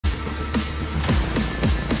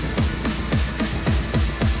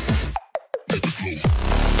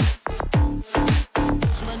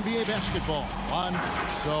basketball on.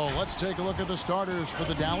 So let's take a look at the starters for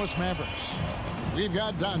the Dallas Mavericks. We've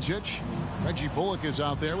got Doncic. Reggie Bullock is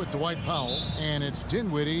out there with Dwight Powell. And it's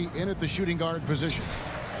Dinwiddie in at the shooting guard position.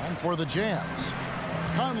 And for the Jazz,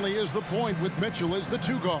 Conley is the point with Mitchell as the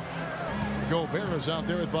 2 guard. Gobert is out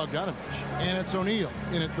there with Bogdanovich. And it's O'Neal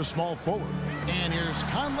in at the small forward. And here's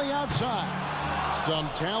Conley outside. Some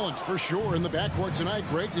talent for sure in the backcourt tonight,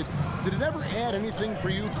 Greg. Did it ever add anything for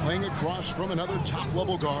you playing across from another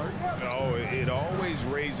top-level guard? Oh, it always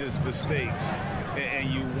raises the stakes, and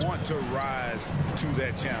you want to rise to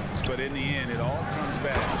that challenge. But in the end, it all comes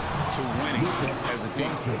back to winning as a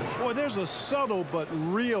team. Boy, there's a subtle but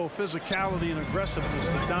real physicality and aggressiveness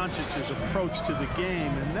to Doncic's approach to the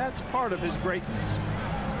game, and that's part of his greatness.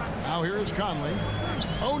 Now here's Conley.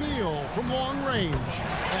 O'Neal from long range.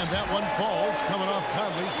 And that one falls coming off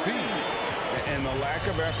Conley's feet. And the lack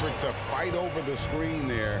of effort to fight over the screen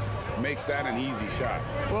there makes that an easy shot.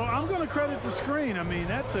 Well, I'm going to credit the screen. I mean,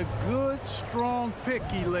 that's a good, strong pick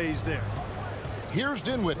he lays there. Here's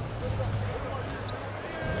Dinwiddie.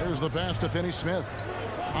 There's the pass to Finney-Smith.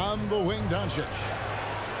 On the wing, Doncic.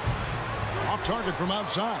 Off target from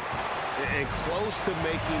outside. And close to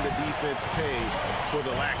making the defense pay for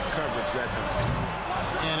the lax coverage that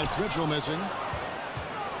time. And it's Mitchell missing.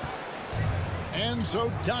 And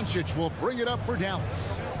so Doncic will bring it up for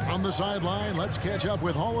Dallas. On the sideline, let's catch up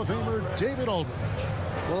with Hall of Famer David Aldridge.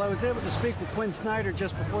 Well, I was able to speak with Quinn Snyder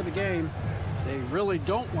just before the game. They really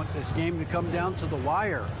don't want this game to come down to the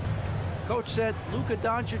wire. Coach said Luka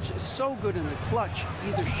Doncic is so good in the clutch,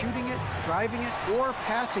 either shooting it, driving it, or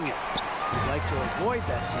passing it. We'd like to avoid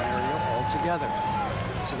that scenario altogether.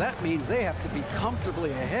 So that means they have to be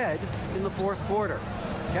comfortably ahead in the fourth quarter.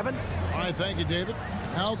 Kevin? All right, thank you, David.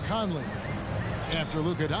 Now Conley. After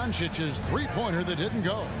Luka Doncic's three-pointer that didn't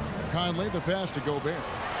go. Conley, the pass to Gobert.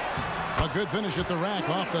 A good finish at the rack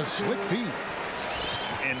off the slick feet.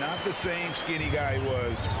 And not the same skinny guy he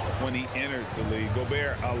was when he entered the league.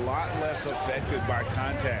 Gobert a lot less affected by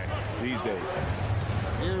contact these days.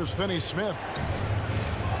 Here's Finney-Smith.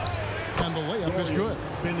 And the layup is good.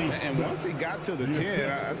 And once he got to the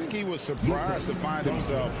 10, I think he was surprised to find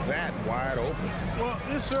himself that wide open. Well,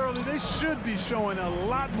 this early, they should be showing a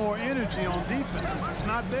lot more energy on defense. It's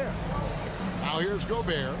not there. Now here's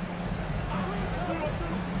Gobert.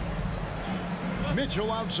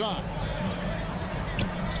 Mitchell outside.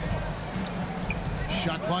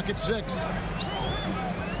 Shot clock at 6.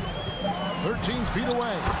 13 feet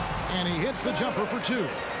away. And he hits the jumper for 2.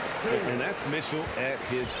 And that's Mitchell at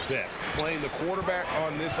his best. Playing the quarterback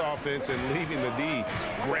on this offense and leaving the D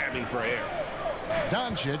grabbing for air.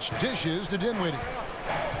 Doncic dishes to Dinwiddie.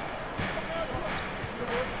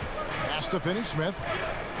 Pass to Finney-Smith.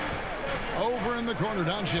 Over in the corner,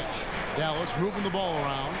 Doncic. Dallas moving the ball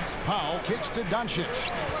around. Powell kicks to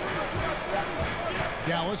Doncic.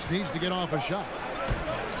 Dallas needs to get off a shot.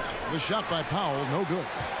 The shot by Powell, no good.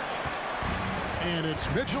 And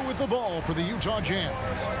it's Mitchell with the ball for the Utah Jazz.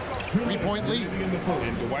 3-point lead.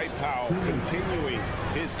 And Dwight Powell continuing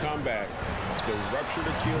his comeback. The ruptured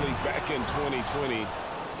Achilles back in 2020.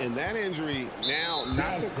 And that injury now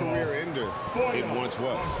not the career ender it once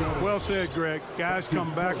was. Well said, Greg. Guys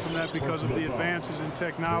come back from that because of the advances in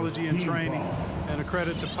technology and training. And a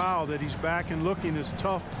credit to Powell that he's back and looking as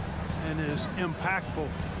tough and as impactful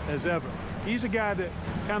as ever. He's a guy that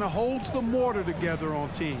kind of holds the mortar together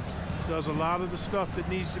on teams. Does a lot of the stuff that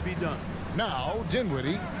needs to be done. Now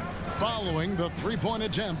Dinwiddie following the three-point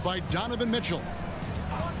attempt by Donovan Mitchell.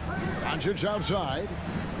 Doncic outside.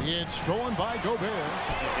 It's stolen by Gobert.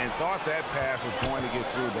 And thought that pass was going to get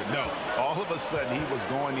through, but no. All of a sudden he was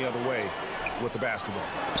going the other way with the basketball.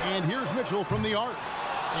 And here's Mitchell from the arc.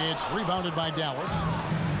 It's rebounded by Dallas.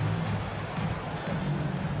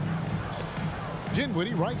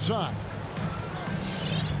 Dinwiddie right side.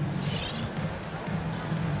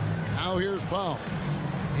 Now here's Powell.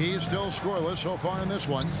 He's still scoreless so far in this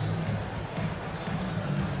one.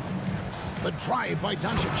 The drive by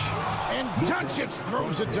Doncic. And Doncic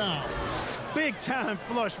throws it down. Big time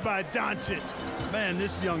flush by Doncic. Man,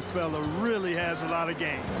 this young fella really has a lot of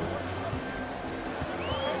game.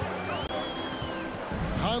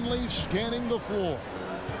 Conley scanning the floor.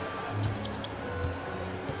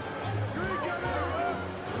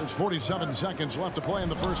 There's 47 seconds left to play in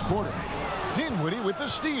the first quarter. Dinwiddie with the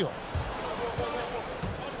steal.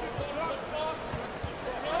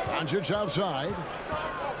 Doncic outside.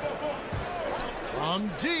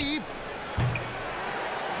 From deep.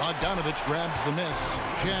 Bogdanovich grabs the miss.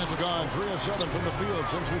 Jazz have gone 3 of 7 from the field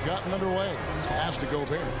since we've gotten underway. Pass to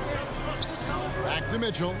Gobert. Back to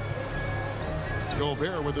Mitchell.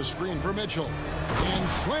 Gobert with a screen for Mitchell. And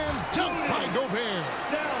slam dunk by Gobert.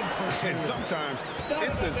 And sometimes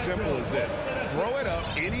it's as simple as this. Throw it up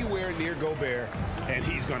anywhere near Gobert, and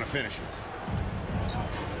he's going to finish it.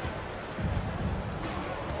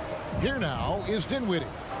 Here now is Dinwiddie.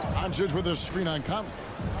 Doncic with a screen on Conley.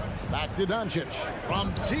 Back to Doncic.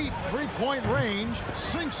 From deep three-point range,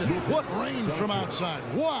 sinks it. What range from outside.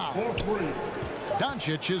 Wow.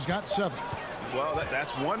 Doncic has got 7. Well,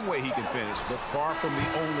 that's one way he can finish, but far from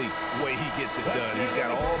the only way he gets it done. He's got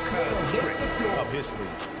all kinds of tricks up his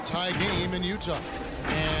sleeve. Tie game in Utah.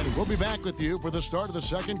 And we'll be back with you for the start of the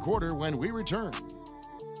second quarter when we return.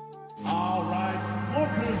 All right, look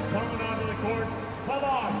who's coming onto the court. Come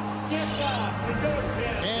on, get down.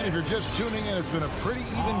 And if you're just tuning in, it's been a pretty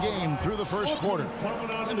even game through the first quarter.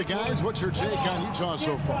 And the guys, what's your take on Utah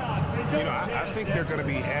so far? You know, I think they're going to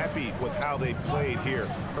be happy with how they played here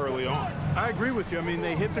early on. I agree with you. I mean,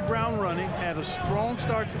 they hit the ground running, had a strong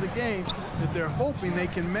start to the game that they're hoping they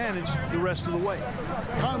can manage the rest of the way.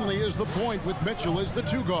 Conley is the point with Mitchell as the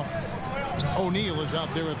 2 guard. O'Neal is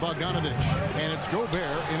out there with Bogdanovic. And it's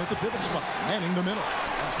Gobert in at the pivot spot, manning the middle.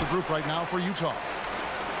 That's the group right now for Utah.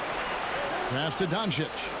 Pass to Doncic.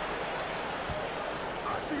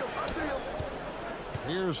 I see him.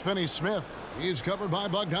 Here's Finney-Smith. He's covered by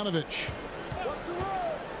Bogdanovic.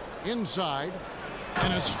 Inside.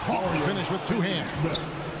 And a strong finish with 2 hands.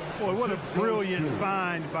 Boy, what a brilliant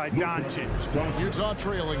find by Doncic. Utah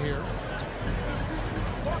trailing here.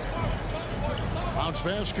 Bounce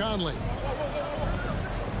pass Conley.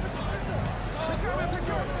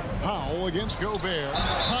 Powell against Gobert.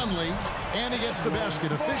 Conley, and he gets the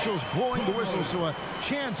basket. Officials blowing the whistle, so a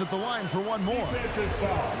chance at the line for one more.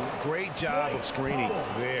 Great job of screening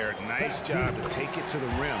there. Nice job to take it to the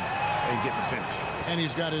rim and get the finish. And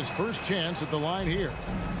he's got his first chance at the line here.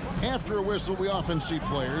 After a whistle, we often see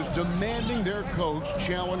players demanding their coach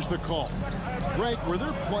challenge the call. Greg, were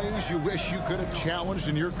there plays you wish you could have challenged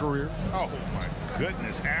in your career? Oh, my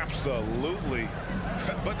goodness, absolutely.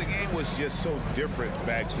 But the game was just so different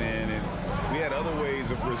back then, and we had other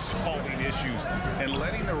ways of resolving issues and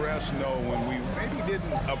letting the refs know when we maybe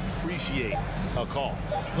didn't appreciate a call.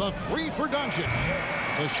 The 3 for Doncic.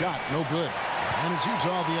 The shot, no good. And it's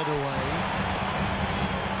Utah the other way.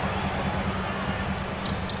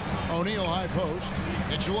 O'Neal high post.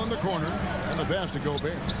 Mitchell in the corner. And the pass to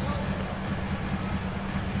Gobert.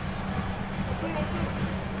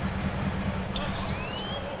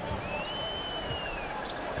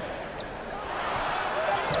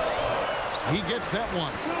 He gets that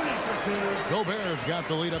one. Gobert's got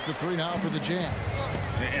the lead up to 3 now for the Jazz.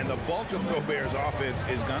 And the bulk of Gobert's offense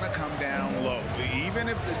is going to come down low. Even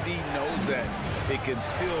if the D knows that, it can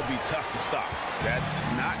still be tough to stop. That's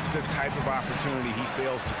not the type of opportunity he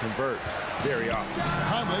fails to convert very often.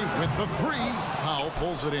 Conley with the 3. Powell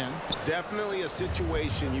pulls it in. Definitely a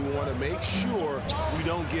situation you want to make sure you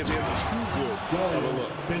don't give him too good of a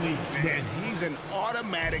look. And he's an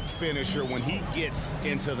automatic finisher when he gets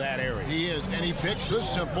into that area. He is, and he picks the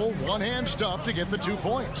simple one-hand stuff to get the 2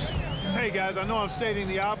 points. Hey, guys, I know I'm stating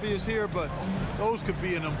the obvious here, but those could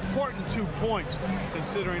be an important 2 points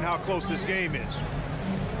considering how close this game is.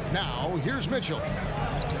 Now, here's Mitchell.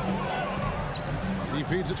 He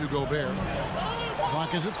feeds it to Gobert.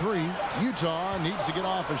 Clock is at 3. Utah needs to get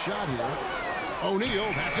off a shot here.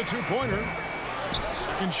 O'Neal, that's a 2-pointer.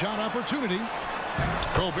 Second shot opportunity.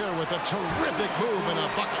 Gobert with a terrific move and a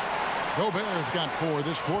bucket. Gobert's got 4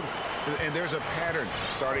 this quarter. And there's a pattern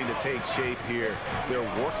starting to take shape here. They're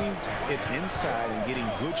working it inside and getting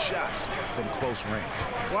good shots from close range.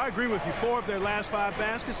 Well, I agree with you. 4 of their last 5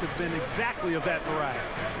 baskets have been exactly of that variety.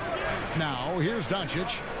 Now, here's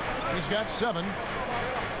Doncic. He's got 7.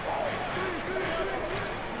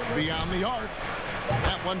 Beyond the arc.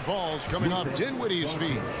 That one falls coming off Dinwiddie's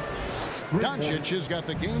feet. Doncic has got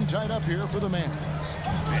the game tied up here for the Mavs.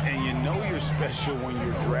 And you know you're special when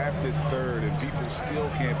you're drafted 3rd and people still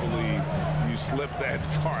can't believe you slipped that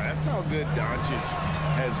far. That's how good Doncic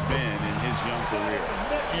has been in his young career.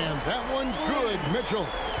 And that one's good, Mitchell.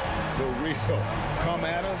 The real come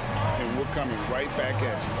at us, and we're coming right back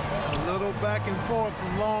at you. A little back and forth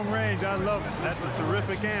from long range. I love it. That's a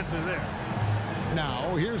terrific answer there.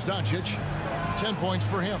 Now, here's Doncic. 10 points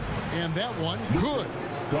for him. And that one, good.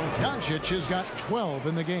 Doncic has got 12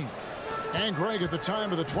 in the game. And Greg, at the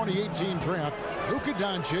time of the 2018 draft, Luka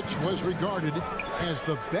Doncic was regarded as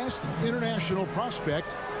the best international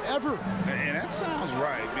prospect ever. And that sounds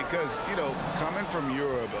right because, you know, coming from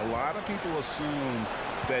Europe, a lot of people assume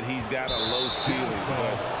that he's got a low ceiling,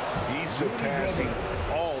 but he's surpassing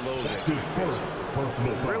all those expectations.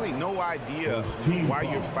 really no idea why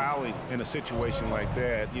you're fouling in a situation like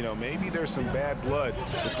that. You know, maybe there's some bad blood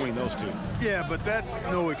between those two. Yeah, but that's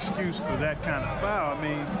no excuse for that kind of foul. I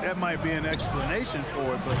mean, that might be an explanation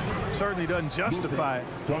for it, but certainly doesn't justify it.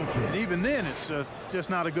 And even then, it's just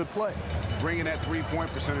not a good play. Bringing that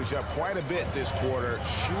three-point percentage up quite a bit this quarter,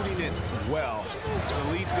 shooting it well.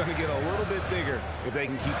 The lead's going to get a little bit bigger if they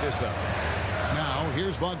can keep this up. Now,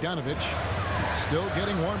 here's Bogdanovic. Still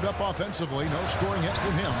getting warmed up offensively. No scoring hit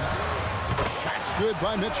from him. Shot's good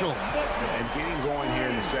by Mitchell. And getting going here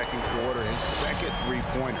in the second quarter, his second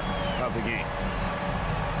three-pointer of the game.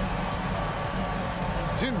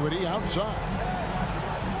 Dinwiddie outside.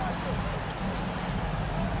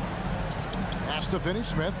 Pass to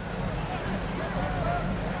Finney-Smith.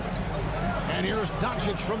 And here's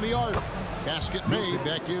Doncic from the arc. Basket made.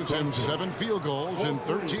 That gives him 7 field goals in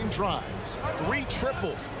 13 tries. 3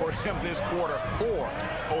 triples for him this quarter, 4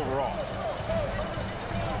 overall.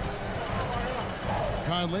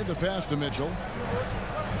 Conley, the pass to Mitchell.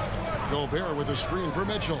 Gobert with a screen for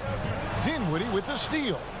Mitchell. Dinwiddie with the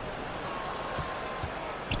steal.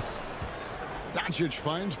 Doncic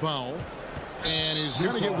finds Powell. And he's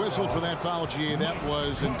going to get whistled for that foul, G. That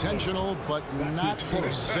was intentional, but not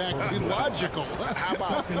exactly logical. How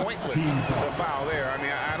about pointless to foul there? I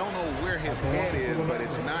mean, I don't know where his head is, but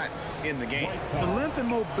it's not in the game. The length and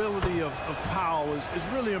mobility of Powell is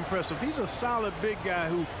really impressive. He's a solid big guy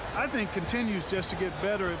who I think continues just to get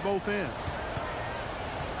better at both ends.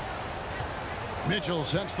 Mitchell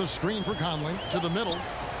sets the screen for Conley to the middle.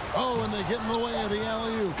 Oh, and they get in the way of the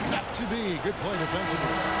alley-oop. Not to be. Good play defensively.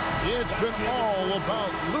 It's been all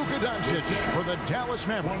about Luka Doncic for the Dallas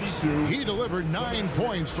Mavericks. He delivered 9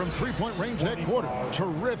 points from three-point range that quarter.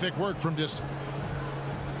 Terrific work from distance.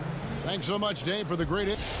 Thanks so much, Dave, for the great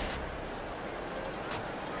hit.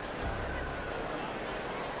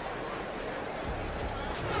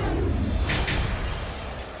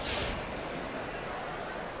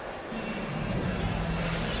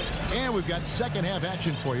 And we've got second half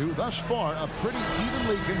action for you. Thus far, a pretty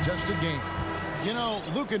evenly contested game. You know,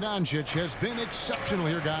 Luka Doncic has been exceptional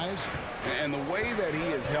here, guys. And the way that he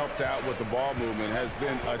has helped out with the ball movement has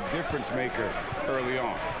been a difference maker early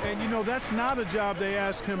on. And, you know, that's not a job they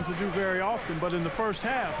ask him to do very often. But in the first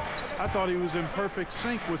half, I thought he was in perfect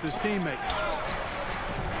sync with his teammates.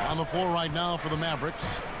 On the floor right now for the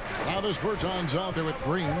Mavericks. Now there's Bertans out there with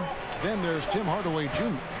Green. Then there's Tim Hardaway Jr.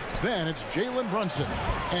 Then it's Jalen Brunson.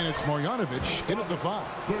 And it's Marjanovic in at the 5.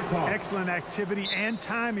 Excellent activity and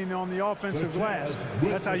timing on the offensive glass.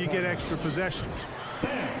 That's how you get extra possessions.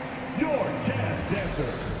 Your Jazz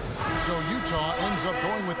Dancer. So Utah ends up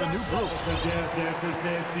going with the new group. The Jazz Dancers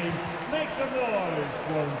dance team. Make some noise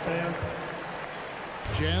for them, fans.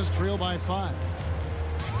 Jazz trail by 5.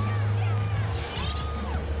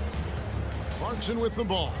 Clarkson with the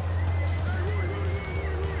ball.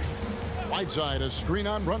 Whiteside, a screen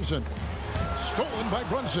on Brunson. Stolen by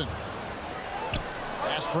Brunson.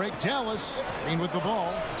 Fast break, Dallas. Green with the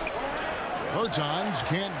ball. Bertans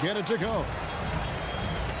can't get it to go.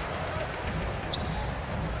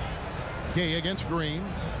 Gay against Green.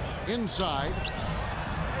 Inside.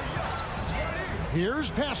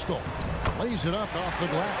 Here's Pascal. Lays it up off the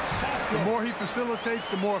glass. The more he facilitates,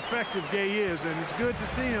 the more effective Gay is, and it's good to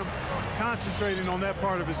see him concentrating on that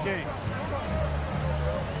part of his game.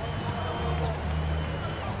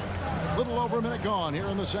 Little over a minute gone here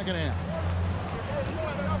in the second half.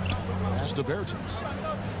 Pass to Bertans.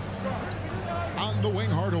 On the wing,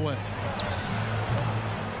 Hardaway.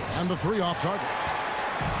 And the 3 off target.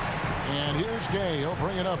 And here's Gay. He'll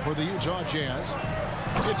bring it up for the Utah Jazz.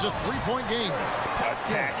 It's a 3-point game.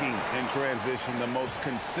 Attacking in transition, the most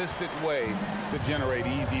consistent way to generate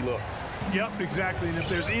easy looks. Yep, exactly. And if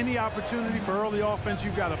there's any opportunity for early offense,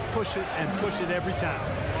 you've got to push it and push it every time.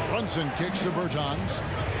 Brunson kicks to Bertans.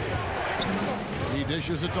 He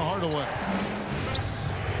dishes it to Hardaway.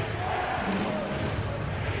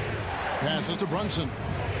 Passes to Brunson.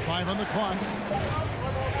 5 on the clock.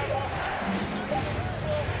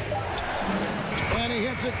 And he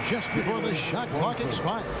hits it just before the shot clock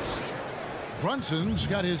expires. Brunson's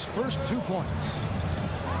got his first 2 points.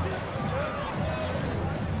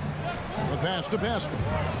 The pass to Pascal.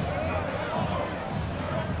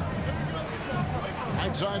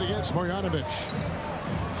 Whiteside against Marjanovic.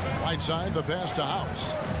 Whiteside, the pass to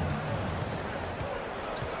House.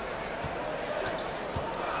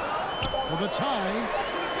 For the tie.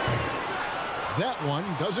 That one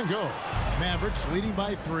doesn't go. Mavericks leading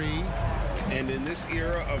by 3. And in this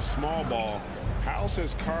era of small ball, House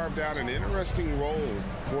has carved out an interesting role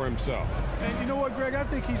for himself. And you know what, Greg? I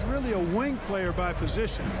think he's really a wing player by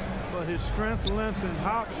position. But Well, his strength, length, and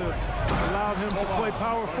hops have allowed him to play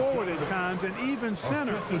power forward at times and even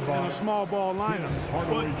center in a small ball lineup.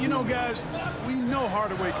 Well, you know, guys, we know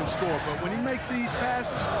Hardaway can score, but when he makes these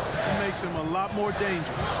passes, it makes him a lot more dangerous.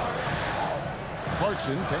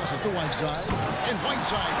 Clarkson passes to Whiteside, and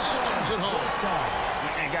Whiteside slams it home.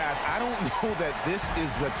 And guys, I don't know that this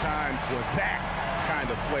is the time for that kind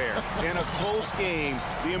of flair. In a close game,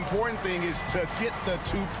 the important thing is to get the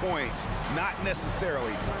 2 points, not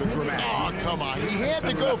necessarily the dramatic. Oh, come on. He had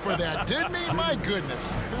to go for that, didn't he? My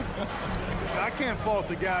goodness. I can't fault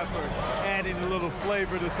the guy for adding a little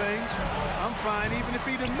flavor to things. I'm fine. Even if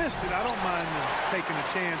he'd have missed it, I don't mind taking a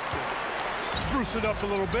chance to spruce it up a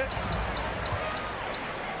little bit.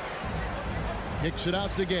 Kicks it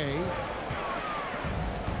out to Gay.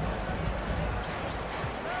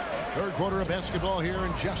 Third quarter of basketball here,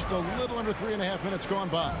 and just a little under 3.5 minutes gone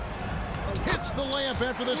by. Hits the layup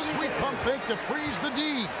after the sweet pump fake to freeze the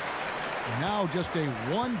D. Now just a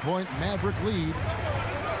 1-point Maverick lead.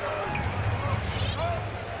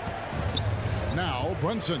 Now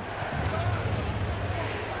Brunson.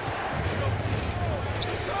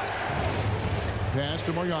 Pass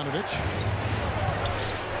to Marjanovic.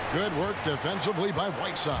 Good work defensively by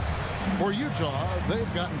Whiteside. For Utah,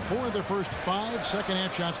 they've gotten 4 of their first 5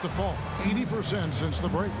 second-half shots to fall. 80% since the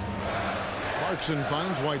break. Clarkson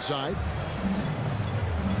finds Whiteside.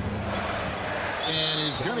 And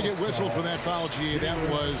he's going to get whistled for that foul, G. That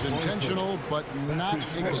was intentional, but not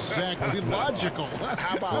exactly logical.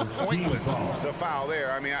 How about pointless to foul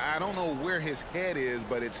there? I mean, I don't know where his head is,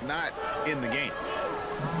 but it's not in the game.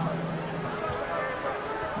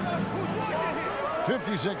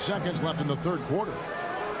 56 seconds left in the third quarter.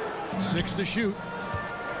 6 to shoot.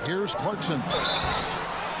 Here's Clarkson.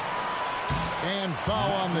 And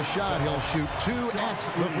foul on the shot. He'll shoot 2 at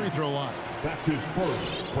the free throw line. That's his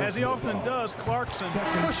first. As he often does, Clarkson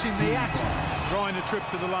pushing the action, drawing a trip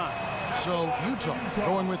to the line. So Utah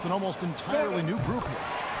going with an almost entirely new group here.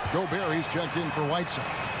 Gobert, he's checked in for Whiteside.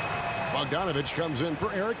 Bogdanovich comes in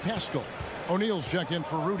for Eric Paschall. O'Neal's checked in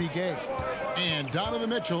for Rudy Gay. And Donovan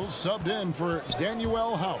Mitchell subbed in for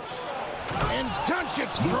Daniel House. And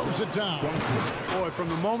Doncic throws it down. Boy, from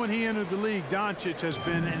the moment he entered the league, Doncic has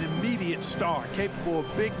been an immediate star, capable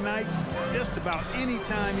of big nights just about any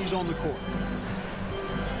time he's on the court.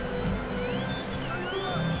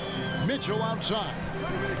 Mitchell outside.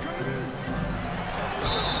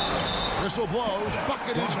 Whistle blows,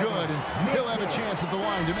 bucket is good, and he'll have a chance at the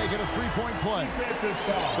line to make it a 3-point play.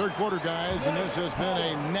 Third quarter, guys, and this has been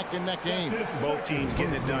a neck-and-neck game. Both teams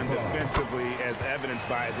getting it done defensively, as evidenced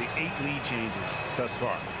by the 8 lead changes thus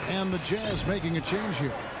far. And the Jazz making a change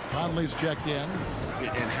here. Conley's checked in.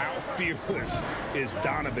 And how fearless is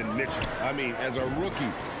Donovan Mitchell? I mean, as a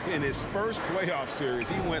rookie, in his first playoff series,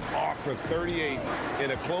 he went off for 38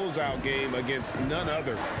 in a closeout game against none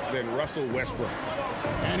other than Russell Westbrook.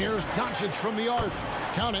 And here's Doncic from the arc.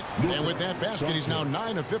 Count it. And with that basket, he's now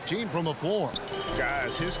 9 of 15 from the floor.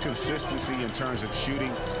 Guys, his consistency in terms of shooting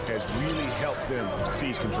has really helped them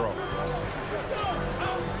seize control.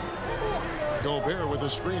 Gobert with a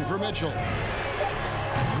screen for Mitchell.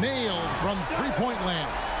 Nailed from three-point land.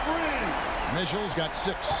 Mitchell's got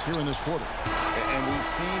 6 here in this quarter. And we've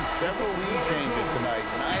seen several lead changes tonight.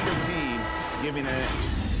 Neither team giving an inch.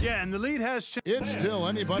 Yeah, and the lead has changed. It's still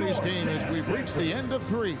anybody's game as we've reached the end of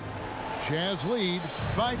 3. Jazz lead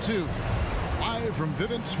by 2. Live from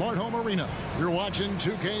Vivint Smart Home Arena, you're watching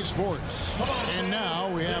 2K Sports. And now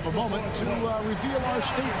we have a moment to reveal our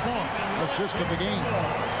State Farm assist of the game.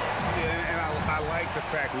 Yeah, and I like the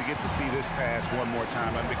fact we get to see this pass one more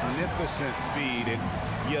time. A magnificent feed, and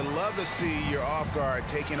you love to see your off guard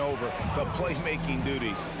taking over the playmaking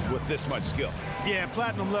duties with this much skill. Yeah,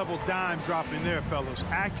 platinum level dime dropping there, fellas.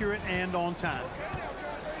 Accurate and on time.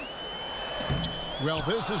 Well,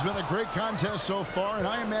 this has been a great contest so far, and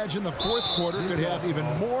I imagine the fourth quarter could have even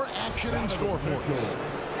more action in store for us.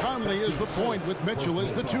 Conley is the point with Mitchell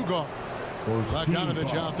as the 2 guard.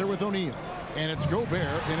 Bogdanovich out there with O'Neal. And it's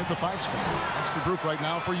Gobert in at the 5 spot. That's the group right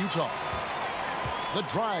now for Utah. The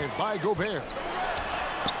drive by Gobert.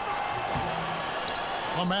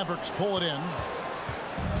 The Mavericks pull it in.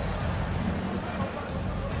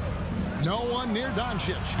 No one near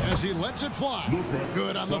Doncic as he lets it fly.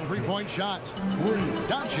 Good on the 3-point shot.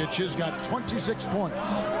 Doncic has got 26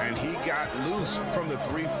 points. And he got loose from the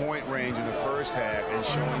 3-point range in the first half and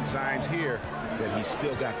showing signs here that he's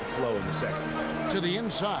still got the flow in the second. To the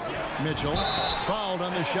inside, Mitchell fouled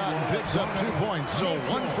on the shot and picks up 2 points. So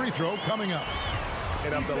 1 free throw coming up.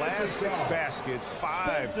 And of the last 6 baskets,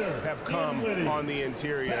 5 have come on the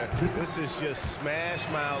interior. This is just smash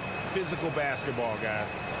mouth physical basketball, guys.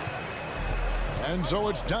 And so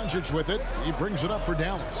it's Doncic with it. He brings it up for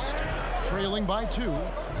Dallas. Trailing by 2.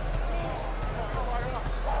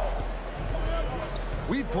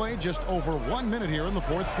 We've played just over 1 minute here in the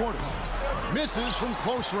fourth quarter. Misses from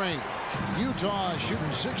close range. Utah shooting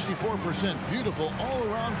 64%. Beautiful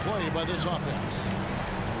all-around play by this offense.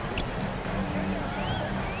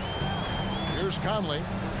 Here's Conley.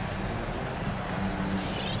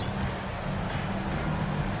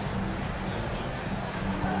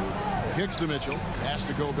 Kicks to Mitchell. Pass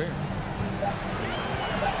to Gobert.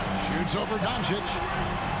 Shoots over Doncic.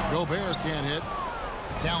 Gobert can't hit.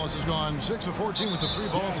 Dallas has gone 6 of 14 with the 3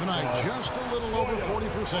 ball tonight. Just a little over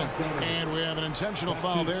 40%. And we have an intentional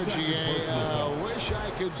foul there, GA. Wish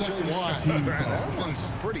I could say why. That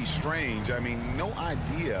one's pretty strange. I mean, no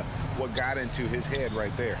idea what got into his head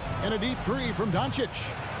right there. And a deep 3 from Doncic.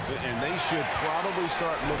 And they should probably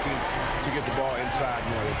start looking to get the ball inside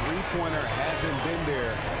more. The three-pointer hasn't been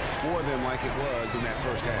there for them like it was in that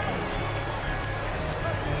first half.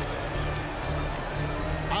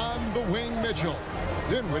 On the wing, Mitchell.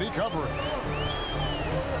 Dinwiddie covering.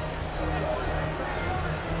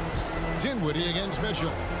 Dinwiddie against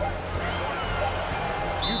Mitchell.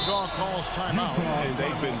 Utah calls timeout. And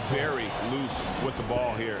they've been very loose with the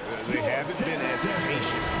ball here. They haven't been as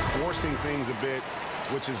patient, forcing things a bit,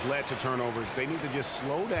 which has led to turnovers. They need to just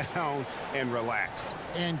slow down and relax.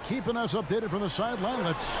 And keeping us updated from the sideline,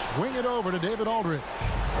 let's swing it over to David Aldridge.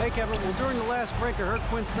 Hey, Kevin. Well, during the last break, I heard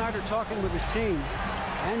Quinn Snyder talking with his team,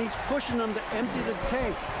 and he's pushing them to empty the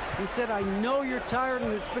tank. He said, I know you're tired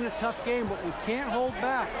and it's been a tough game, but we can't hold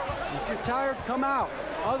back. If you're tired, come out.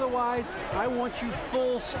 Otherwise, I want you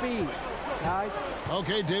full speed, guys.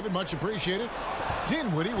 Okay, David, much appreciated.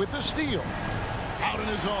 Dinwiddie with the steal. Out on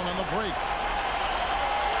his own on the break.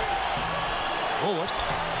 Bullock,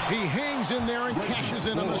 he hangs in there and cashes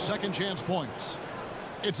in on the second chance points.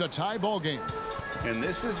 It's a tie ball game. And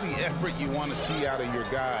this is the effort you want to see out of your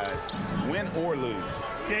guys, win or lose.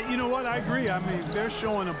 Yeah, you know what? I agree. I mean, they're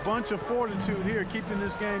showing a bunch of fortitude here, keeping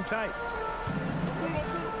this game tight.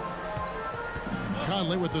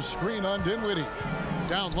 Conley with the screen on Dinwiddie.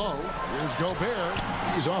 Down low. Here's Gobert.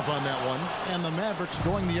 He's off on that one. And the Mavericks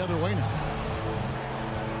going the other way now.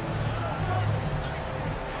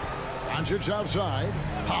 Doncic outside.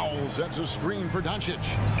 Powell sets a screen for Doncic.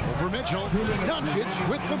 Over Mitchell. Doncic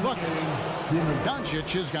with the bucket.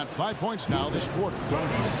 Doncic has got 5 points now this quarter.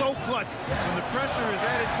 He's so clutch. When the pressure is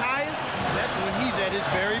at its highest, that's when he's at his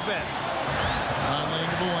very best. Conley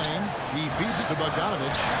into the lane. He feeds it to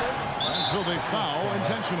Bogdanovich. And so they foul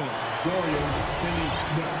intentionally. Dorian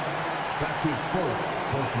Finney-Smith. That's his first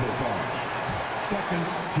personal foul. Second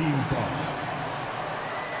team foul.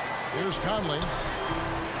 Here's Conley.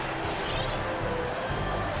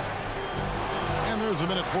 And there's a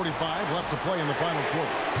minute 45 left to play in the final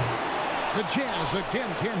quarter. The Jazz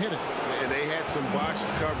again can't hit it. And they had some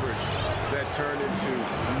botched coverage that turned into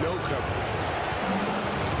no coverage.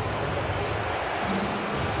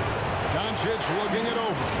 Doncic looking it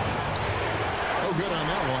over. No good on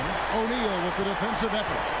that one. O'Neal with the defensive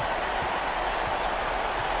effort.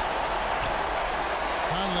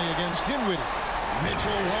 Conley against Dinwiddie.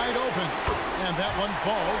 Mitchell wide open. And that one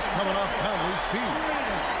falls coming off Conley's feet.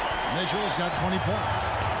 Mitchell's got 20 points.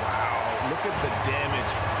 Wow, look at the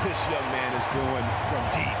damage this young man is doing from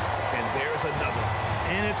deep. And there's another.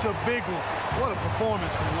 And it's a big one. What a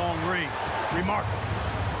performance from long range. Remarkable.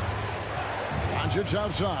 Doncic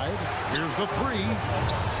outside. Here's the 3.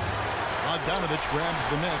 Bogdanovich grabs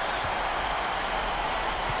the miss.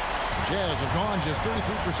 Jazz have gone just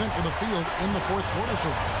 33% from the field in the fourth quarter so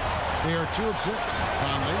far. They are 2 of 6.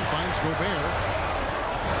 Conley finds Gobert.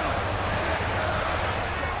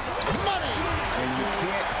 Money! And you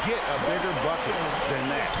can't get a bigger bucket than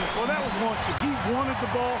that. Well, that was one. If he wanted the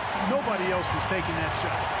ball, nobody else was taking that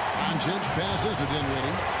shot. Doncic passes to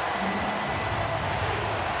Dinwiddie.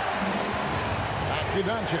 Back to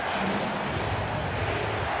Doncic.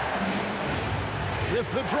 With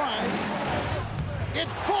the drive. It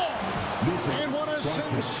falls. And what a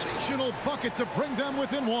sensational bucket to bring them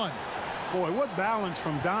within 1. Boy, what balance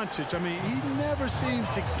from Doncic. I mean, he never seems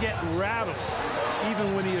to get rattled,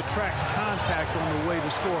 even when he attracts contact on the way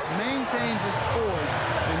to score. Maintains his poise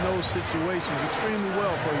in those situations extremely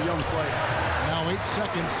well for a young player. Now 8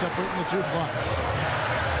 seconds separating the 2 clocks.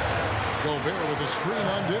 Gobert with a screen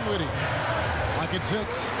on Dinwiddie. Like it's 6.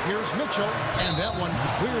 Here's Mitchell. And that one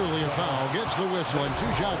clearly a foul. Gets the whistle and 2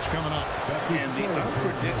 shots coming up. And the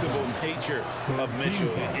unpredictable nature of Mitchell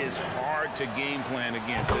is hard to game plan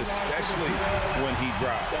against, especially when he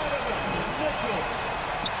drops.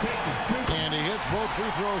 And he hits both free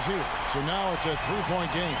throws here. So now it's a 3-point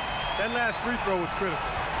game. That last free throw was critical.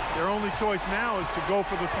 Their only choice now is to go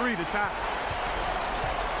for the three to tie.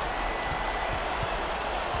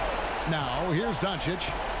 Now, here's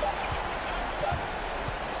Doncic.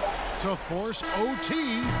 To force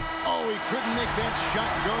OT. Oh, he couldn't make that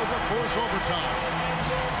shot go to force overtime.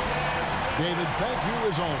 David, thank you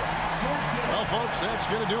as always. Well, folks, that's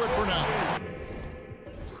going to do it for now.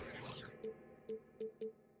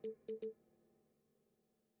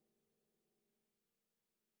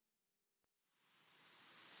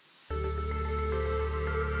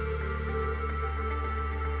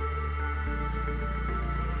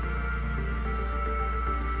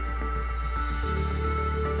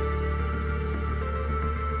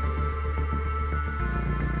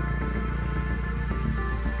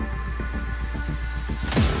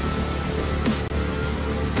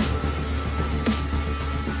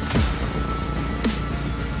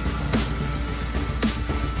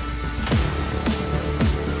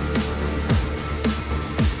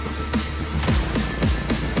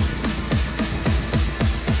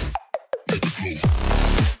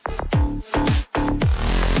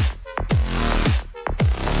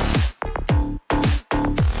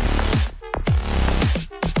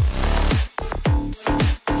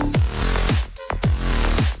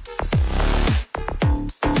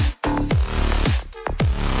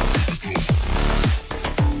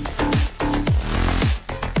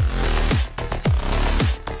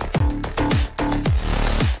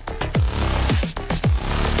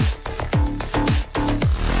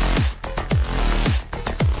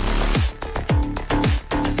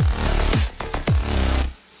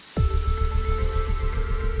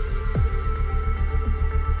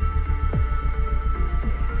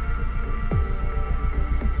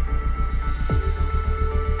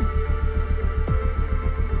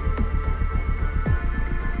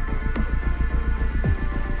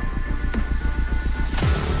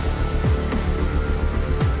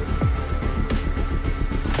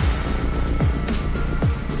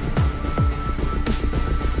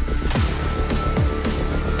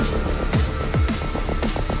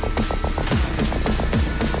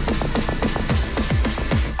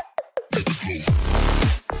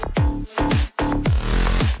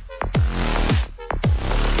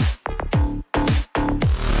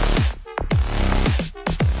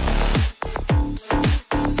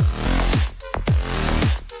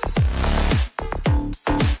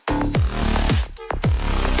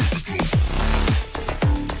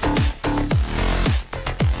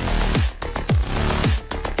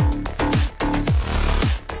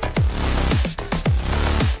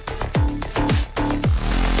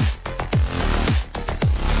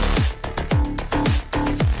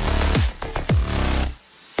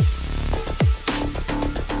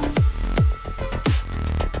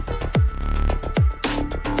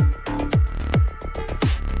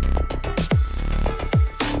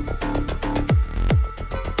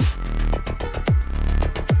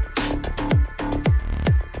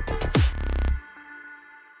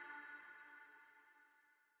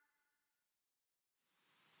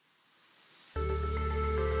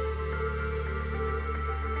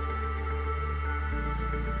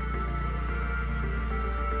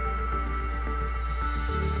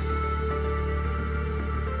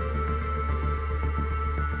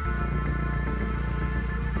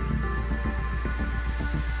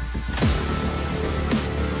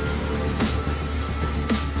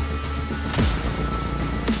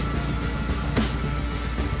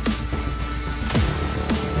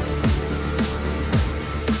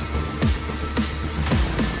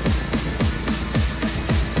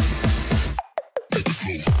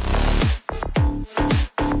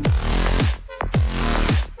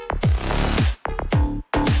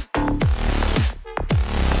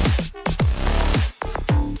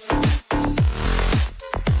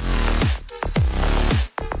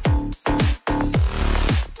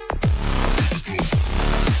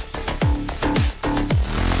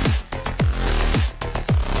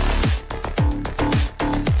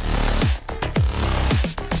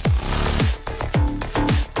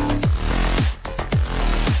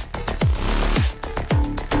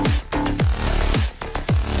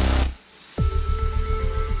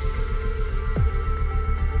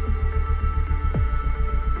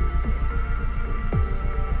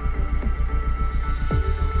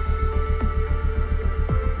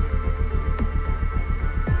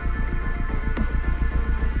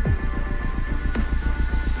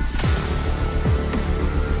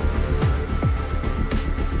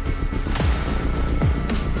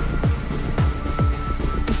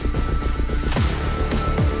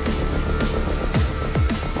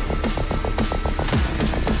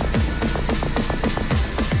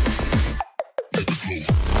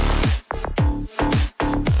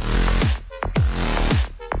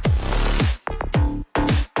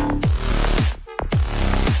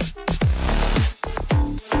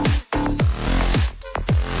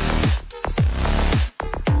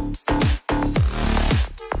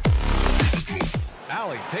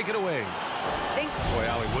 take it away. Boy,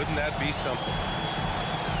 Allie, wouldn't that be something?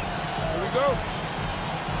 Here we go.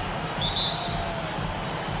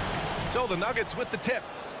 So the Nuggets with the tip.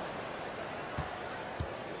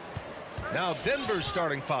 Now Denver's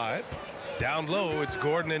starting 5. Down low, it's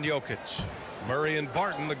Gordon and Jokic. Murray and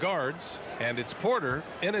Barton, the guards. And it's Porter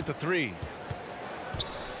in at the 3.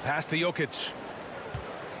 Pass to Jokic.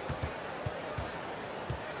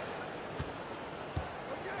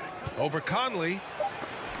 Over Conley.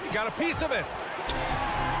 He got a piece of it.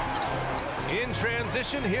 In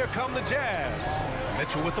transition, here come the Jazz.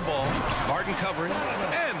 Mitchell with the ball. Barton covering.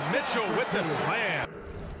 And Mitchell with the slam.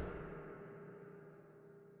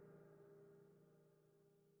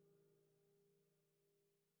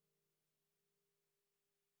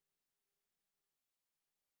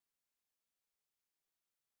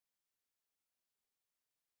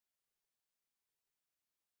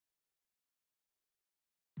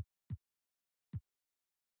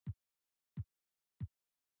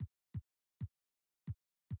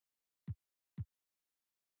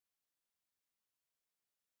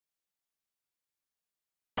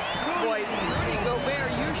 Boy, Rudy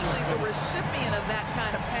Gobert, usually the recipient of that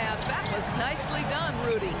kind of pass. That was nicely done,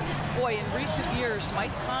 Rudy. Boy, in recent years,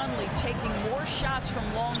 Mike Conley taking more shots from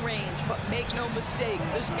long range, but make no mistake,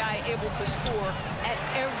 this guy able to score at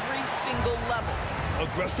every single level.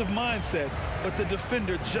 Aggressive mindset, but the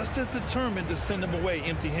defender just as determined to send him away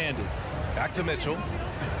empty-handed. Back to Mitchell.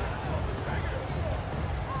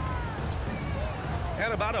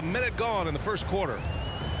 And about a minute gone in the first quarter.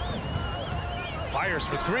 Fires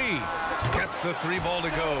for 3. Gets the 3 ball to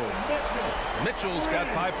go. Mitchell's got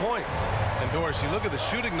 5 points. And Doris, you look at the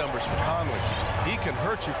shooting numbers for Conley. He can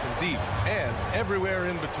hurt you from deep and everywhere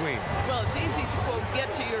in between. Well, it's easy to, quote,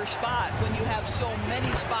 get to your spot when you have so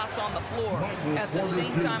many spots on the floor. At the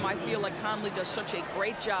same time, I feel like Conley does such a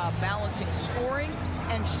great job balancing scoring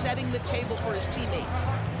and setting the table for his teammates.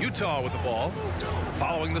 Utah with the ball,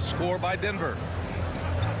 following the score by Denver.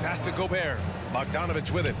 Pass to Gobert.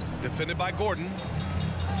 Bogdanovich with it. Defended by Gordon.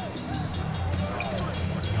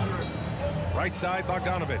 Right side,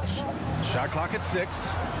 Bogdanovich. Shot clock at 6.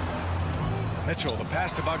 Mitchell, the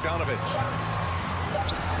pass to Bogdanovich.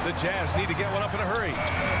 The Jazz need to get one up in a hurry.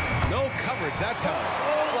 No coverage that time.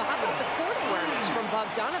 Well, how about the court awareness from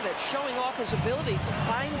Bogdanovich, showing off his ability to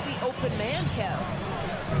find the open man, Kev.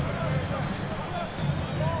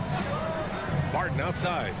 Barton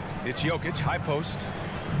outside. It's Jokic, high post.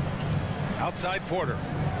 Outside Porter.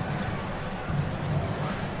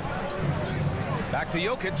 Back to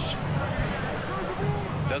Jokic.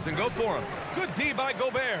 Doesn't go for him. Good D by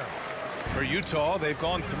Gobert. For Utah, they've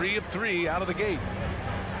gone 3 of 3 out of the gate.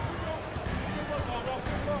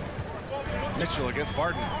 Mitchell against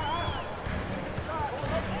Barton.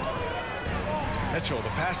 Mitchell, the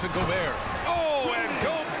pass to Gobert. Oh, and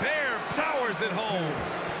Gobert powers it home.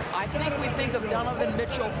 I think we think of Donovan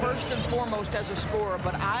Mitchell first and foremost as a scorer,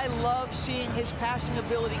 but I love seeing his passing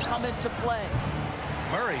ability come into play.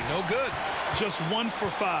 Murray, no good. Just 1 for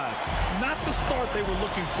 5. Not the start they were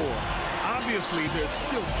looking for. Obviously, there's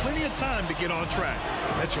still plenty of time to get on track.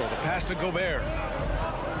 Mitchell, the pass to Gobert.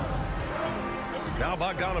 Now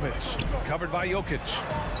Bogdanovich, covered by Jokic.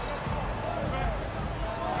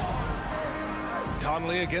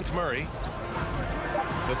 Conley against Murray.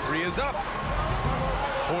 The 3 is up.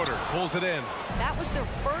 Porter pulls it in. That was their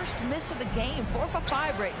first miss of the game. 4 for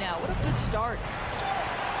 5 right now. What a good start.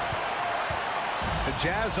 The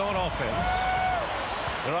Jazz on offense.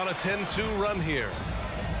 They're on a 10-2 run here.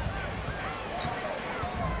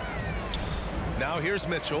 Now here's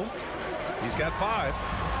Mitchell. He's got 5.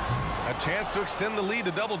 A chance to extend the lead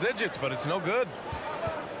to double digits, but it's no good.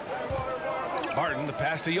 Barton, the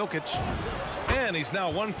pass to Jokic. And he's now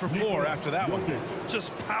 1 for 4 after that one.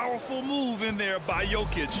 Just powerful move in there by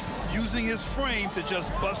Jokic, using his frame to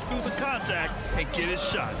just bust through the contact and get his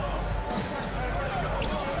shot.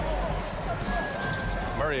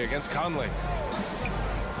 Murray against Conley.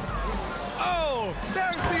 Oh,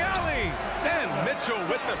 there's the alley. And Mitchell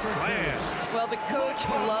with the slam. Well, the coach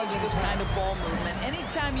loves this kind of ball movement.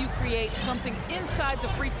 Anytime you create something inside the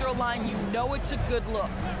free throw line, you know it's a good look.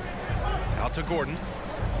 Out to Gordon.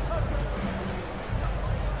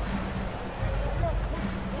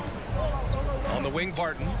 On the wing,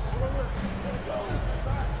 Barton.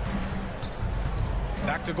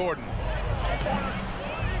 Back to Gordon.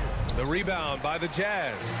 The rebound by the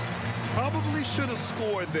Jazz. Probably should have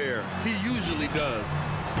scored there. He usually does.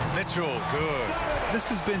 Mitchell, good. This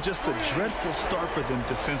has been just a dreadful start for them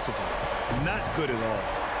defensively. Not good at all.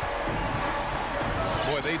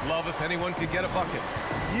 Boy, they'd love if anyone could get a bucket.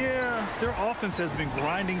 Yeah, their offense has been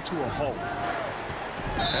grinding to a halt.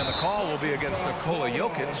 And the call will be against Nikola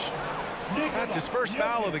Jokic. That's his first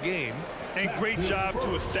foul of the game. And great job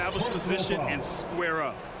to establish position and square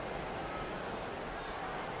up.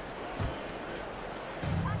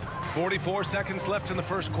 44 seconds left in the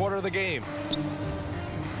first quarter of the game.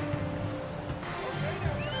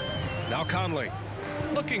 Now Conley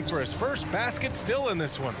looking for his first basket, still in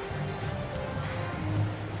this one.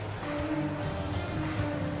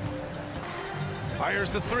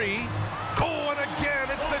 Fires the three. Oh, and again,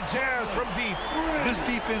 it's the Jazz from deep. This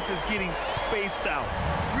defense is getting spaced out.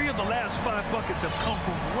 3 of the last 5 buckets have come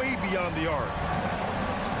from way beyond the arc.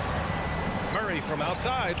 Murray from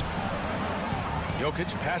outside. Jokic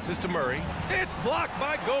passes to Murray. It's blocked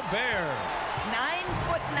by Gobert.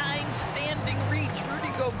 9'9" standing reach.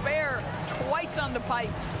 Rudy Gobert twice on the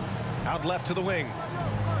pipes. Out left to the wing.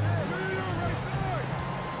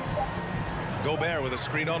 Gobert with a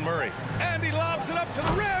screen on Murray. And he lobs it up to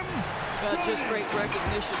the rim. Just great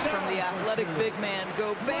recognition from the athletic big man.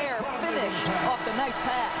 Gobert finish off the nice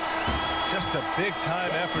pass. Just a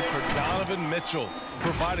big-time effort for Donovan Mitchell,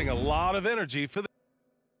 providing a lot of energy for the...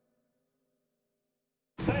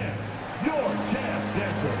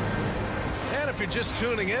 And if you're just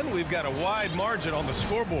tuning in, we've got a wide margin on the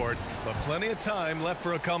scoreboard, but plenty of time left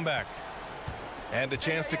for a comeback. And a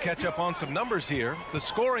chance to catch up on some numbers here. The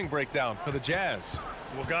scoring breakdown for the Jazz.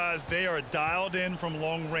 Well, guys, they are dialed in from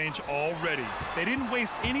long range already. They didn't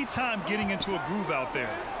waste any time getting into a groove out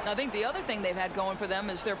there. I think the other thing they've had going for them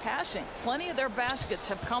is their passing. Plenty of their baskets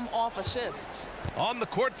have come off assists. On the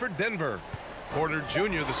court for Denver, Porter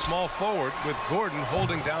Jr., the small forward, with Gordon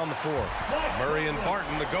holding down the 4. Murray and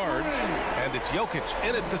Barton, the guards. And it's Jokic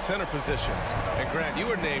in at the center position. And Grant, you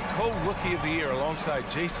were named co-rookie of the year alongside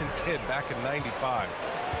Jason Kidd back in '95.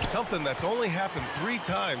 Something that's only happened 3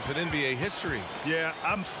 times in NBA history. Yeah,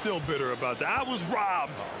 I'm still bitter about that. I was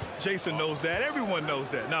robbed. Jason knows that. Everyone knows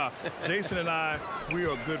that. Nah, Jason and I, we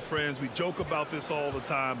are good friends. We joke about this all the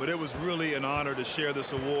time, but it was really an honor to share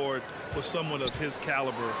this award with someone of his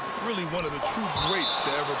caliber. Really one of the true greats to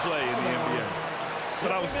ever play in the NBA.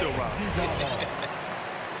 But I was still robbed.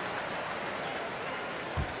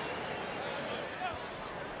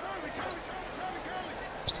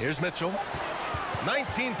 Here's Mitchell.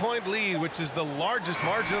 19-point lead, which is the largest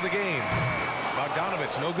margin of the game.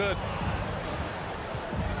 Bogdanovich, no good.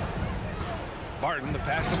 Barton, the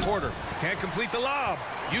pass to Porter. Can't complete the lob.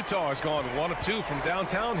 Utah has gone 1 of 2 from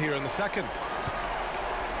downtown here in the second.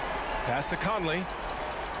 Pass to Conley.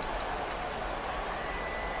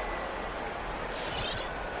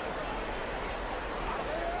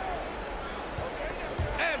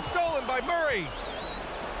 And stolen by Murray.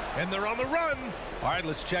 And they're on the run. All right,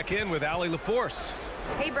 let's check in with Allie LaForce.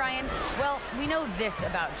 Hey, Brian. Well, we know this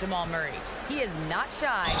about Jamal Murray. He is not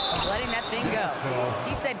shy of letting that thing go.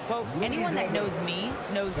 He said, quote, anyone that knows me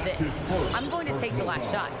knows this. I'm going to take the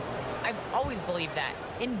last shot. I've always believed that,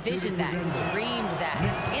 envisioned that, dreamed that,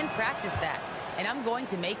 and practiced that. And I'm going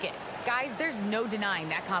to make it. Guys, there's no denying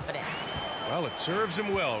that confidence. Well, it serves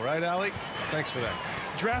him well, right, Allie? Thanks for that.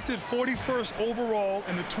 Drafted 41st overall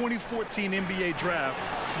in the 2014 NBA draft,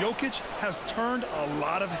 Jokic has turned a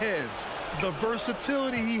lot of heads. The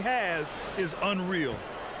versatility he has is unreal.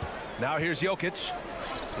 Now here's Jokic.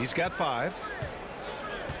 He's got 5.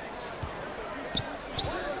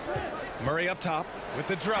 Murray up top with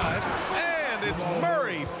the drive. And it's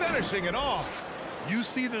Murray finishing it off. You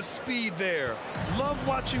see the speed there. Love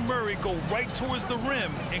watching Murray go right towards the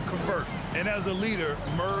rim and convert. And as a leader,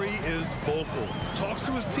 Murray is vocal. Talks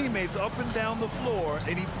to his teammates up and down the floor,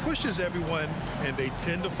 and he pushes everyone, and they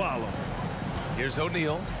tend to follow. Here's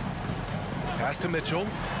O'Neal. Pass to Mitchell.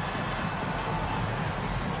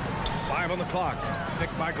 5 on the clock.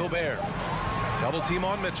 Picked by Gobert. Double team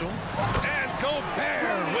on Mitchell. And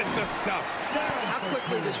Gobert with the stuff. How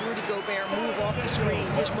quickly does Rudy Gobert move off the screen?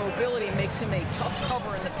 His mobility makes him a tough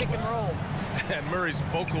cover in the pick and roll. And Murray's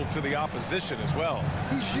vocal to the opposition as well.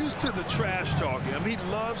 He's used to the trash talking. I mean,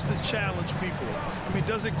 he loves to challenge people. I mean,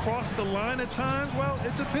 does it cross the line at times? Well,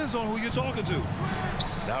 it depends on who you're talking to.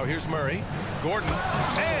 Now here's Murray. Gordon.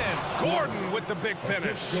 And Gordon with the big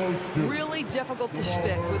finish. Really difficult to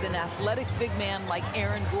stick with an athletic big man like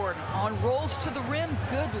Aaron Gordon. On rolls to the rim,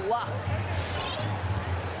 good luck.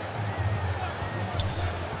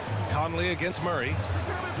 Conley against Murray.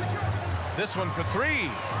 This one for 3.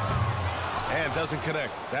 And doesn't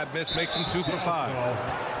connect. That miss makes him 2 for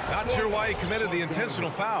 5. Not sure why he committed the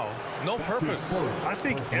intentional foul. No purpose. I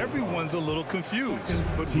think everyone's a little confused,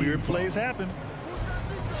 but weird plays happen.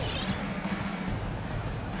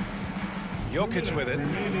 Jokic with it.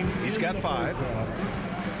 He's got 5.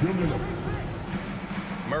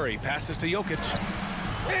 Murray passes to Jokic.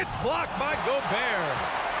 It's blocked by Gobert.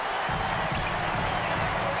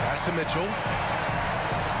 Pass to Mitchell.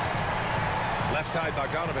 Left side,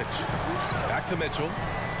 Bogdanovich. Back to Mitchell.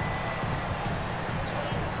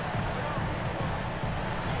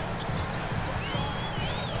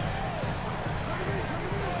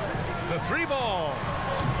 The three ball.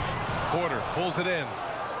 Porter pulls it in.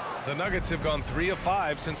 The Nuggets have gone 3 of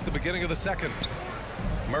 5 since the beginning of the second.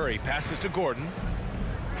 Murray passes to Gordon.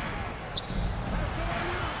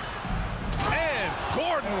 And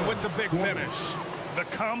Gordon with the big finish. The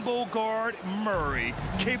combo guard, Murray,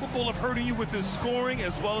 capable of hurting you with his scoring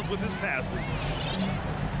as well as with his passing.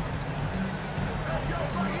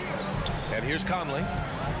 And here's Conley.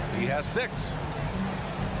 He has 6.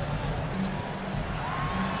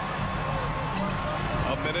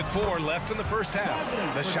 A minute 4 left in the first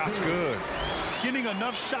half. The shot's good. Getting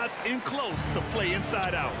enough shots in close to play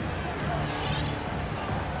inside out.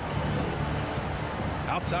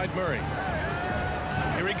 Outside Murray.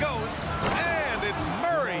 Here he goes. And it's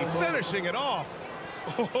Murray finishing it off.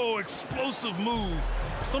 Oh, explosive move.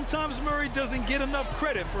 Sometimes Murray doesn't get enough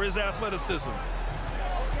credit for his athleticism.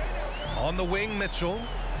 On the wing, Mitchell.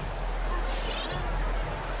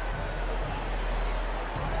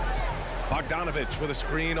 Bogdanovich with a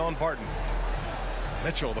screen on Barton.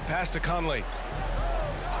 Mitchell, the pass to Conley.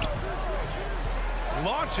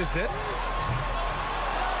 Launches it.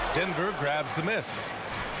 Denver grabs the miss.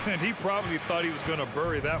 And he probably thought he was going to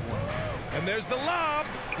bury that one. And there's the lob.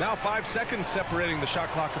 Now 5 seconds separating the shot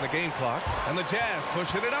clock and the game clock. And the Jazz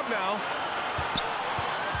pushing it up now.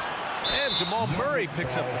 And Jamal Murray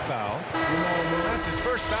picks up the foul. That's his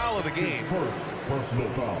first foul of the game. First personal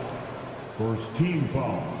foul. First team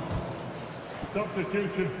foul.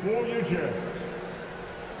 Substitution for the Jazz.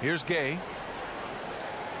 Here's Gay.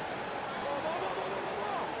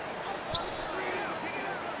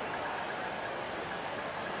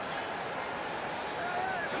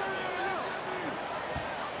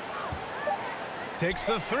 Takes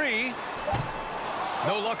the 3.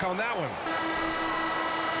 No luck on that one.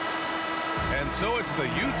 And so it's the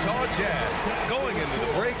Utah Jazz going into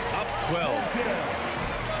the break up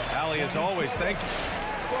 12. Allie, as always, thank you.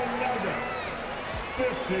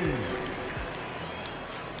 15.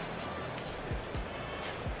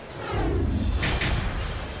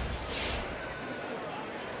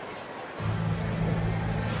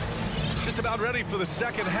 Just about ready for the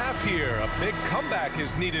second half here. A big comeback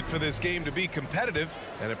is needed for this game to be competitive,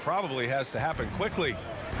 and it probably has to happen quickly.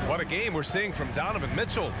 What a game we're seeing from Donovan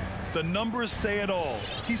Mitchell. The numbers say it all.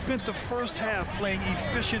 He spent the first half playing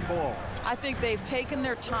efficient ball. I think they've taken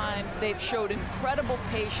their time. They've showed incredible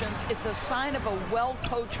patience. It's a sign of a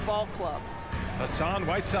well-coached ball club. Hassan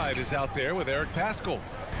Whiteside is out there with Eric Paschall.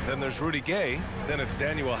 Then there's Rudy Gay. Then it's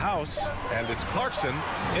Daniel House. And it's Clarkson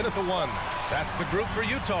in at the 1. That's the group for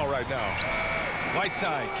Utah right now.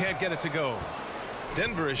 Whiteside can't get it to go.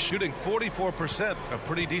 Denver is shooting 44%, a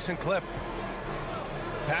pretty decent clip.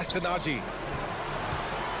 Pass to Najee.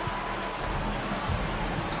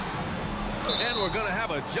 And we're going to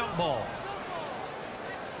have a jump ball.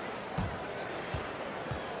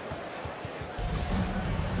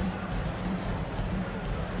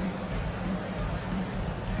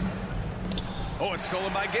 Oh, it's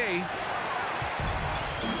stolen by Gay.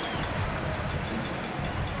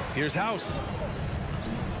 Here's House.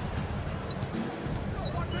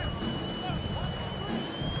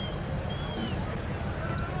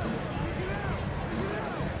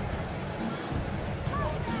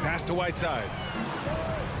 Pass to Whiteside.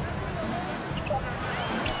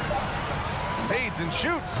 Fades and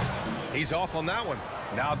shoots. He's off on that one.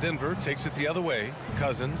 Now Denver takes it the other way.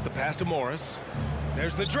 Cousins, the pass to Morris.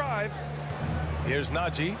 There's the drive. Here's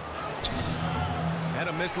Najee. And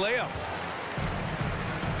a missed layup.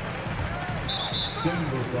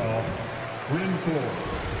 Denver foul. Bryn Ford.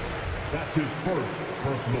 That's his first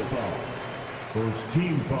personal foul. First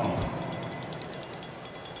team foul.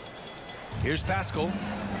 Here's Paschall.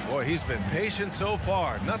 Boy, he's been patient so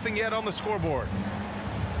far. Nothing yet on the scoreboard.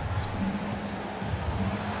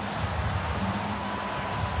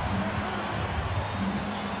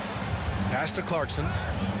 Pass to Clarkson.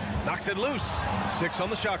 Knocks it loose. 6 on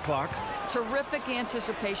the shot clock. Terrific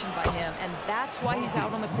anticipation by him, and that's why he's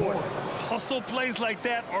out on the court. Hustle plays like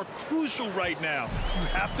that are crucial right now. You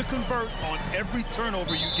have to convert on every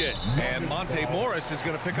turnover you get. And Monte Morris is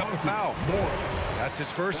going to pick up the foul. That's his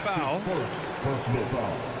first foul. First personal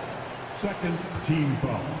foul. Second team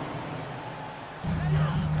foul.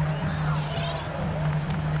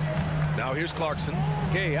 Now here's Clarkson.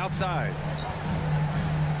 Gay outside.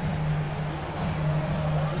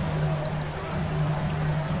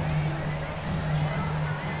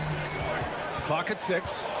 Clock at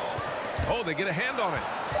 6. Oh, they get a hand on it.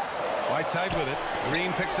 Whiteside with it.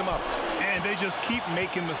 Green picks him up. And they just keep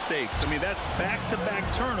making mistakes. I mean, that's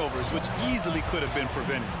back-to-back turnovers, which easily could have been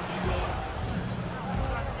prevented.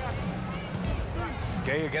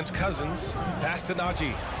 Gay against Cousins. Pass to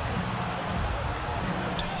Najee.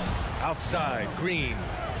 Outside, Green.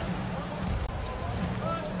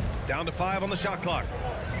 Down to 5 on the shot clock.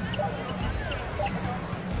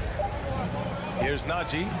 Here's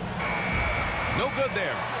Najee. No good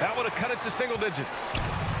there. That would have cut it to single digits.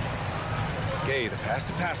 Gay, the pass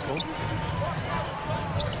to Pascal.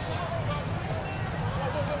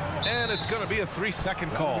 And it's going to be a 3-second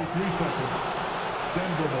call. 3 seconds.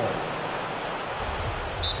 Denver ball.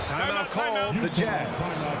 Timeout call, the Jazz.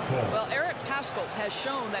 Well, Eric Pascal has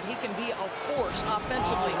shown that he can be a force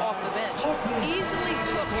offensively off the bench. Easily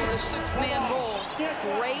took to the 6-man role.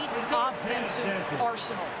 Great offensive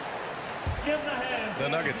arsenal. The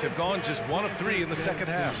Nuggets have gone just 1 of 3 in the second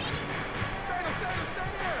half.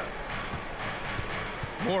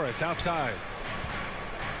 Morris outside.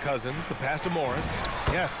 Cousins, the pass to Morris.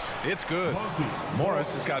 Yes, it's good.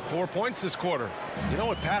 Morris has got 4 points this quarter. You know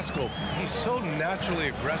what, Pascal, he's so naturally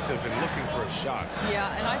aggressive and looking for a shot. Yeah,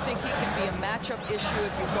 and I think he can be a matchup issue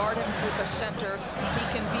if you guard him with a center.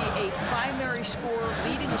 He can be a primary scorer,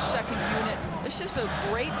 leading a second unit. This is a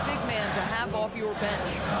great big man to have off your bench.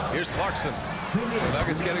 Here's Clarkson. The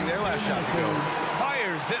Nuggets getting their last shot to go.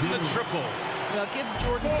 Fires in the triple. Now, give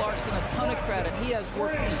Jordan Clarkson a ton of credit. He has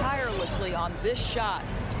worked tirelessly on this shot.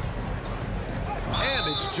 And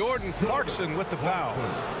it's Jordan Clarkson with the foul.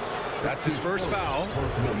 That's his first foul.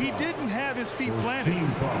 He didn't have his feet planted.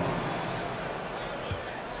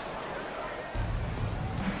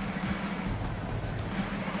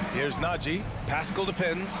 Here's Najee. Pascal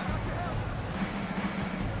defends.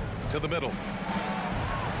 To the middle.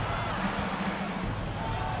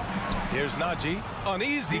 Here's Najee. An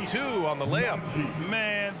easy 2 on the layup.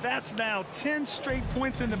 Man, that's now 10 straight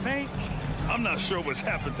points in the paint. I'm not sure what's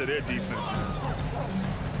happened to their defense.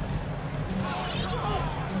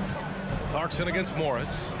 Clarkson against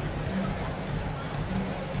Morris.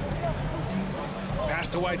 Pass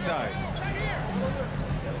to Whiteside.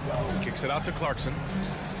 Kicks it out to Clarkson.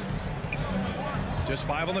 Just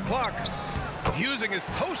 5 on the clock. Using his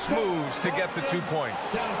post moves to get the 2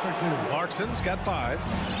 points. Clarkson's got 5.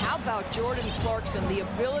 How about Jordan Clarkson? The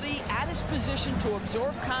ability at his position to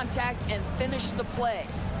absorb contact and finish the play.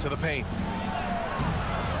 To the paint.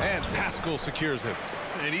 And Pascal secures it.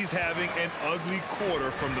 And he's having an ugly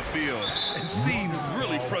quarter from the field. It seems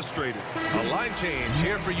really frustrated. A line change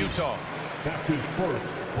here for Utah. That's his first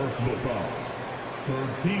personal foul.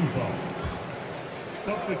 3rd team foul.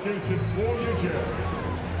 Substitution for the Jazz.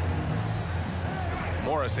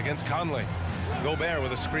 Morris against Conley. Gobert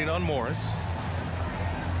with a screen on Morris.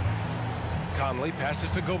 Conley passes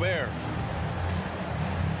to Gobert.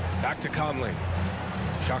 Back to Conley.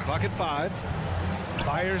 Shot clock at 5.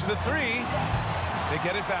 Fires the 3. They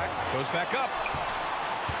get it back. Goes back up.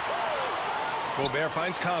 Gobert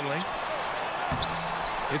finds Conley.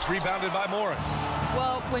 It's rebounded by Morris.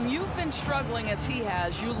 Well, when you've been struggling as he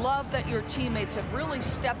has, you love that your teammates have really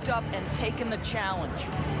stepped up and taken the challenge.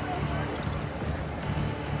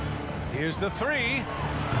 Here's the 3.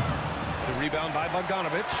 The rebound by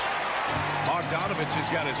Bogdanovic. Bogdanovic has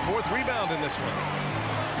got his 4th rebound in this one.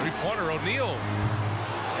 3-pointer O'Neal.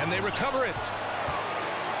 And they recover it.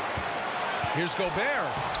 Here's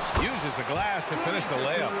Gobert. Uses the glass to finish the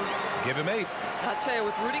layup. Give him 8. I'll tell you,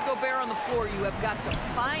 with Rudy Gobert on the floor, you have got to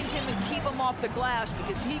find him and keep him off the glass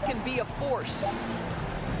because he can be a force.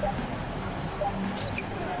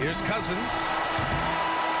 Here's Cousins.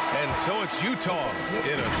 And so it's Utah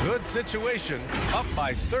in a good situation, up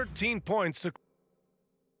by 13 points. All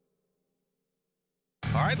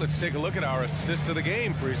right, let's take a look at our assist of the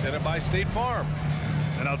game presented by State Farm.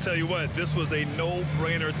 And I'll tell you what, this was a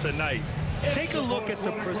no-brainer tonight. Take a look at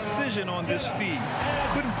the precision on this feed.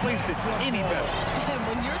 Couldn't place it any better. And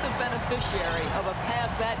when you're the beneficiary of a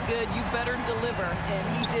pass that good, you better deliver,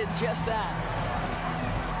 and he did just that.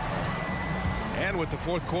 And with the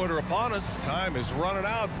 4th quarter upon us, time is running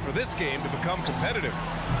out for this game to become competitive.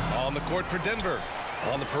 On the court for Denver.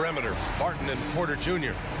 On the perimeter, Barton and Porter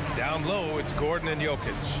Jr. Down low, it's Gordon and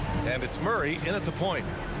Jokic. And it's Murray in at the point.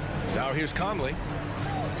 Now here's Conley.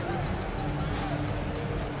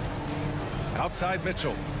 Outside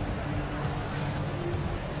Mitchell.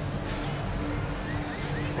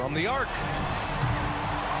 From the arc.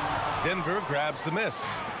 Denver grabs the miss.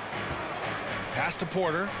 Pass to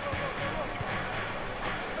Porter.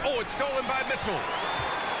 Oh, it's stolen by Mitchell.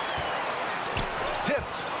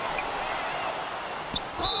 Tipped.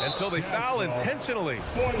 And so they foul intentionally.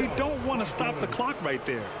 We don't want to stop the clock right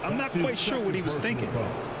there. I'm not quite sure what he was thinking.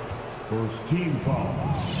 First team foul.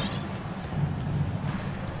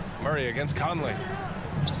 Murray against Conley.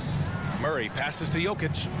 Murray passes to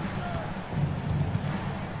Jokic.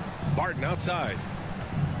 Barton outside.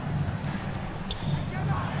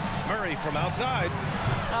 Murray from outside.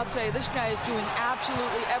 I'll tell you, this guy is doing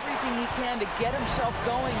absolutely everything he can to get himself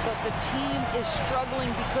going, but the team is struggling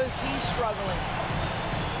because he's struggling.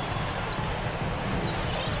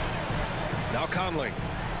 Now Conley.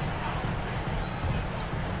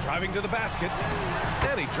 Driving to the basket.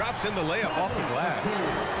 And he drops in the layup off the glass.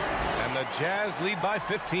 And the Jazz lead by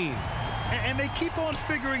 15. And they keep on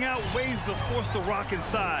figuring out ways to force the rock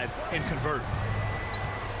inside and convert.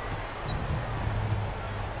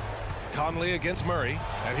 Conley against Murray.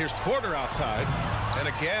 And here's Porter outside. And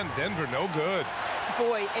again, Denver no good.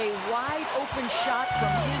 Boy, a wide open shot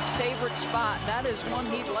from his favorite spot. That is one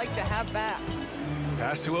he'd like to have back.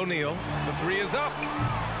 Pass to O'Neal. The three is up.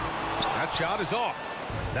 That shot is off.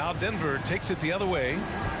 Now Denver takes it the other way.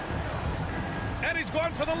 And he's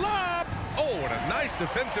going for the lob. Oh, and a nice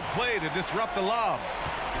defensive play to disrupt the lob.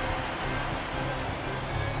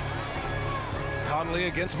 Conley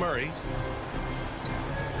against Murray.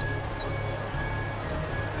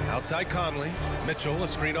 Outside Conley. Mitchell, a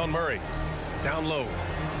screen on Murray. Down low.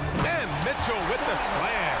 And Mitchell with the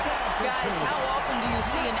slam. Guys, how often do you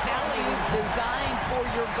see an alley-oop designed for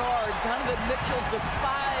your guard? Donovan Mitchell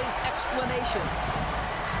defies explanation.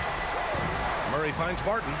 Murray finds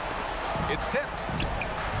Barton. It's tipped.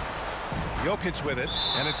 Jokic with it,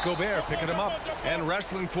 and it's Gobert picking him up and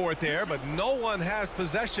wrestling for it there, but no one has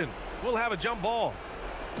possession. We'll have a jump ball.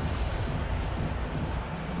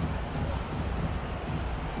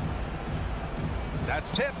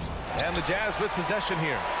 That's tipped, and the Jazz with possession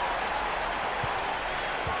here.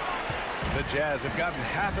 The Jazz have gotten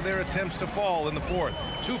half of their attempts to fall in the fourth.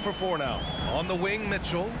 2 for 4 now. On the wing,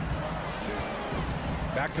 Mitchell.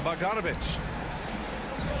 Back to Bogdanovic.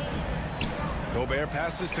 Gobert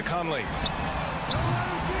passes to Conley.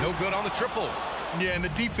 No good on the triple. Yeah, and the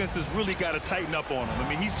defense has really got to tighten up on him. I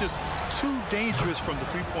mean, he's just too dangerous from the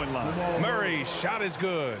three-point line. Murray's shot is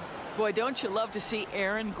good. Boy, don't you love to see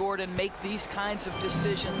Aaron Gordon make these kinds of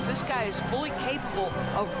decisions. This guy is fully capable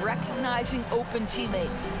of recognizing open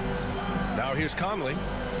teammates. Now here's Conley.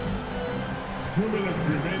 2 minutes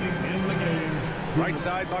remaining in the game. Right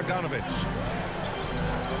side, Bogdanovic.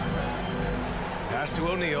 Pass to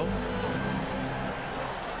O'Neal.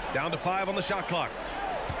 Down to 5 on the shot clock.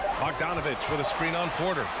 Bogdanovic with a screen on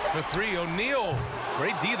Porter. For 3, O'Neal.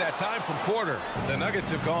 Great D that time from Porter. The Nuggets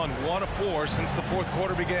have gone 1 of 4 since the fourth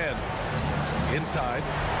quarter began. Inside.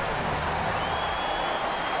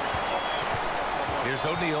 Here's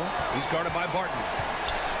O'Neal. He's guarded by Barton.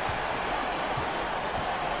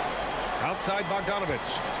 Outside Bogdanovic.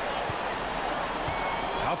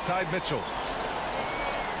 Outside Mitchell.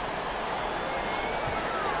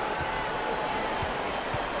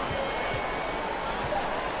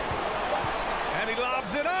 And he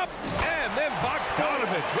lobs it up. And then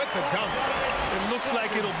Bogdanovic with the dunk. It looks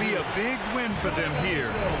like it'll be a big win for them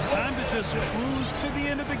here. Time to just cruise to the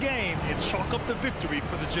end of the game and chalk up the victory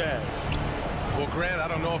for the Jazz. Well, Grant, I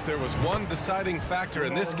don't know if there was one deciding factor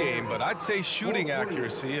in this game, but I'd say shooting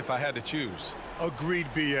accuracy if I had to choose. Agreed,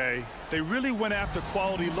 B.A. They really went after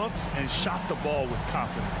quality looks and shot the ball with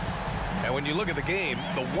confidence. And when you look at the game,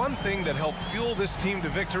 the one thing that helped fuel this team to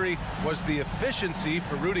victory was the efficiency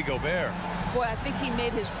for Rudy Gobert. Boy, I think he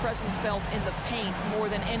made his presence felt in the paint more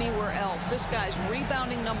than anywhere else. This guy's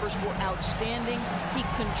rebounding numbers were outstanding. He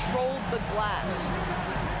controlled the glass.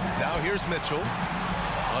 Now here's Mitchell.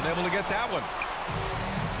 Unable to get that one.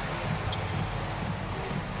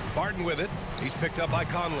 Barton with it. He's picked up by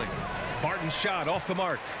Conley. Barton's shot off the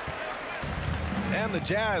mark. And the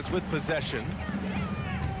Jazz with possession.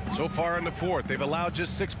 So far in the fourth, they've allowed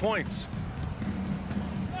just 6 points.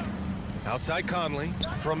 Outside Conley.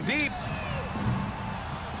 From deep.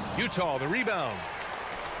 Utah, the rebound.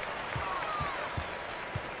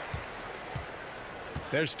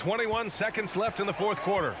 There's 21 seconds left in the fourth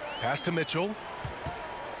quarter. Pass to Mitchell.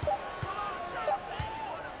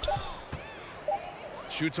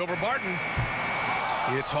 Shoots over Barton.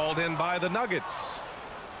 It's hauled in by the Nuggets.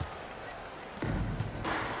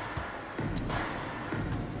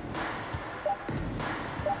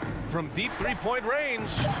 From deep three-point range,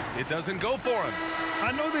 it doesn't go for him.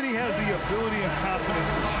 I know that he has the ability and confidence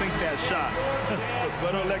to sink that shot.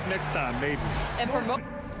 Better luck next time, maybe. And for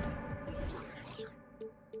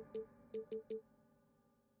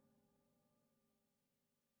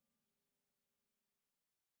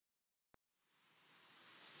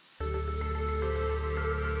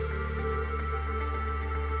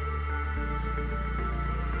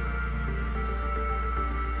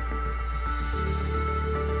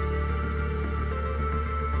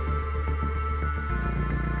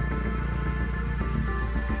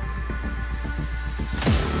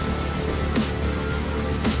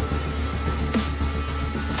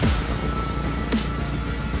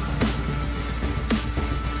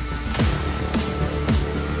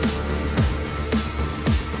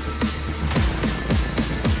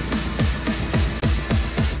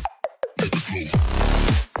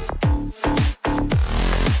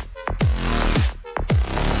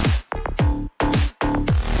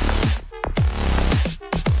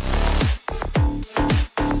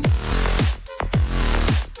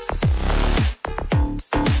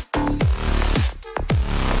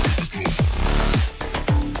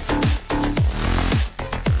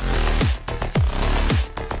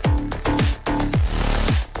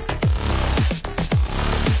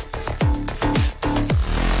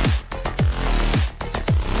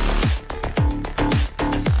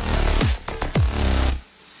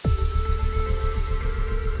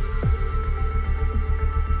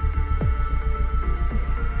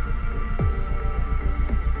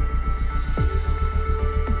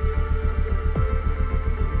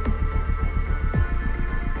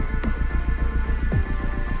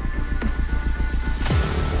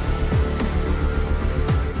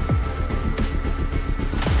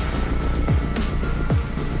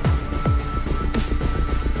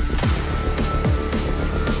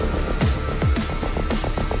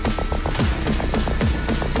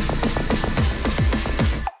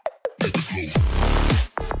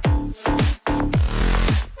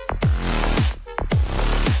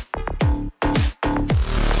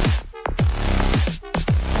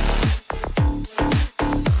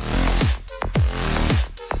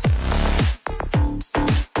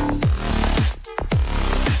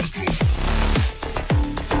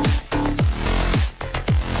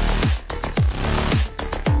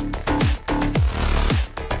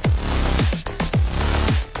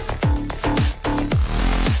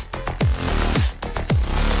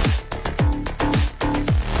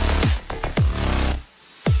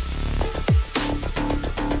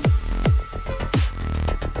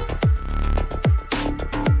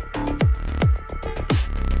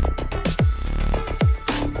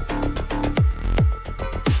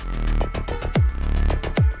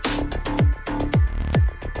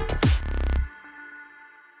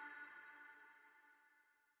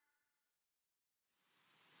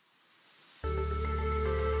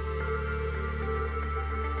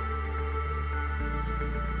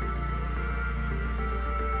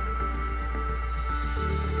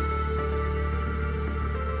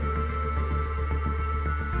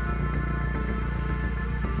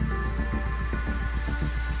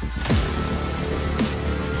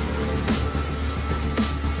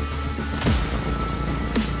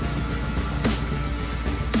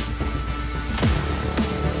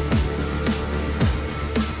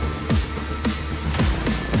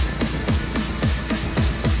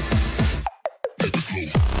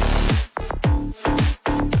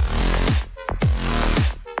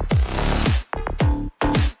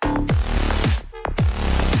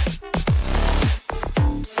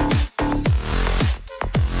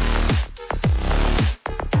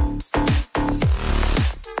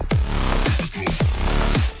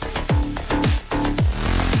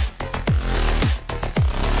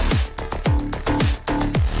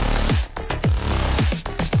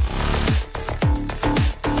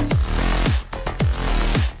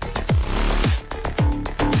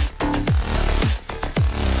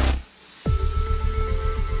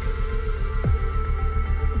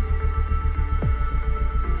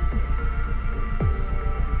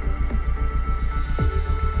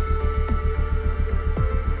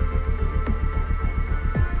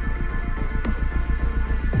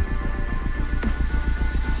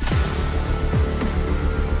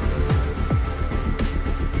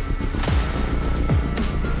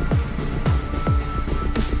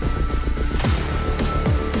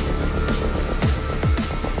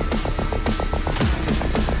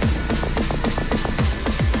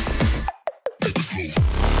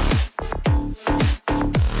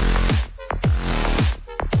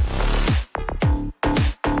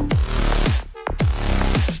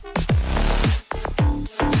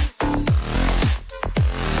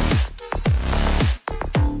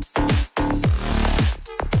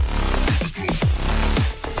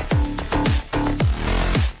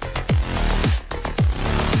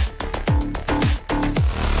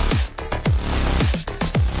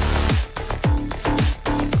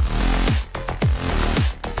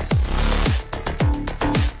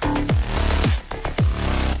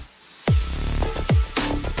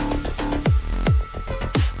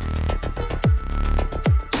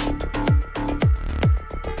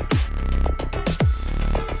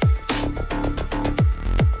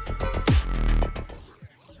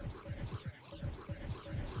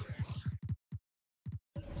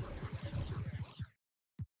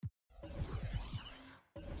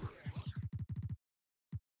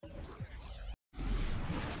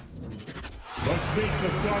Meet the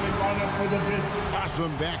starting lineup for the bench.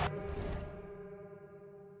 Awesome back.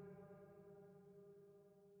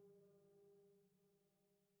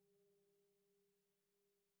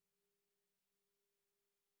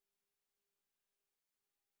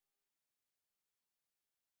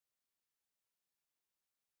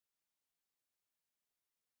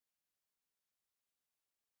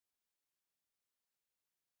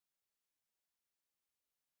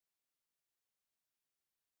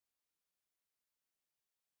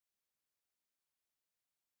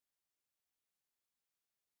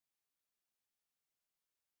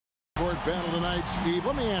 Battle tonight, Steve.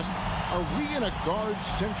 Let me ask, are we in a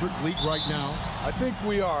guard-centric league right now? I think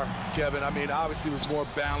we are, Kevin. I mean, obviously it was more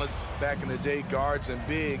balanced back in the day, guards and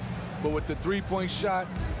bigs. But with the three-point shot,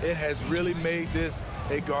 it has really made this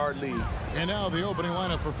a guard league. And now the opening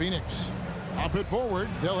lineup for Phoenix. Up it forward,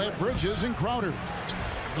 they'll have Bridges and Crowder.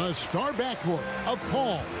 The star backcourt of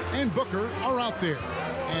Paul and Booker are out there.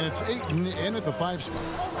 And it's Ayton in at the 5 spot.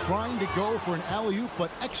 Trying to go for an alley-oop,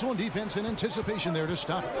 but excellent defense and anticipation there to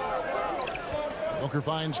stop it. Booker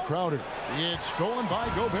finds Crowder. It's stolen by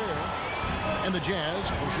Gobert. And the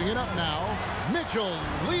Jazz pushing it up now. Mitchell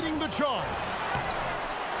leading the charge.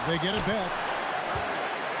 They get it back.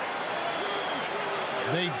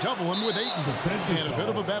 They double him with Ayton. And a bit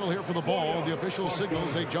of a battle here for the ball. The official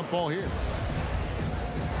signals a jump ball here.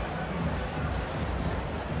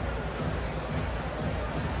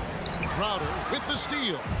 Crowder with the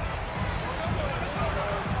steal.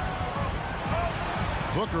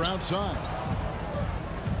 Booker outside.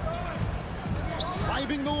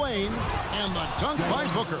 Driving the lane, and the dunk by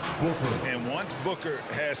Booker. And once Booker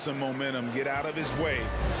has some momentum, get out of his way,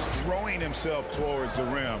 throwing himself towards the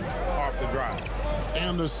rim off the drive.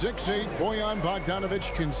 And the 6'8" Bojan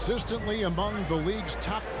Bogdanovic consistently among the league's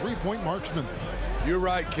top three-point marksmen. You're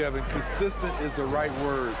right, Kevin. Consistent is the right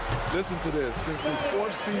word. Listen to this. Since his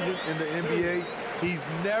 4th season in the NBA, he's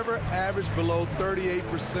never averaged below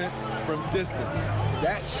 38% from distance.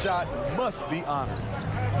 That shot must be honored.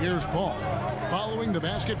 Here's Paul. Following the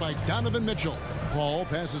basket by Donovan Mitchell. Paul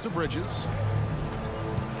passes to Bridges.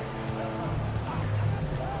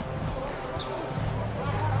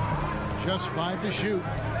 Just 5 to shoot.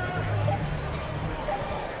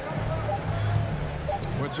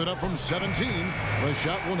 Puts it up from 17. The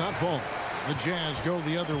shot will not fall. The Jazz go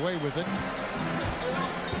the other way with it.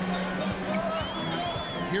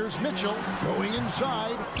 Here's Mitchell going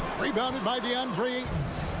inside. Rebounded by DeAndre Ayton.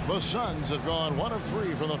 The Suns have gone 1 of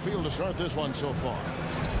 3 from the field to start this one so far.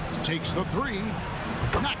 Takes the 3.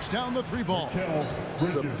 Knocks down the 3 ball.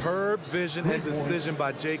 Superb vision and decision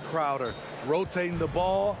by Jay Crowder. Rotating the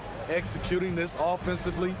ball, executing this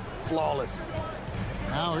offensively, flawless.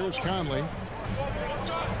 Now here's Conley.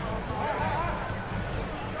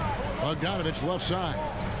 Bogdanovic left side.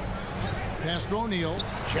 Pass to O'Neal.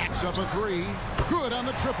 Jacks up a 3. Good on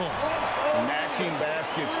the triple. Matching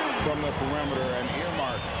baskets from the perimeter, an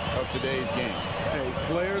earmark of today's game. Hey,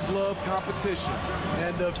 players love competition,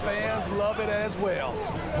 and the fans love it as well.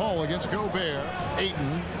 Paul against Gobert.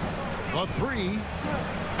 Ayton. The 3.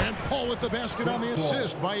 And Paul with the basket on the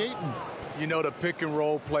assist by Ayton. You know, the pick and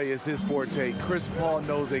roll play is his forte. Chris Paul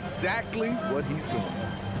knows exactly what he's doing.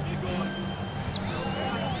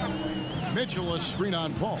 Mitchell a screen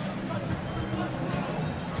on Paul.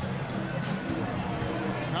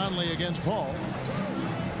 Conley against Paul.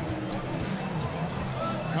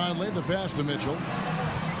 Conley the pass to Mitchell.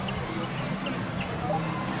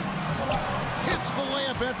 Hits the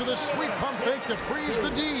layup after the sweet pump fake to freeze the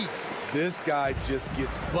D. This guy just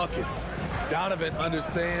gets buckets. Donovan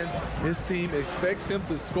understands his team expects him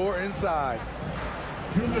to score inside.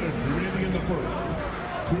 2 minutes remaining in the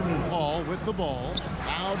first. Paul with the ball.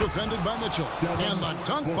 Now defended by Mitchell. And the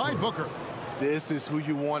dunk by Booker. This is who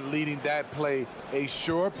you want leading that play. A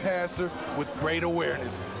sure passer with great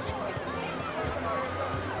awareness.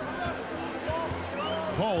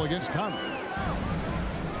 Paul against Conley.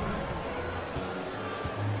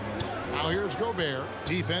 Now here's Gobert.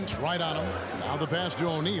 Defense right on him. Now the pass to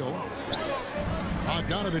O'Neal.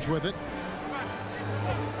 Bogdanovic with it.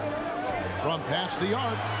 From past the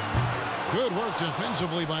arc. Good work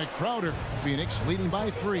defensively by Crowder. Phoenix leading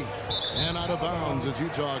by 3. And out of bounds as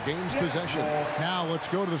Utah gains possession. Now let's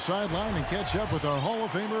go to the sideline and catch up with our Hall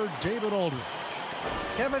of Famer, David Aldridge.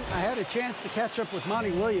 Kevin, I had a chance to catch up with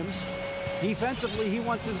Monty Williams. Defensively, he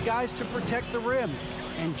wants his guys to protect the rim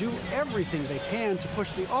and do everything they can to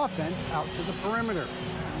push the offense out to the perimeter.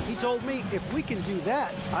 He told me if we can do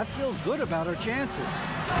that, I feel good about our chances.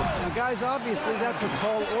 Now, guys, obviously that's a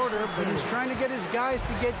tall order, but he's trying to get his guys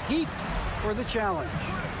to get geeked for the challenge.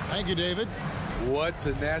 Thank you, David. What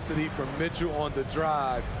tenacity from Mitchell on the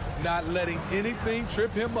drive. not letting anything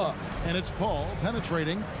trip him up. And it's Paul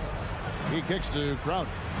penetrating. He kicks to Crowder.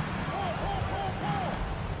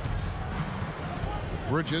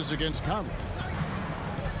 Bridges against Conley.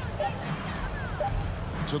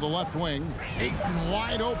 To the left wing. Ayton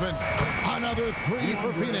wide open. Another three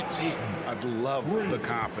for Phoenix. I love the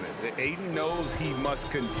confidence. Ayton knows he must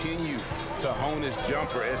continue to hone his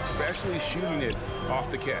jumper, especially shooting it off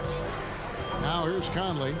the catch. Now here's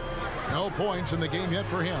Conley. No points in the game yet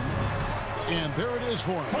for him. And there it is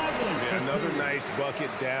for him. Yeah, another nice bucket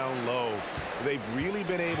down low. They've really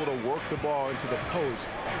been able to work the ball into the post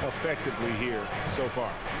effectively here so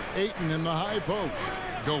far. Ayton in the high post.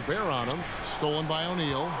 Gobert on him. Stolen by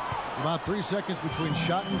O'Neal. About 3 seconds between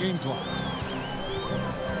shot and game clock.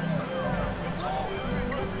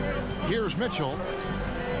 Here's Mitchell.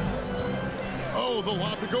 Oh, the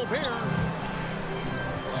lob to Gobert.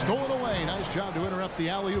 Stolen away. Nice job to interrupt the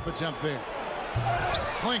alley-oop attempt there.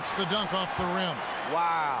 Clinks the dunk off the rim.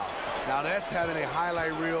 Wow. Now that's having a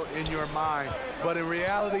highlight reel in your mind. But in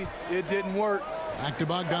reality, it didn't work. Back to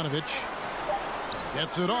Bogdanovich.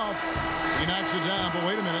 Gets it off. He knocks it down, but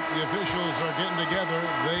wait a minute. The officials are getting together.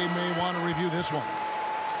 They may want to review this one.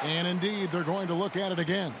 And indeed, they're going to look at it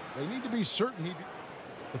again. They need to be certain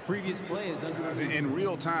the previous play is under review. In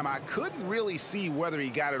real time, I couldn't really see whether he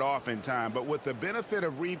got it off in time, but with the benefit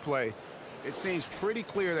of replay, it seems pretty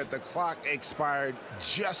clear that the clock expired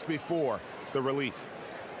just before the release.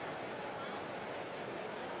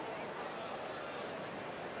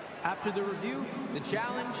 After the review, the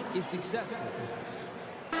challenge is successful.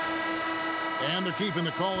 And they're keeping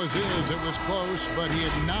the call as is. It was close, but he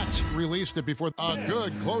had not released it before. A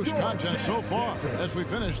good close contest so far as we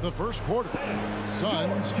finish the first quarter.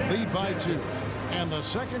 Suns lead by 2. And the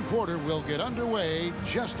second quarter will get underway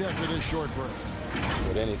just after this short break.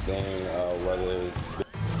 With anything, whether it's...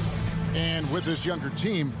 And with this younger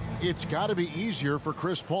team, it's got to be easier for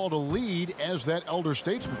Chris Paul to lead as that elder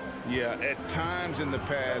statesman. Yeah, at times in the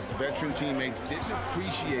past, veteran teammates didn't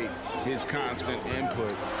appreciate his constant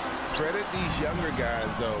input. Credit these younger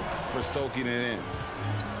guys, though, for soaking it in.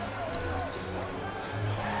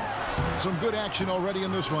 Some good action already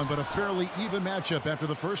in this one, but a fairly even matchup after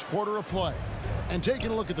the first quarter of play. And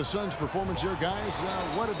taking a look at the Suns' performance here, guys,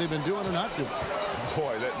 what have they been doing or not doing?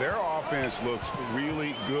 Boy, their offense looks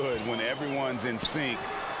really good when everyone's in sync.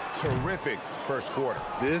 Terrific first quarter.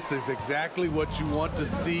 This is exactly what you want to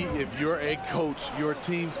see if you're a coach. Your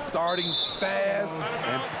team starting fast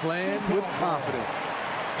and playing with confidence.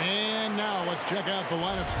 And now let's check out the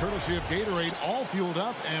lineups courtesy of Gatorade, all fueled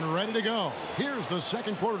up and ready to go. Here's the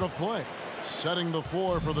second quarter of play. Setting the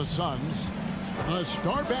floor for the Suns. The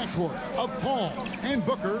star backcourt of Paul and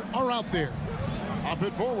Booker are out there. Up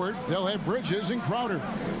it forward, they'll have Bridges and Crowder.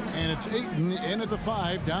 And it's Ayton in at the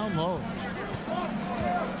 5 down low.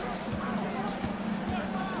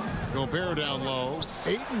 Gobert down low.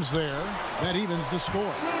 Ayton's there. That evens the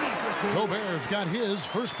score. Gobert's got his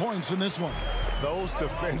first points in this one. Those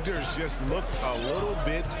defenders just look a little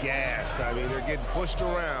bit gassed. I mean, they're getting pushed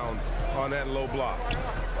around on that low block.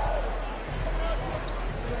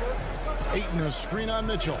 Ayton a screen on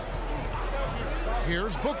Mitchell.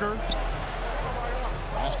 Here's Booker.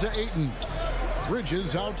 Pass to Ayton.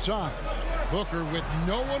 Bridges outside. Booker with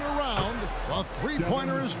no one around. A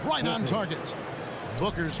three-pointer is right on target.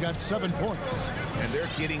 Booker's got 7 points. And they're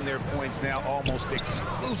getting their points now almost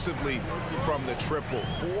exclusively from the triple.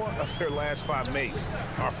 4 of their last 5 makes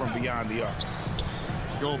are from beyond the arc.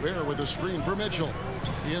 Gobert with a screen for Mitchell.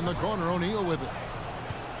 In the corner, O'Neal with it.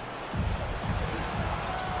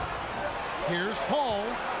 Here's Paul.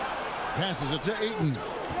 Passes it to Ayton.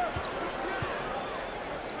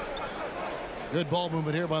 Good ball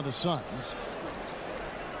movement here by the Suns.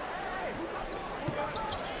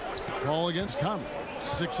 Paul against Conley.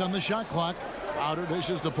 6 on the shot clock. Crowder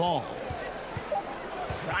dishes to Paul.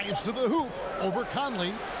 Drives to the hoop over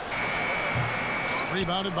Conley.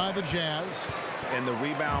 Rebounded by the Jazz. And the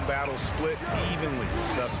rebound battle split evenly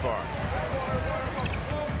thus far.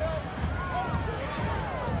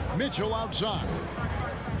 Mitchell outside.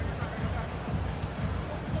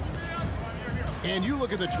 And you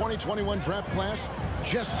look at the 2021 draft class,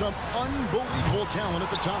 just some unbelievable talent at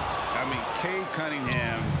the top. I mean, Cade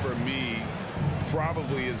Cunningham, for me,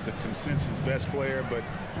 probably is the consensus best player, but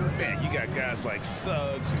man, you got guys like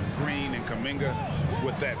Suggs and Green and Kuminga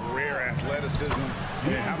with that rare athleticism.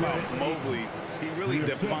 And how about Mobley? He really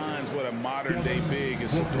defines what a modern-day big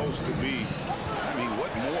is supposed to be. I mean,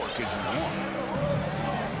 what more could you want?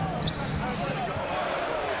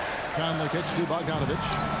 Conley kicks to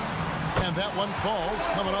Bogdanovich. And that one falls,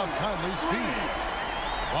 coming off Conley's feet.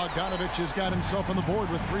 Bogdanovich has got himself on the board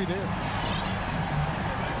with 3 there.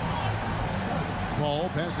 Paul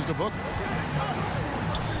passes to Booker.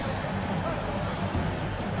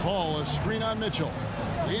 Paul, a screen on Mitchell.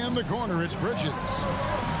 In the corner, it's Bridges.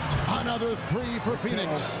 Another three for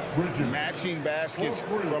Phoenix. Matching baskets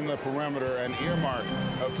from the perimeter, an earmark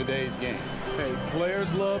of today's game. Hey,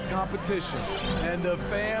 players love competition, and the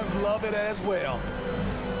fans love it as well.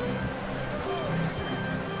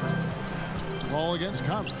 Ball against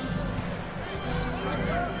Conley.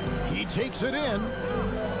 He takes it in.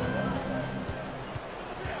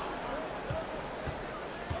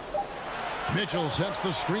 Mitchell sets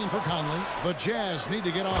the screen for Conley. The Jazz need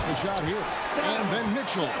to get off a shot here. And then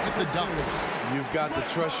Mitchell with the dunk. You've got to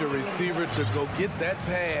trust your receiver to go get that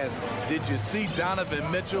pass. Did you see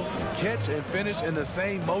Donovan Mitchell catch and finish in the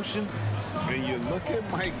same motion? When you look at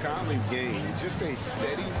Mike Conley's game, just a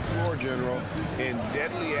steady floor general and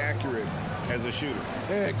deadly accurate as a shooter.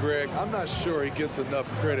 And Greg, I'm not sure he gets enough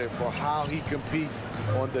credit for how he competes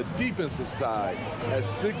on the defensive side. At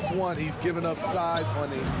 6'1", he's given up size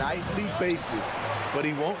on a nightly basis, but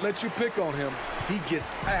he won't let you pick on him. He gets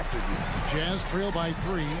after you. Jazz trail by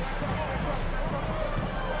 3.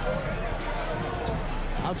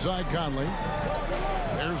 Outside Conley.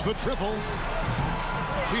 There's the triple.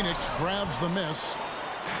 Phoenix grabs the miss.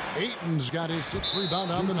 Ayton's got his 6th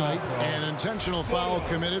rebound on the night. An intentional foul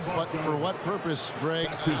committed, but for what purpose, Greg,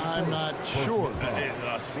 I'm not sure.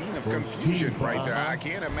 A scene of confusion right there. I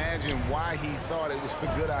can't imagine why he thought it was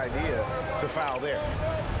a good idea to foul there.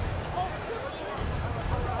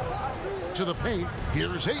 To the paint,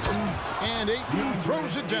 here's Ayton, and Ayton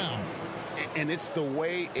throws it down. And it's the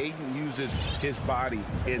way Ayton uses his body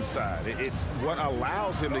inside. It's what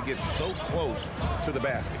allows him to get so close to the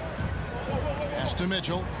basket. Pass to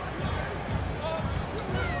Mitchell.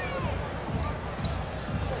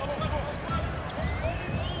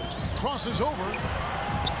 Crosses over.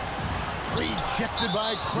 Rejected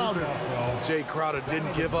by Crowder. Jay Crowder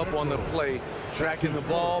didn't give up on the play. Tracking the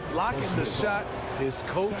ball, blocking the shot. His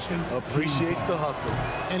coach appreciates the hustle.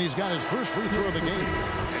 And he's got his first free throw of the game.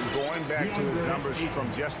 And going back to his numbers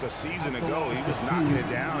from just a season ago, he was knocking it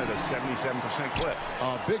down at a 77% clip.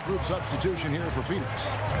 A big group substitution here for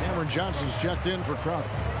Phoenix. Cameron Johnson's checked in for Crowder.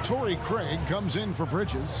 Torrey Craig comes in for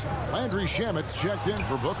Bridges. Landry Shamet's checked in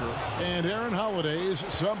for Booker. And Aaron Holiday's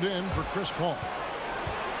subbed in for Chris Paul.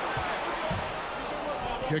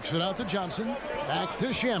 Kicks it out to Johnson. Back to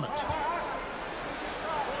Shamet.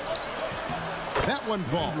 That one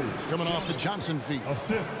falls, coming off the Johnson feet.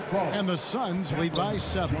 And the Suns lead by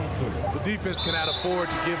 7. The defense cannot afford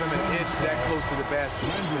to give him an inch that close to the basket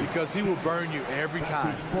because he will burn you every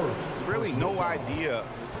time. Really no idea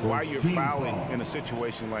why you're fouling in a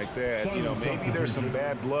situation like that. You know, maybe there's some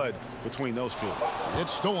bad blood between those two.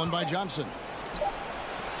 It's stolen by Johnson.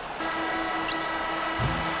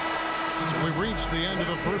 So we've reached the end of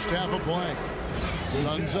the first half of play.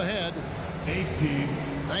 Suns ahead. 18.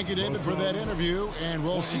 Thank you, David, for that interview, and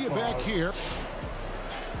we'll see you back here.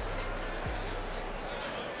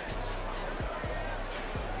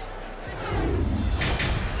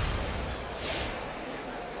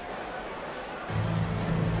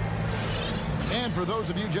 And for those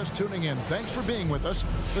of you just tuning in, thanks for being with us.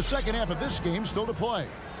 The second half of this game still to play.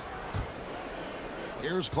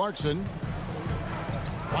 Here's Clarkson.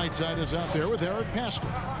 Whiteside is out there with Eric Pascal.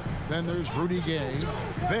 Then there's Rudy Gay.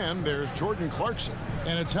 Then there's Jordan Clarkson.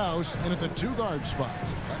 And it's House in at the 2-guard spot.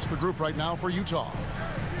 That's the group right now for Utah.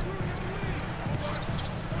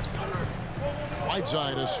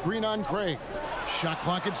 Whiteside, a screen on Craig. Shot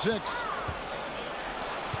clock at 6.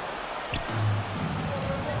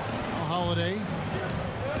 Holiday.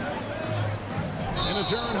 And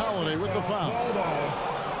it's Aaron Holiday with the foul.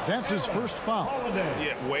 That's his first foul.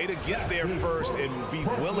 Yeah, way to get there first and be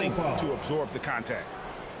willing to absorb the contact.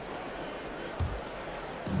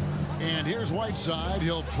 And here's Whiteside.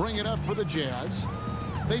 He'll bring it up for the Jazz.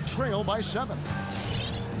 They trail by 7.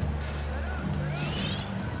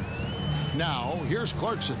 Now, here's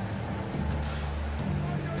Clarkson.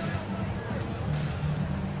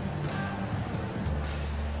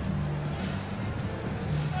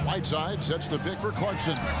 Whiteside sets the pick for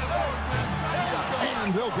Clarkson.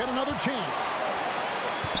 And they'll get another chance.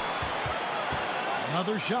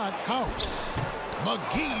 Another shot. House.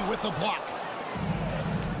 McGee with the block.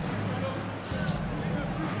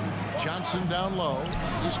 Johnson down low.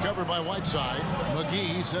 He's covered by Whiteside.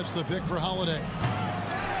 McGee sets the pick for Holiday.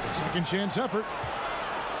 Second chance effort.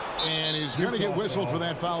 And he's going to get whistled for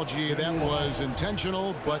that foul, G. That was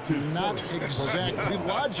intentional, but not exactly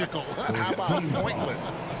logical. How about pointless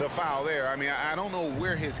to foul there? I mean, I don't know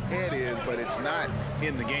where his head is, but it's not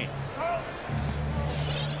in the game.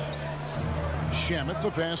 Shamet, the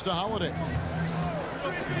pass to Holiday.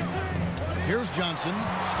 Here's Johnson,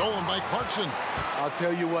 stolen by Clarkson. I'll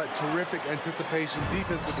tell you what, terrific anticipation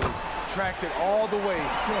defensively. Tracked it all the way.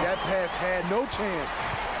 That pass had no chance.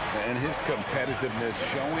 And his competitiveness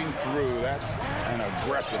showing through. That's an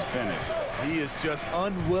aggressive finish. He is just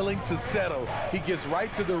unwilling to settle. He gets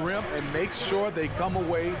right to the rim and makes sure they come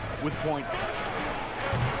away with points.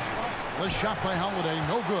 The shot by Holiday,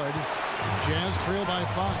 no good. Jazz trail by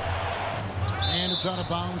 5. And it's out of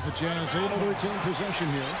bounds. The Jazz able to retain possession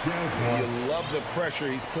here. You love the pressure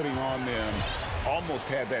he's putting on them. Almost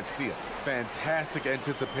had that steal. Fantastic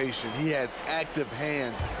anticipation. He has active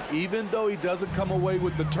hands. Even though he doesn't come away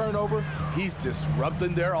with the turnover, he's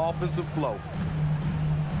disrupting their offensive flow.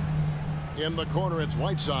 In the corner, it's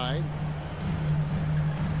Whiteside.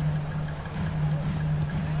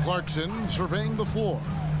 Clarkson surveying the floor.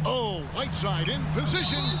 Oh, Whiteside in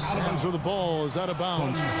position. And so the ball is out of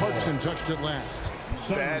bounds. Clarkson touched it last.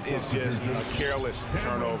 That is just a careless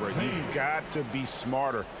turnover. You've got to be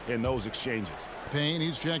smarter in those exchanges. Payne,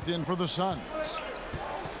 he's checked in for the Suns.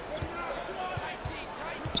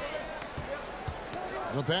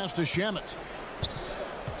 The pass to Shamet.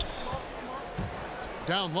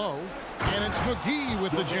 Down low. And it's McGee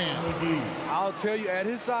with the jam. I'll tell you, at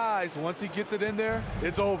his size, once he gets it in there,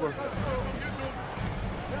 it's over.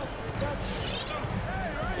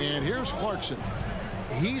 And here's Clarkson.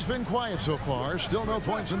 He's been quiet so far. Still no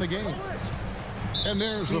points in the game. And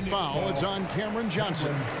there's the foul. It's on Cameron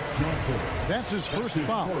Johnson. That's his first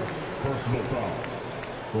foul. Personal foul.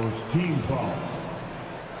 First team foul.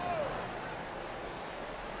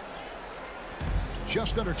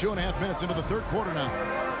 Just under 2.5 minutes into the third quarter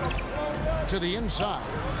now. To the inside.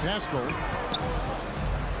 Pascal.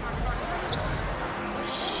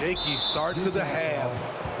 Shaky start to the half.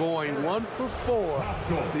 Going 1 for 4.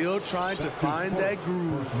 Still trying to find that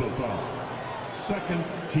groove. Personal foul. Second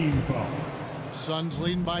team foul. Suns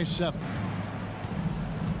leading by 7.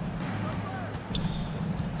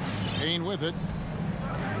 Payne with it.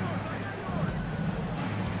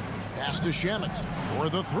 Pass to Shamet for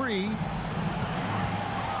the 3.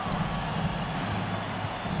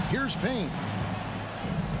 Here's Payne.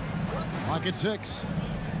 Clock at 6.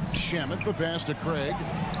 Shamet, the pass to Craig.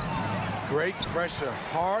 Great pressure.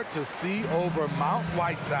 Hard to see over Mount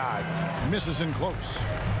Whiteside. Misses in close.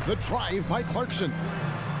 The drive by Clarkson.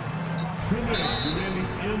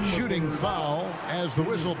 Shooting foul as the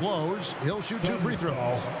whistle blows. He'll shoot 2 free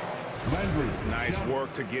throws. Nice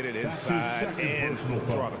work to get it inside and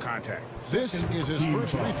draw the contact. This is his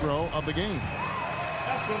first free throw of the game.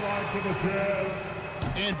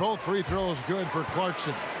 And both free throws good for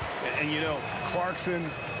Clarkson. And you know, Clarkson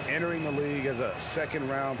entering the league as a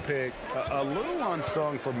second-round pick, a little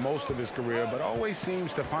unsung for most of his career, but always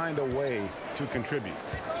seems to find a way to contribute.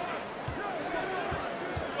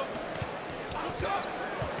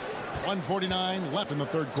 1:49 left in the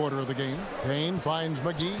third quarter of the game. Payne finds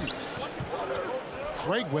McGee.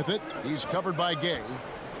 Craig with it. He's covered by Gay.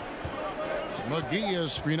 McGee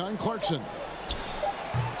is screen on Clarkson.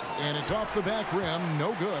 And it's off the back rim.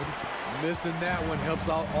 No good. Missing that one helps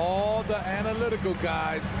out all the analytical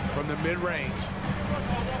guys from the mid-range.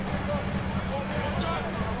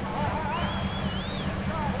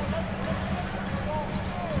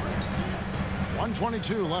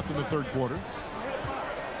 .122 left in the third quarter.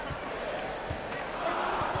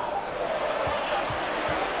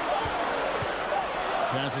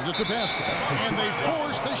 Passes it to Pascal. And they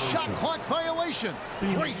force the shot clock violation.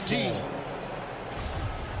 Great team.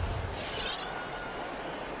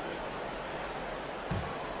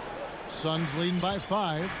 Suns leading by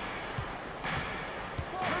 5.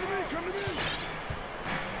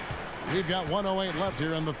 We've got 1:08 left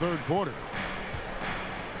here in the third quarter.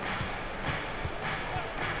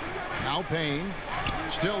 Now Payne,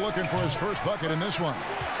 still looking for his first bucket in this one.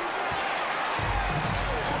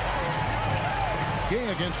 Gay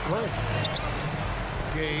against Craig.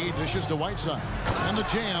 Gay dishes to Whiteside. And the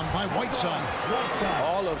jam by Whiteside.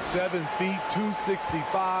 All of 7 feet,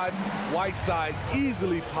 265. Whiteside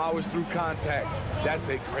easily powers through contact. That's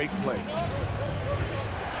a great play.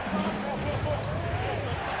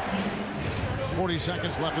 40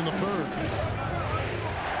 seconds left in the third.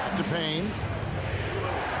 Up to Payne.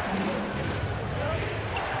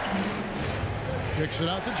 Kicks it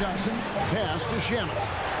out to Johnson. Pass to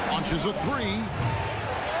Shamet. Launches a 3.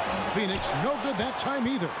 Phoenix no good that time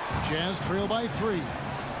either. Jazz trail by 3.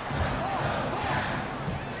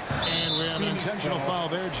 And we have an intentional foul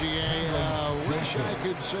there, GA. Wish I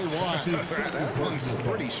could say why. That one's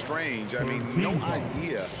pretty strange. I mean, no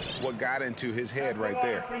idea what got into his head right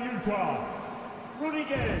there. Rudy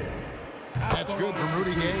Gay. That's good from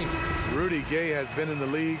Rudy Gay. Rudy Gay has been in the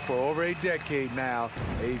league for over a decade now.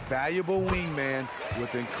 A valuable wingman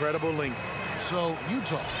with incredible length. So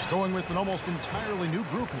Utah going with an almost entirely new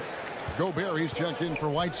group here. Gobert, he's checked in for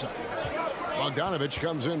Whiteside. Bogdanovich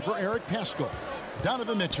comes in for Eric Paschall.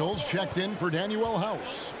 Donovan Mitchell's checked in for Danuel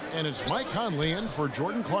House. And it's Mike Conley in for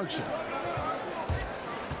Jordan Clarkson.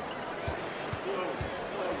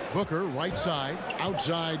 Booker, right side,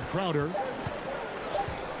 outside Crowder.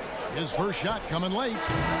 His first shot coming late,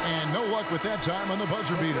 and no luck with that time on the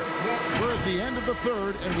buzzer beater. We're at the end of the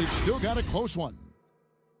third, and we've still got a close one.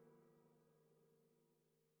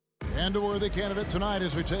 And a worthy candidate tonight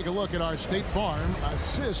as we take a look at our State Farm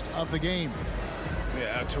assist of the game.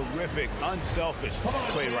 Yeah, a terrific, unselfish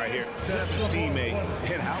play right here. Set up his teammate,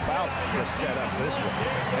 and how about the setup this one?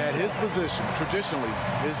 At his position, traditionally,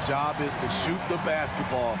 his job is to shoot the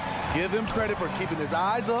basketball. Give him credit for keeping his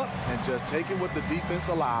eyes up and just taking what the defense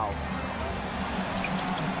allows.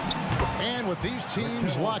 And with these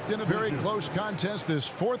teams locked in a very close contest, this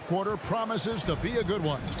fourth quarter promises to be a good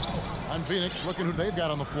one. On Phoenix, looking who they've got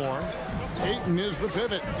on the floor. Ayton is the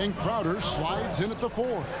pivot, and Crowder slides in at the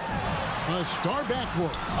 4. The star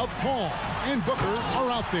backcourt of Paul and Booker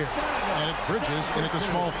are out there. And it's Bridges in at the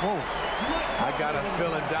small forward. I got a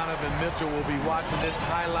feeling Donovan Mitchell will be watching this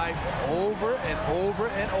highlight over and over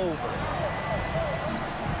and over.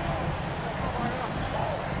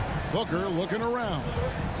 Booker looking around.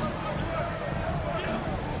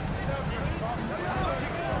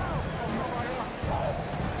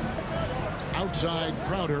 Outside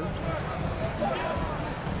Crowder.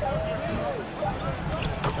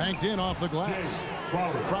 Banked in off the glass.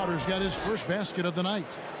 Crowder's got his first basket of the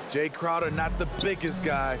night. Jay Crowder, not the biggest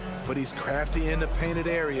guy, but he's crafty in the painted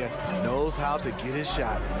area. Knows how to get his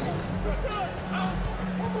shot.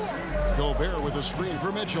 Gobert with a screen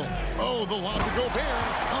for Mitchell. Oh, the lob to Gobert.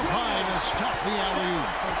 Up high to stop the alley-oop.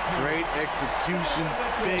 Great execution,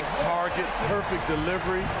 big target, perfect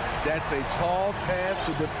delivery. That's a tall task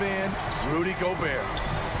to defend Rudy Gobert.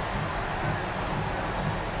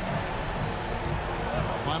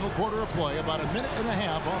 Final quarter of play, about a minute and a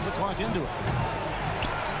half off the clock into it.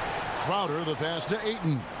 Crowder, the pass to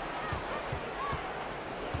Ayton.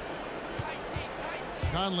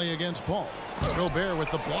 Conley against Paul. Gobert with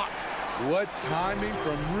the block. What timing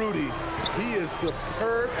from Rudy. He is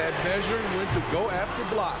superb at measuring when to go after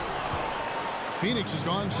blocks. Phoenix has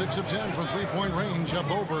gone 6 of 10 from three-point range, up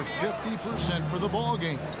over 50% for the ball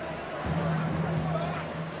game.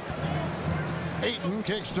 Ayton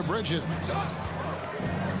kicks to Bridges.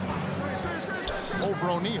 Over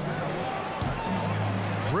O'Neal.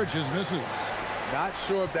 Bridges misses. Not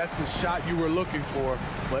sure if that's the shot you were looking for,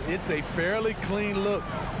 but it's a fairly clean look.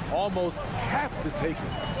 Almost have to take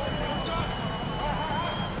it.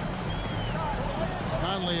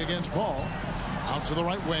 Conley against Paul. Out to the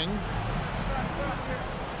right wing.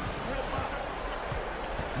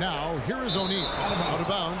 Now, here is O'Neal. Out of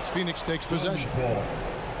bounds. Phoenix takes possession.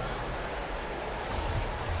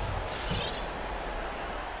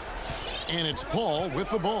 And it's Paul with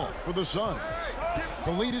the ball for the Suns.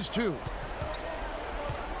 The lead is 2.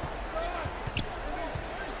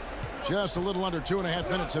 Just a little under 2.5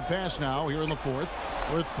 minutes have passed now here in the fourth.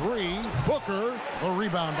 With 3, Booker, a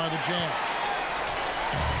rebound by the Jazz.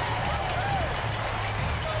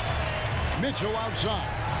 Mitchell outside.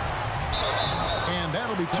 And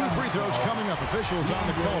that'll be 2 free throws coming up. Officials on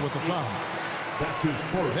the call with the foul.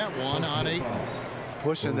 That one on Ayton.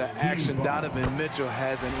 Pushing the action, Donovan Mitchell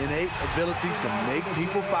has an innate ability to make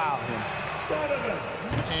people foul him.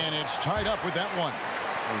 And it's tied up with that one.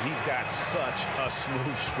 And he's got such a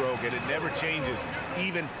smooth stroke, and it never changes,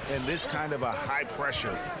 even in this kind of a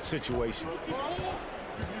high-pressure situation.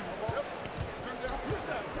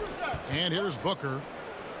 And here's Booker.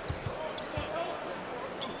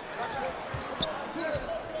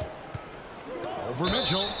 Over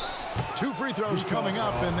Mitchell. 2 free throws coming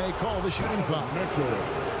up, and they call the shooting foul.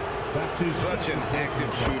 Such an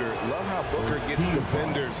active shooter. Love how Booker gets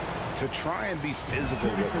defenders to try and be physical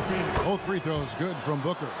with him. Both free throws good from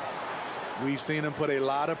Booker. We've seen him put a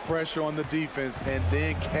lot of pressure on the defense and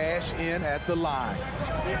then cash in at the line.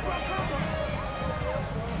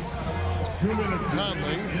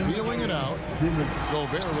 Conley feeling it out.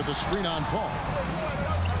 Gobert with the screen on Paul.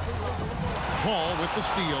 Paul with the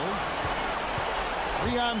steal.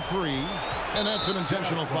 3 on 3, and that's an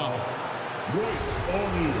intentional foul. Royce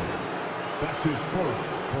O'Neal. That's his first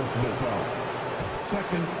personal foul.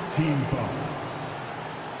 Second team foul.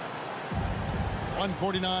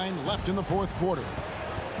 1:49 left in the fourth quarter.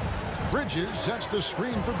 Bridges sets the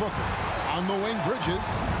screen for Booker. On the wing, Bridges.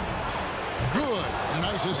 Good.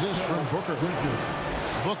 Nice assist from Booker.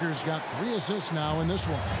 Booker's got 3 assists now in this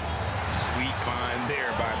one. Sweet find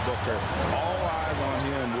there by Booker. All eyes on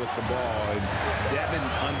him with the ball. And Devin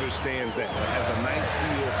understands that. Has a nice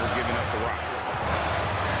feel for giving up the rock.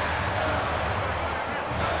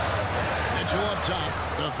 Mitchell up top.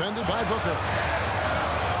 Defended by Booker.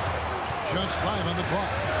 Just 5 on the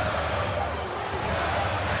clock.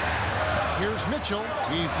 Here's Mitchell.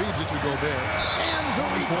 He feeds it to Gobert. And the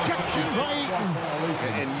rejection by Ayton.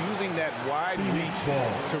 And using that wide reach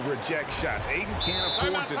to reject shots. Ayton can't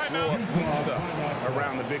afford to throw up weak stuff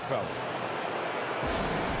around the big fella.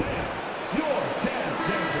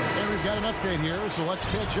 And we've got an update here, so let's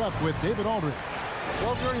catch up with David Aldridge.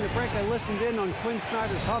 Well, during the break, I listened in on Quinn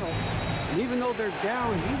Snyder's huddle. And even though they're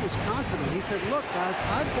down, he was confident. He said, look, guys,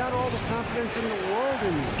 I've got all the confidence in the world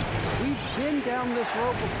in me. We've been down this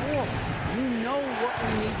road before. You know what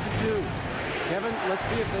we need to do. Kevin, let's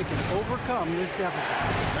see if they can overcome this deficit.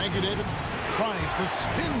 Thank you, David. Tries the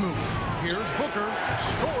spin move. Here's Booker.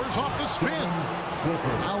 Scores off the spin.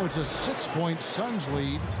 Now it's a 6-point Suns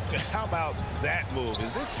lead. How about that move?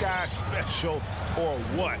 Is this guy special or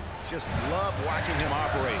what? Just love watching him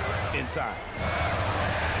operate inside.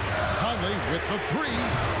 Conley with the 3.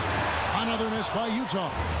 Another miss by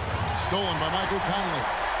Utah. Stolen by Michael Conley.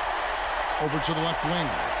 Over to the left wing.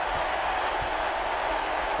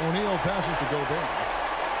 O'Neal passes to Gobert.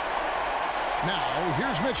 Now,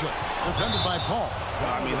 here's Mitchell, defended by Paul.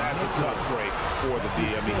 Well, I mean, that's a tough break for the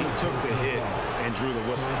D. I mean, he took the hit and drew the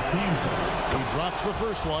whistle. He drops the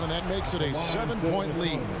first one, and that makes it a 7-point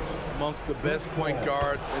lead. Amongst the best point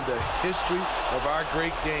guards in the history of our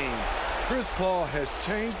great game, Chris Paul has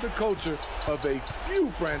changed the culture of a few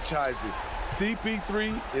franchises.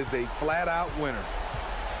 CP3 is a flat-out winner.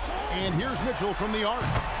 And here's Mitchell from the arc.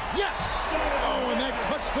 Yes! Oh, and that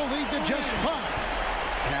cuts the lead to just 5.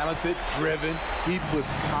 Talented, driven, he puts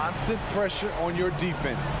constant pressure on your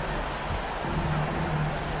defense.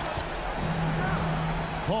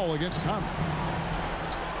 Paul against Conley.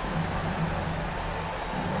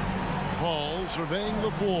 Paul surveying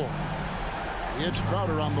the floor. It's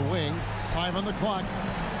Crowder on the wing. 5 on the clock.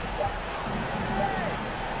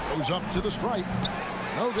 Goes up to the stripe.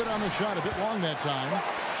 No good on the shot. A bit long that time.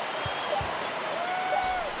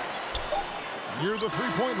 Near the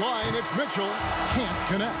 3-point line, it's Mitchell. Can't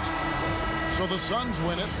connect. So the Suns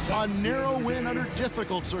win it. A narrow win under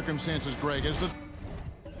difficult circumstances, Greg, as the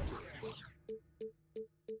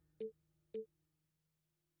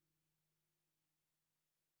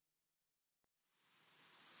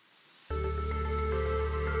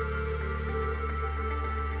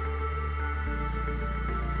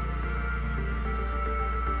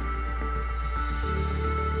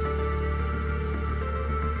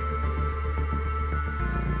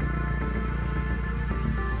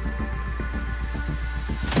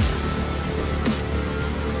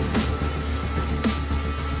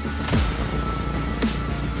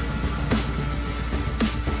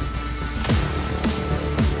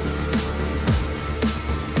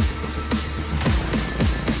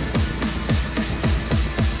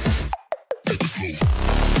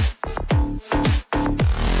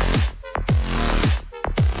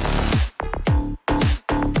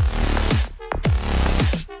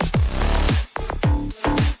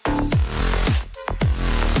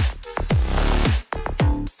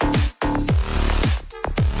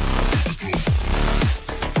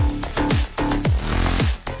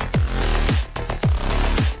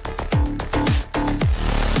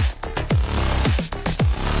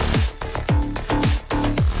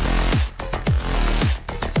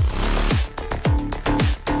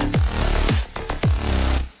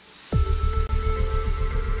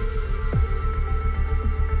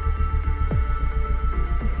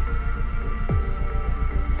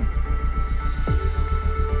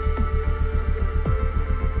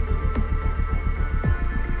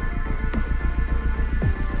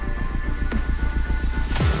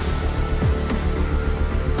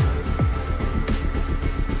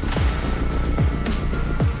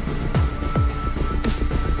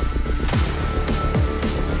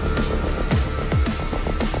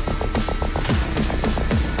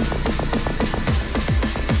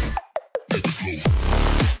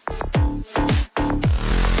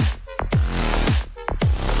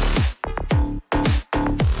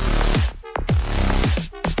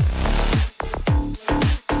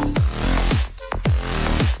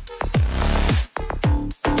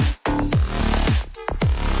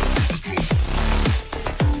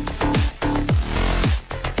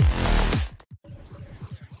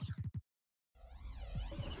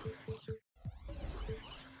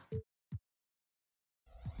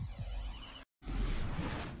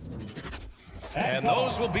And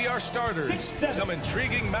those will be our starters. Some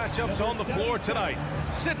intriguing matchups on the floor tonight.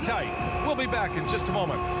 Sit tight. We'll be back in just a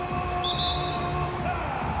moment.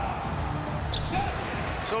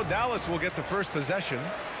 So Dallas will get the first possession.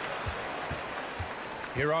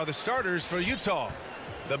 Here are the starters for Utah.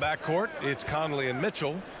 The backcourt, it's Conley and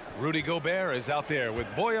Mitchell. Rudy Gobert is out there with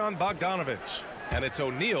Bojan Bogdanovic. And it's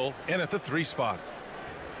O'Neal in at the 3 spot.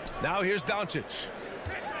 Now here's Doncic.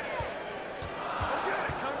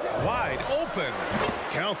 Wide open.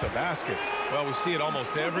 Count the basket. Well, we see it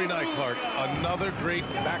almost every night, Clark. Another great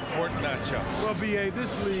backcourt matchup. Well, B.A.,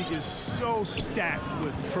 this league is so stacked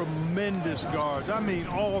with tremendous guards. I mean,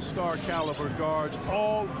 all-star caliber guards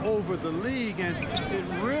all over the league. And it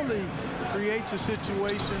really creates a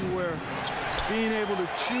situation where being able to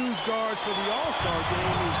choose guards for the all-star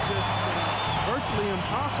game is just virtually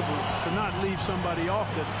impossible to not leave somebody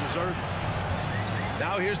off that's deserving.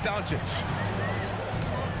 Now here's Doncic.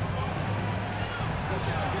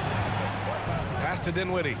 Pass to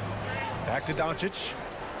Dinwiddie. Back to Doncic.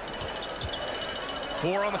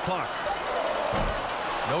 4 on the clock.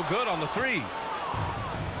 No good on the 3.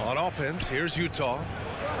 On offense, here's Utah.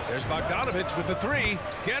 There's Bogdanovic with the 3.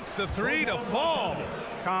 Gets the 3 to fall.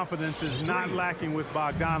 Confidence is not lacking with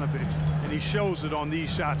Bogdanovic, and he shows it on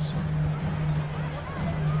these shots.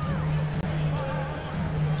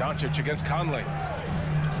 Doncic against Conley.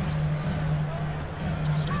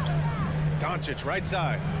 Doncic right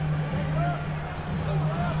side.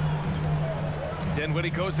 Dinwiddie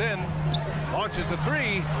goes in. Launches a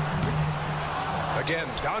 3. Again,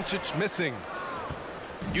 Doncic missing.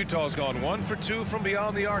 Utah's gone 1 for 2 from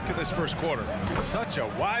beyond the arc in this first quarter. Such a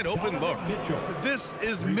wide open look. This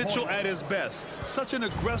is Mitchell at his best. Such an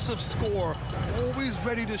aggressive scorer, always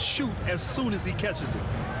ready to shoot as soon as he catches it.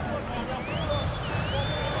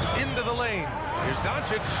 Into the lane. Here's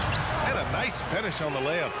Doncic. And a nice finish on the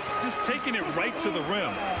layup. Just taking it right to the rim,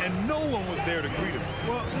 and no one was there to greet him.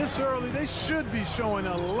 Well, this early, they should be showing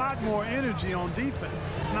a lot more energy on defense.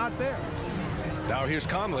 It's not there. Now here's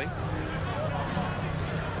Conley.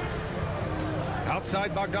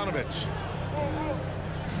 Outside Bogdanovic.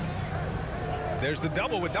 There's the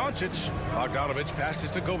double with Doncic. Bogdanovic passes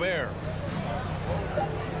to Gobert.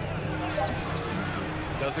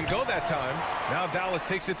 Doesn't go that time. Now Dallas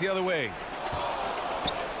takes it the other way.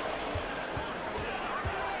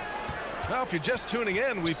 Now, if you're just tuning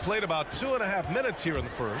in, we've played about 2.5 minutes here in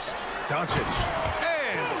the first. Doncic.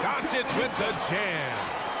 And Doncic with the jam.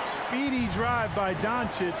 Speedy drive by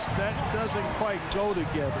Doncic. That doesn't quite go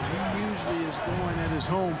together. He usually is going at his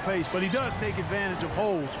home pace, but he does take advantage of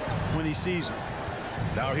holes when he sees them.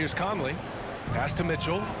 Now here's Conley. Pass to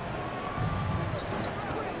Mitchell.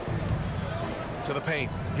 To the paint.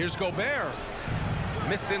 Here's Gobert.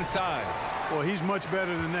 Missed inside. Well, he's much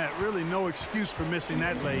better than that. Really no excuse for missing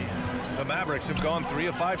that lay-in. The Mavericks have gone 3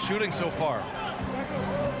 of 5 shooting so far.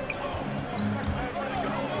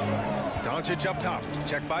 Doncic up top.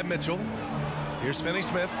 Checked by Mitchell. Here's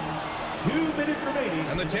Finney-Smith. 2 minutes remaining.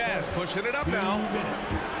 And the Jazz pushing it up now.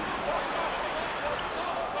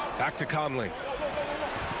 Back to Conley.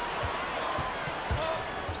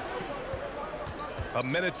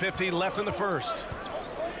 1:50 left in the first.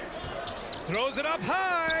 Throws it up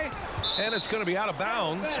high. And it's going to be out of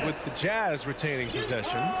bounds with the Jazz retaining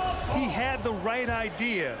possession. He had the right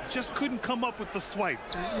idea, just couldn't come up with the swipe.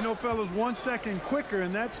 You know, fellas, 1 second quicker,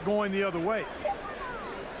 and that's going the other way.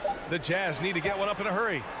 The Jazz need to get one up in a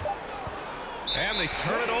hurry. And they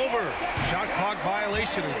turn it over. Shot clock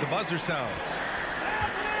violation as the buzzer sounds.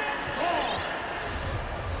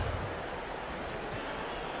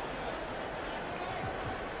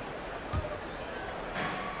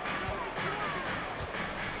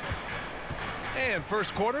 And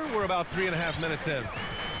first quarter, we're about 3.5 minutes in.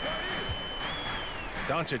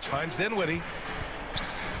 Doncic finds Dinwiddie.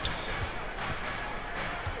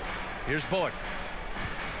 Here's Bullock.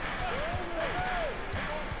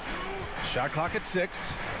 Shot clock at 6.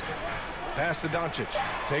 Pass to Doncic.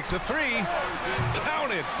 Takes a 3.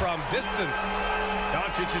 Counted from distance.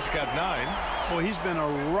 Doncic has got 9. Well, he's been a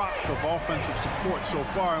rock of offensive support so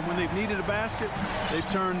far, and when they've needed a basket, they've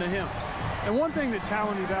turned to him. And one thing that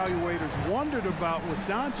talent evaluators wondered about with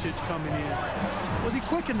Doncic coming in, was he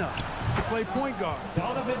quick enough to play point guard?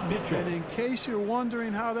 Donovan Mitchell. And in case you're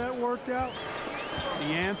wondering how that worked out, the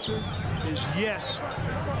answer is yes,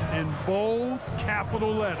 in bold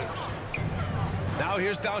capital letters. Now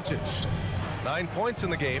here's Doncic. 9 points in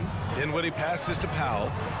the game. Dinwiddie passes to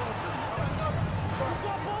Powell.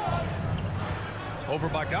 Over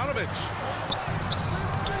Bogdanovic.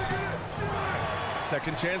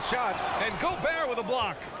 Second chance shot, and Gobert with a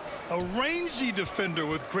block. A rangy defender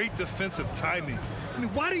with great defensive timing. I mean,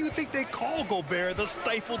 why do you think they call Gobert the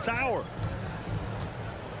Stifle Tower?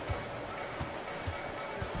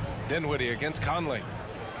 Dinwiddie against Conley.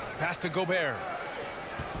 Pass to Gobert.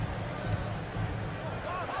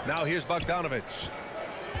 Now here's Bogdanovic.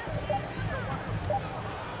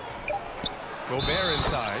 Gobert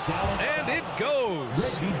inside, and it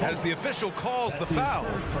goes as the official calls the foul.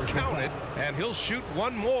 Count it, and he'll shoot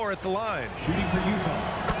one more at the line. Shooting for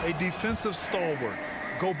Utah. A defensive stalwart.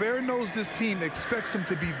 Gobert knows this team expects him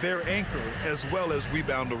to be their anchor as well as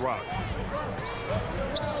rebound the rock.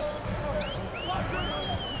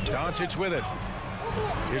 Doncic with it.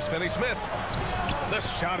 Here's Finney-Smith. The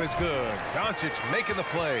shot is good. Doncic making the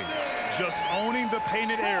play. Just owning the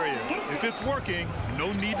painted area. If it's working,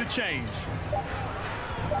 no need to change.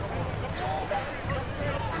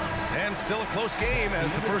 And still a close game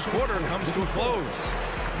as the first quarter comes to a close.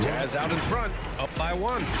 Jazz out in front, up by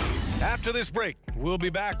 1. After this break, we'll be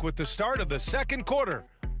back with the start of the second quarter.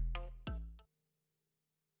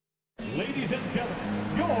 Ladies and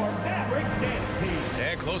gentlemen, your Mavericks dance team.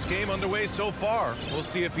 And close game underway so far. We'll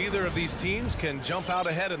see if either of these teams can jump out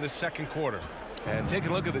ahead in this second quarter. And take a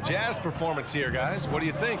look at the Jazz performance here, guys. What do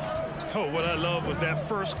you think? Oh, what I love was that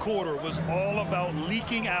first quarter was all about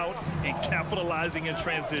leaking out and capitalizing in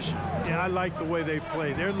transition. Yeah, I like the way they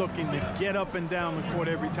play. They're looking to get up and down the court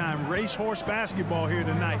every time. Racehorse basketball here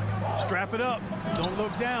tonight. Strap it up. Don't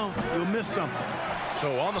look down. You'll miss something.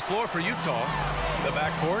 So on the floor for Utah, the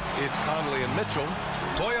backcourt, it's Conley and Mitchell.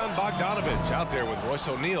 Bojan Bogdanovic out there with Royce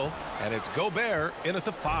O'Neal. And it's Gobert in at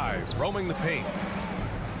the 5, roaming the paint.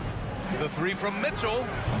 The 3 from Mitchell.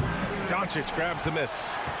 Doncic grabs the miss.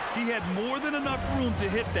 He had more than enough room to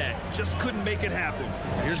hit that. Just couldn't make it happen.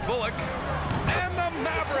 Here's Bullock. And the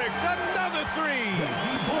Mavericks, another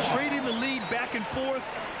 3. Trading the lead back and forth.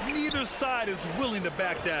 Neither side is willing to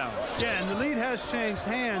back down. Yeah, and the lead has changed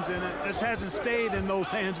hands, and it just hasn't stayed in those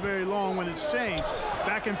hands very long when it's changed.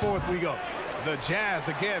 Back and forth we go. The Jazz,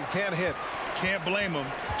 again, can't hit. Can't blame them.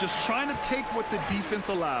 Just trying to take what the defense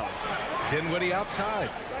allows. Dinwiddie outside.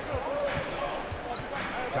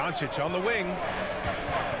 Doncic on the wing.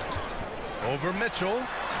 Over Mitchell.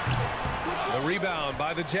 The rebound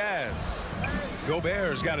by the Jazz.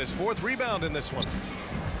 Gobert's got his 4th rebound in this one.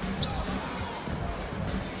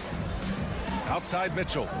 Outside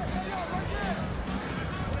Mitchell.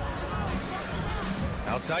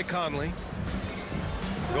 Outside Conley.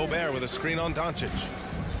 Gobert with a screen on Doncic.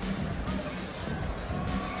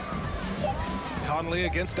 Conley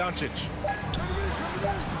against Doncic.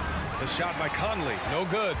 The shot by Conley, no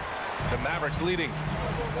good. The Mavericks leading.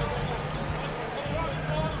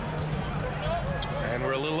 And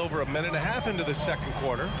we're a little over a minute and a half into the second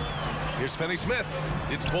quarter. Here's Finney-Smith.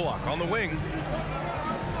 It's Bullock on the wing.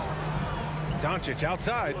 Doncic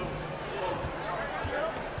outside.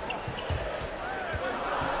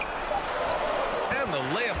 And the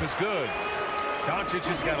layup is good. Doncic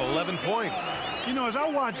has got 11 points. You know, as I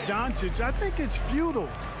watch Doncic, I think it's futile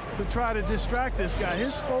to try to distract this guy.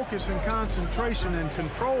 His focus and concentration and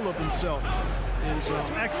control of himself is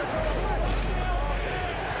excellent.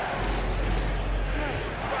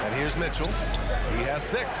 And here's Mitchell. He has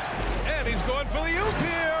 6. And he's going for the oop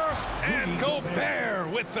here. And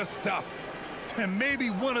Gobert with the stuff. And maybe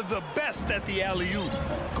one of the best at the alley-oop.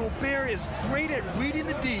 Gobert is great at reading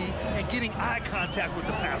the D and getting eye contact with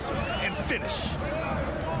the passer and finish.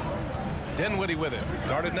 Dinwiddie with it.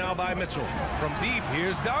 Guarded now by Mitchell. From deep,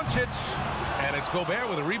 here's Doncic. And it's Gobert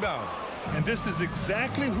with a rebound. And this is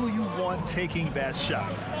exactly who you want taking that shot.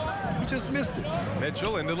 He just missed it.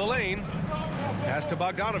 Mitchell into the lane. Pass to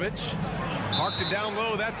Bogdanovic. Marked it down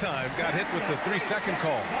low that time. Got hit with the 3-second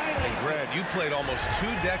call. And Grant, you played almost 2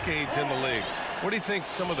 decades in the league. What do you think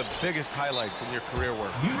some of the biggest highlights in your career were?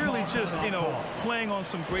 Really just, you know, playing on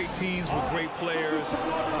some great teams with great players,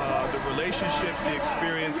 the relationships, the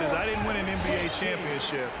experiences. I didn't win an NBA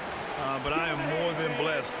championship, but I am more than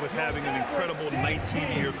blessed with having an incredible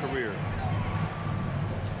 19-year career.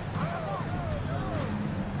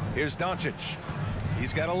 Here's Doncic.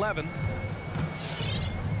 He's got 11.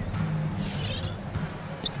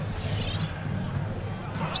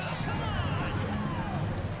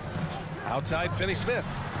 Outside Finney-Smith.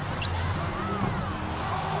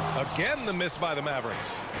 Again the miss by the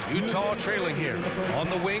Mavericks. Utah trailing here. On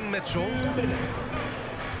the wing, Mitchell.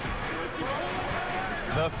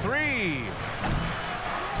 The 3.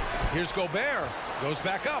 Here's Gobert. Goes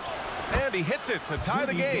back up. And he hits it to tie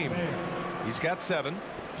the game. He's got 7.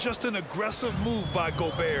 Just an aggressive move by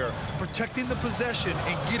Gobert, protecting the possession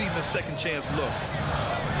and getting the second chance look.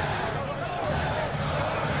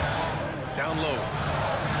 Down low.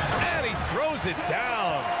 And he throws it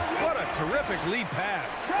down. Terrific lead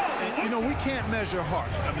pass. And, you know, we can't measure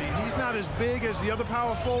heart. I mean, he's not as big as the other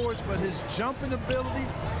power forwards, but his jumping ability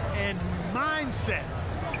and mindset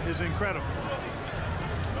is incredible.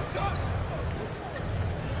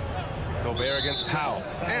 Gobert against Powell.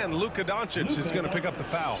 And Luka Doncic is going to pick up the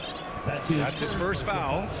foul. That's his first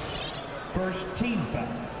foul. First team foul.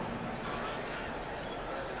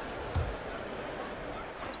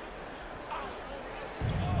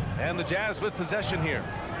 And the Jazz with possession here.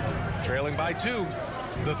 Trailing by 2.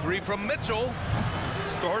 The 3 from Mitchell.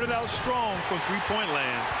 Started out strong from three-point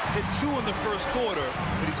land. Hit 2 in the first quarter,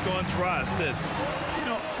 but he's gone dry since. You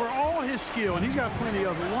know, for all his skill, and he's got plenty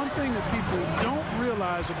of it, one thing that people don't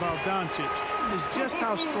realize about Doncic is just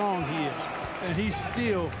how strong he is. And he's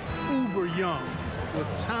still uber young. With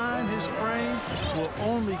time, his frame will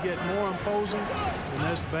only get more imposing, and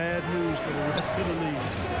that's bad news for the rest of the league.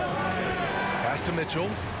 Pass to Mitchell.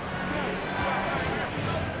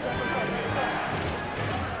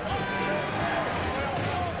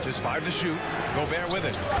 Just 5 to shoot. Gobert with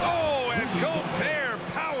it. Oh, and Gobert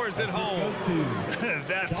powers it home.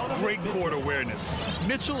 That's great court awareness.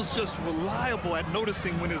 Mitchell's just reliable at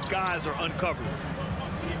noticing when his guys are uncovered.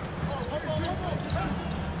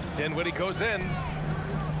 Dinwiddie goes in.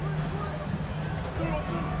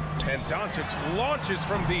 And Doncic launches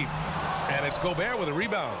from deep. And it's Gobert with a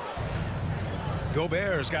rebound.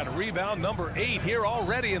 Gobert's got rebound number 8 here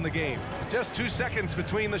already in the game. Just 2 seconds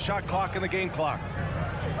between the shot clock and the game clock.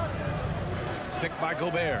 Picked by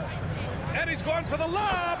Gobert. And he's going for the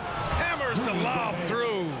lob. Hammers the lob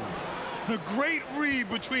through. A great read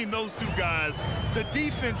between those two guys. The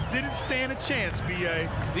defense didn't stand a chance, B.A.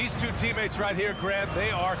 These two teammates right here, Grant,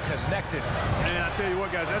 they are connected. And I tell you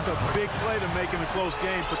what, guys, that's a big play to make in a close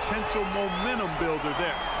game. Potential momentum builder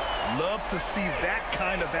there. Love to see that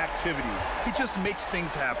kind of activity. He just makes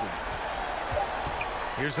things happen.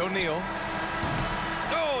 Here's O'Neal.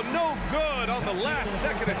 Oh, no good on the last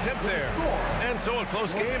second attempt there. And so a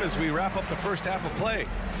close game as we wrap up the first half of play.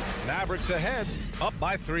 Mavericks ahead, up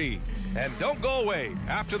by 3. And don't go away.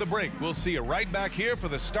 After the break, we'll see you right back here for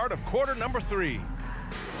the start of quarter number 3.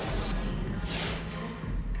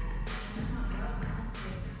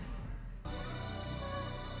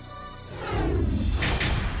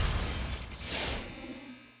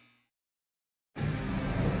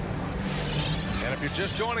 And if you're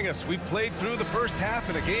just joining us, we've played through the first half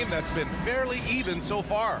in a game that's been fairly even so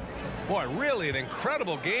far. Boy, really an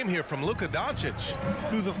incredible game here from Luka Doncic.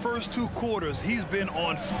 Through the first 2 quarters, he's been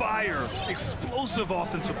on fire. Explosive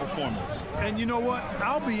offensive performance. And you know what?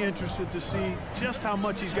 I'll be interested to see just how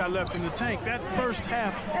much he's got left in the tank. That first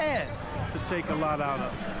half had to take a lot out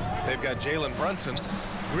of him. They've got Jalen Brunson.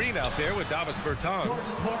 Green out there with Davis Bertans.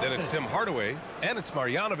 Then it's Tim Hardaway, and it's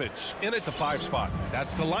Marjanovic in at the 5 spot.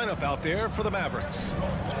 That's the lineup out there for the Mavericks.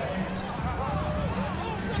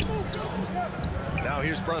 Now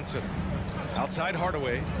here's Brunson. Outside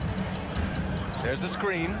Hardaway. There's a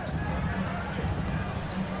screen.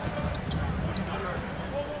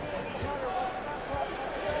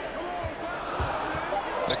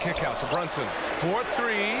 The kick out to Brunson.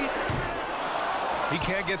 4-3. He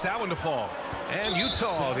can't get that one to fall. And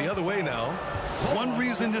Utah the other way now. One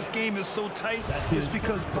reason this game is so tight is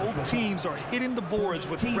because both teams are hitting the boards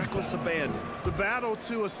with reckless abandon. The battle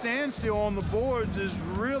to a standstill on the boards has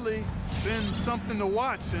really been something to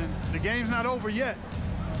watch, and the game's not over yet.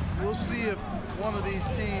 We'll see if one of these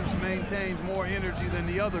teams maintains more energy than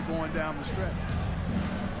the other going down the stretch.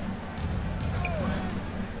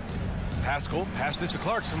 Pascal passes to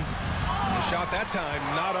Clarkson. The shot that time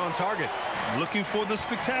not on target. Looking for the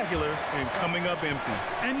spectacular and coming up empty.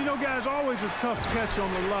 And you know, guys, always a tough catch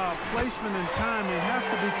on the lob. Placement and timing have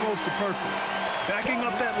to be close to perfect. Backing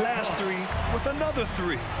up that last 3 with another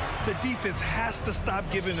 3. The defense has to stop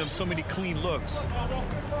giving them so many clean looks.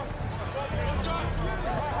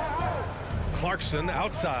 Clarkson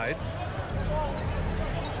outside.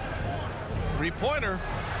 3-pointer.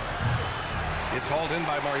 It's hauled in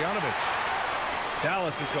by Marjanovic.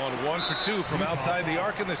 Dallas has gone 1 for 2 from outside the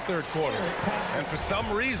arc in this third quarter. And for some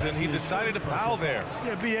reason, he decided to foul there.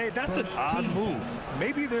 Yeah, B.A., that's an odd move.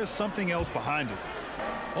 Maybe there's something else behind it.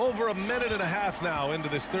 Over a minute and a half now into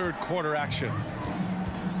this third quarter action.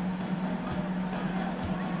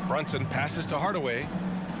 Brunson passes to Hardaway.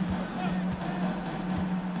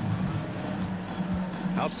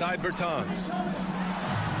 Outside Bertans.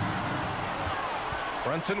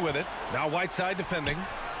 Brunson with it. Now Whiteside defending.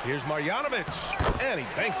 Here's Marjanovic, and he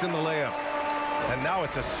banks in the layup. And now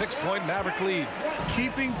it's a 6-point Maverick lead.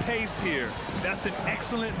 Keeping pace here. That's an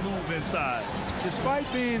excellent move inside.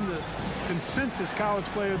 Despite being the consensus college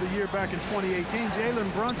player of the year back in 2018,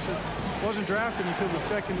 Jalen Brunson Wasn't drafted until the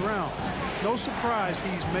second round. No surprise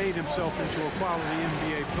he's made himself into a quality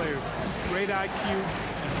NBA player. Great IQ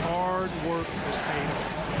and hard work has paid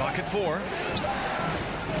off. Clock at 4.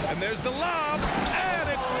 And there's the lob, and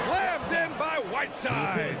it's slammed in by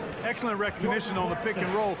Whiteside. Excellent recognition on the pick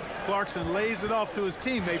and roll. Clarkson lays it off to his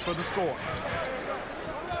teammate for the score.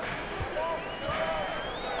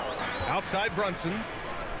 Outside Brunson.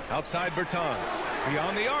 Outside Bertans.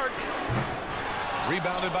 Beyond the arc.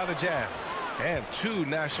 Rebounded by the Jazz. And 2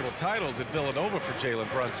 national titles at Villanova for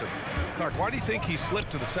Jalen Brunson. Clark, why do you think he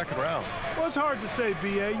slipped to the second round? Well, it's hard to say,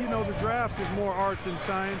 B.A. You know, the draft is more art than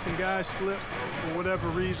science, and guys slip for whatever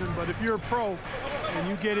reason. But if you're a pro and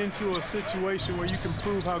you get into a situation where you can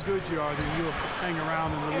prove how good you are, then you'll hang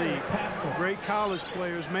around in the league. Great college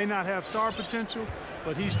players may not have star potential,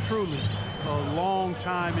 but he's truly a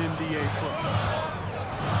long-time NBA pro.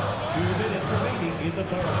 2 minutes remaining in the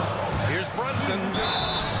third. Here's Brunson.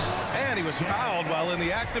 And he was fouled while in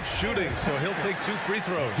the act of shooting, so he'll take 2 free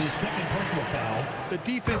throws. His second personal foul. The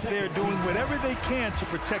defense there doing whatever they can to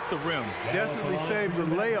protect the rim. Definitely saved the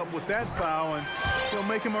layup with that foul, and he'll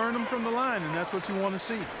make him earn them from the line, and that's what you want to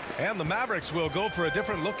see. And the Mavericks will go for a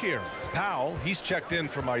different look here. Powell, he's checked in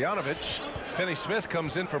for Marjanovic. Finney-Smith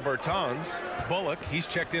comes in for Bertans. Bullock, he's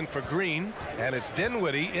checked in for Green. And it's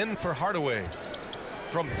Dinwiddie in for Hardaway.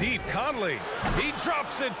 From deep, Conley. He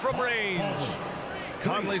drops it from range.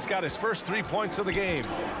 Conley's got his first 3 points of the game.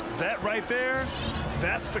 That right there,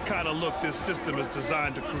 that's the kind of look this system is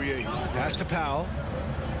designed to create. Pass to Powell.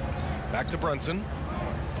 Back to Brunson.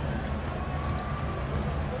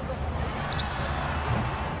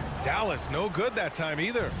 Dallas, no good that time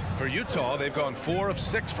either. For Utah, they've gone 4 of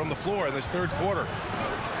 6 from the floor in this third quarter.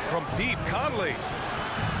 From deep, Conley.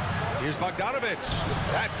 Here's Bogdanovic.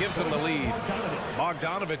 That gives them the lead.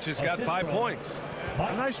 Bogdanovic has got 5 points.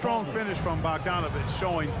 A nice strong finish from Bogdanovic,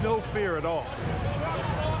 showing no fear at all.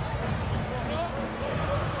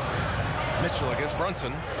 Mitchell against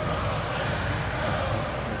Brunson.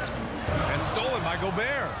 And stolen by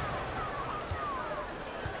Gobert.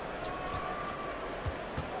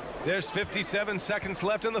 There's 57 seconds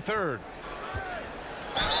left in the third.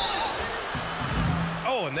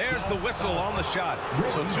 Oh, and there's the whistle on the shot.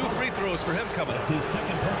 So 2 free throws for him coming up. His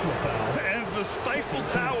second personal foul. And the Stifle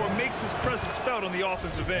Tower makes his presence felt on the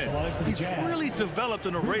offensive end. He's really developed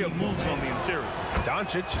an array of moves on the interior.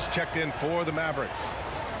 Doncic is checked in for the Mavericks.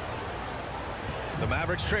 The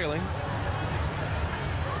Mavericks trailing.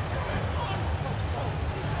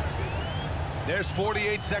 There's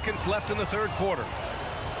 48 seconds left in the third quarter.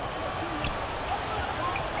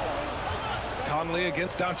 Conley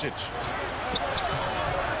against Doncic.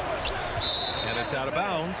 And it's out of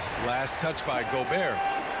bounds. Last touch by Gobert.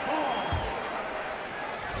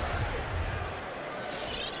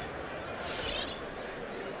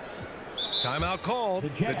 Timeout called. The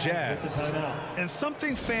Jazz. And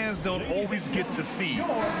something fans don't always get to see.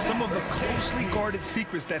 Some of the closely guarded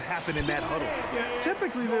secrets that happen in that huddle.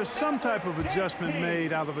 Typically, there's some type of adjustment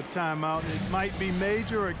made out of a timeout. It might be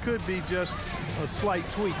major, or it could be just a slight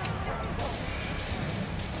tweak.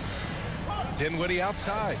 Dinwiddie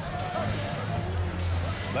outside.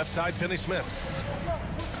 Left side, Finney-Smith.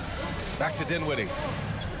 Back to Dinwiddie.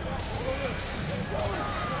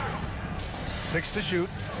 6 to shoot.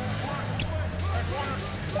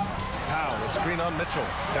 Powell, a screen on Mitchell.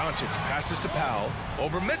 Doncic passes to Powell.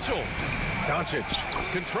 Over Mitchell. Doncic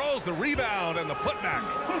controls the rebound and the putback.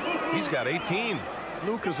 He's got 18.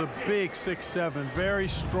 Luka's a big 6'7", very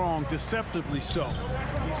strong, deceptively so.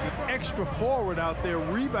 He's an extra forward out there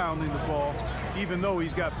rebounding the ball, even though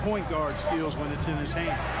he's got point guard skills when it's in his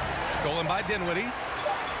hand. Stolen by Dinwiddie.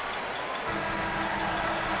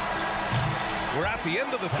 We're at the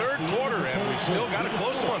end of the third quarter, and we've still got a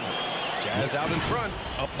close one. Jazz out in front,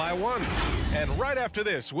 up by 1. And right after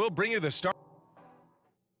this, we'll bring you the start.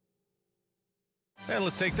 And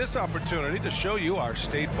let's take this opportunity to show you our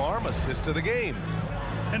State Farm assist of the game.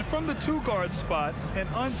 And from the 2-guard spot, an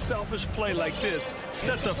unselfish play like this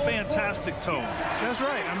sets a fantastic tone. That's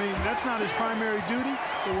right. I mean, that's not his primary duty,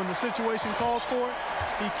 but when the situation calls for it,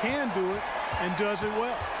 he can do it and does it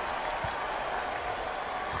well.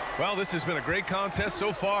 Well, this has been a great contest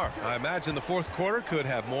so far. I imagine the fourth quarter could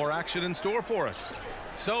have more action in store for us.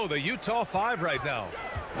 So the Utah 5 right now.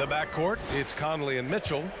 The backcourt, it's Conley and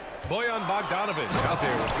Mitchell. Bojan Bogdanovic out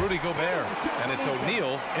there with Rudy Gobert. And it's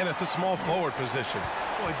O'Neal in at the small forward position.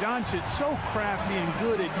 Boy, Doncic so crafty and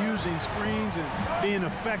good at using screens and being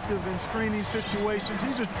effective in screening situations.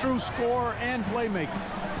 He's a true scorer and playmaker.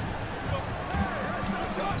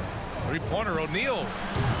 Three-pointer, O'Neal.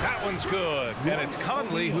 That one's good. And it's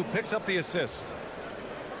Conley who picks up the assist.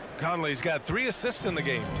 Conley's got 3 assists in the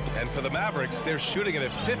game. And for the Mavericks, they're shooting it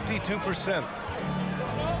at 52%.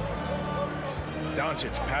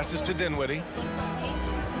 Doncic passes to Dinwiddie.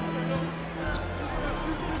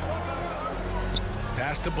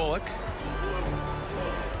 Pass to Bullock.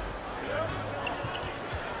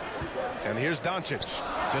 And here's Doncic.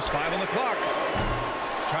 Just 5 on the clock.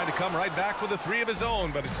 Trying to come right back with a 3 of his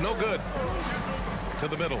own, but it's no good. To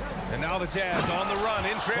the middle. And now the Jazz on the run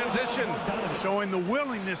in transition. Showing the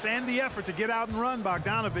willingness and the effort to get out and run,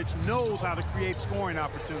 Bogdanovic knows how to create scoring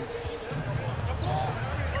opportunities.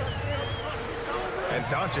 And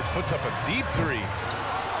Doncic puts up a deep 3.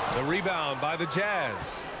 The rebound by the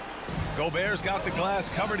Jazz. Gobert's got the glass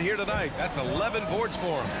covered here tonight. That's 11 boards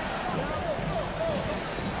for him.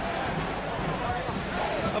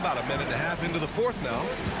 About a minute and a half into the 4th now.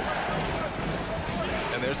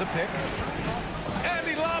 And there's a pick. And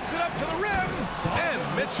he lobs it up to the rim.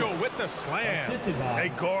 And Mitchell with the slam. A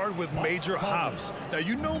guard with major hops. Now,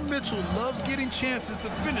 you know Mitchell loves getting chances to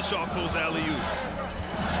finish off those alley-oops.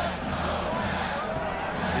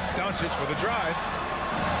 It's Doncic with a drive.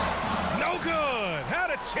 No good. Had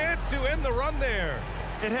a chance to end the run there.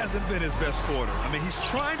 It hasn't been his best quarter. I mean, he's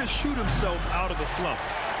trying to shoot himself out of the slump.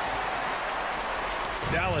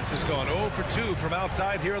 Dallas has gone 0 for 2 from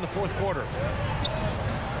outside here in the 4th quarter.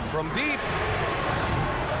 From deep.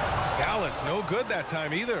 Dallas no good that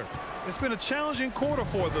time either. It's been a challenging quarter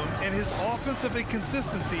for them, and his offensive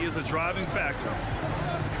inconsistency is a driving factor.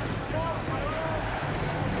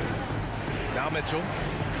 Now Mitchell.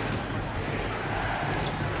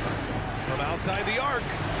 From outside the arc.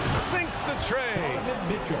 Sinks the tray.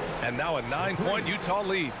 And now a 9-point Utah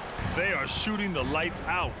lead. They are shooting the lights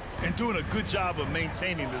out and doing a good job of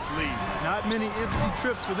maintaining this lead. Not many empty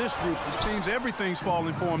trips for this group. It seems everything's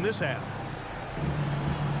falling for them this half.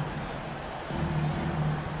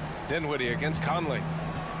 Dinwiddie against Conley.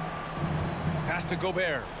 Pass to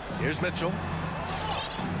Gobert. Here's Mitchell.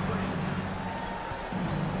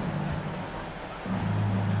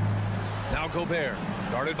 Now Gobert,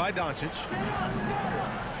 guarded by Doncic.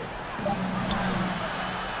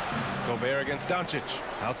 Gobert against Doncic.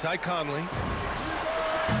 Outside Conley.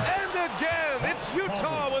 And again, it's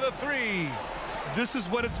Utah with a 3. This is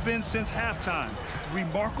what it's been since halftime.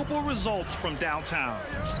 Remarkable results from downtown.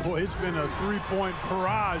 Boy, it's been a 3-point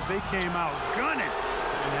barrage. They came out gunning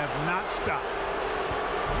and have not stopped.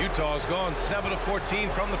 Utah's gone 7 of 14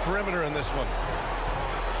 from the perimeter in this one.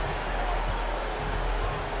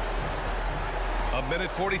 A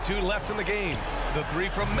minute 42 left in the game. The 3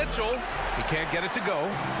 from Mitchell. He can't get it to go.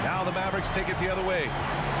 Now the Mavericks take it the other way.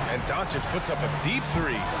 And Doncic puts up a deep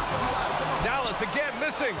 3. Dallas again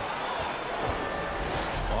missing.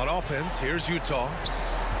 On offense, here's Utah.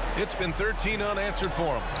 It's been 13 unanswered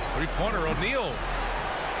for him. 3-pointer O'Neal.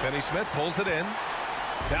 Finney-Smith pulls it in.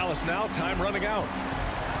 Dallas now, time running out.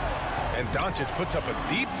 And Doncic puts up a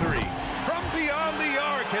deep 3 from beyond the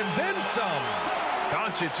arc and then some.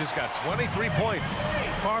 Doncic has got 23 points.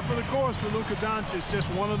 Par for the course for Luka Doncic. Just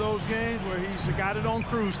one of those games where he's got it on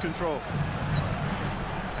cruise control.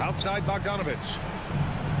 Outside Bogdanovic.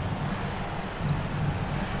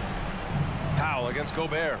 Powell against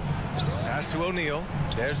Gobert. Pass to O'Neal.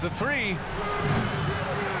 There's the 3.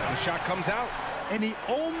 The shot comes out. And he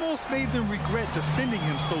almost made them regret defending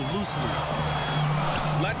him so loosely.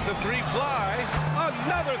 Lets the 3 fly.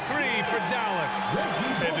 Another 3 for Dallas.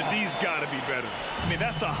 But these got to be better. I mean,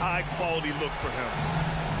 that's a high-quality look for him.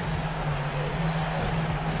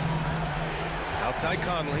 Outside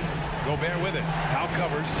Conley. Gobert with it. Powell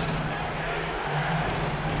covers.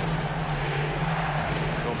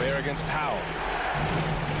 Gobert against Powell.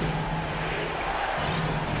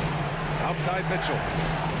 Outside Mitchell.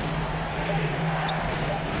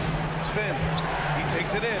 Spins. He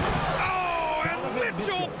takes it in. Oh, and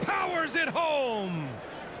Mitchell powers it home.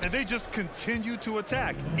 And they just continue to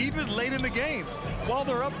attack, even late in the game, while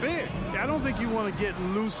they're up big. I don't think you want to get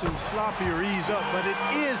loose and sloppy or ease up, but it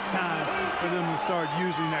is time for them to start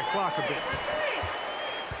using that clock a bit.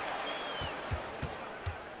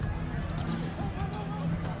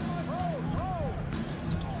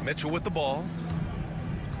 Mitchell with the ball.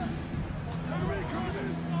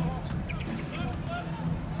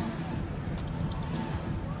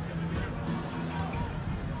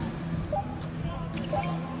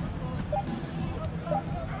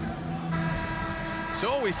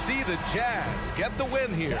 So we see the Jazz get the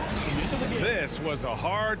win here. This was a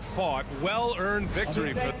hard-fought, well-earned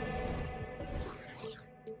victory for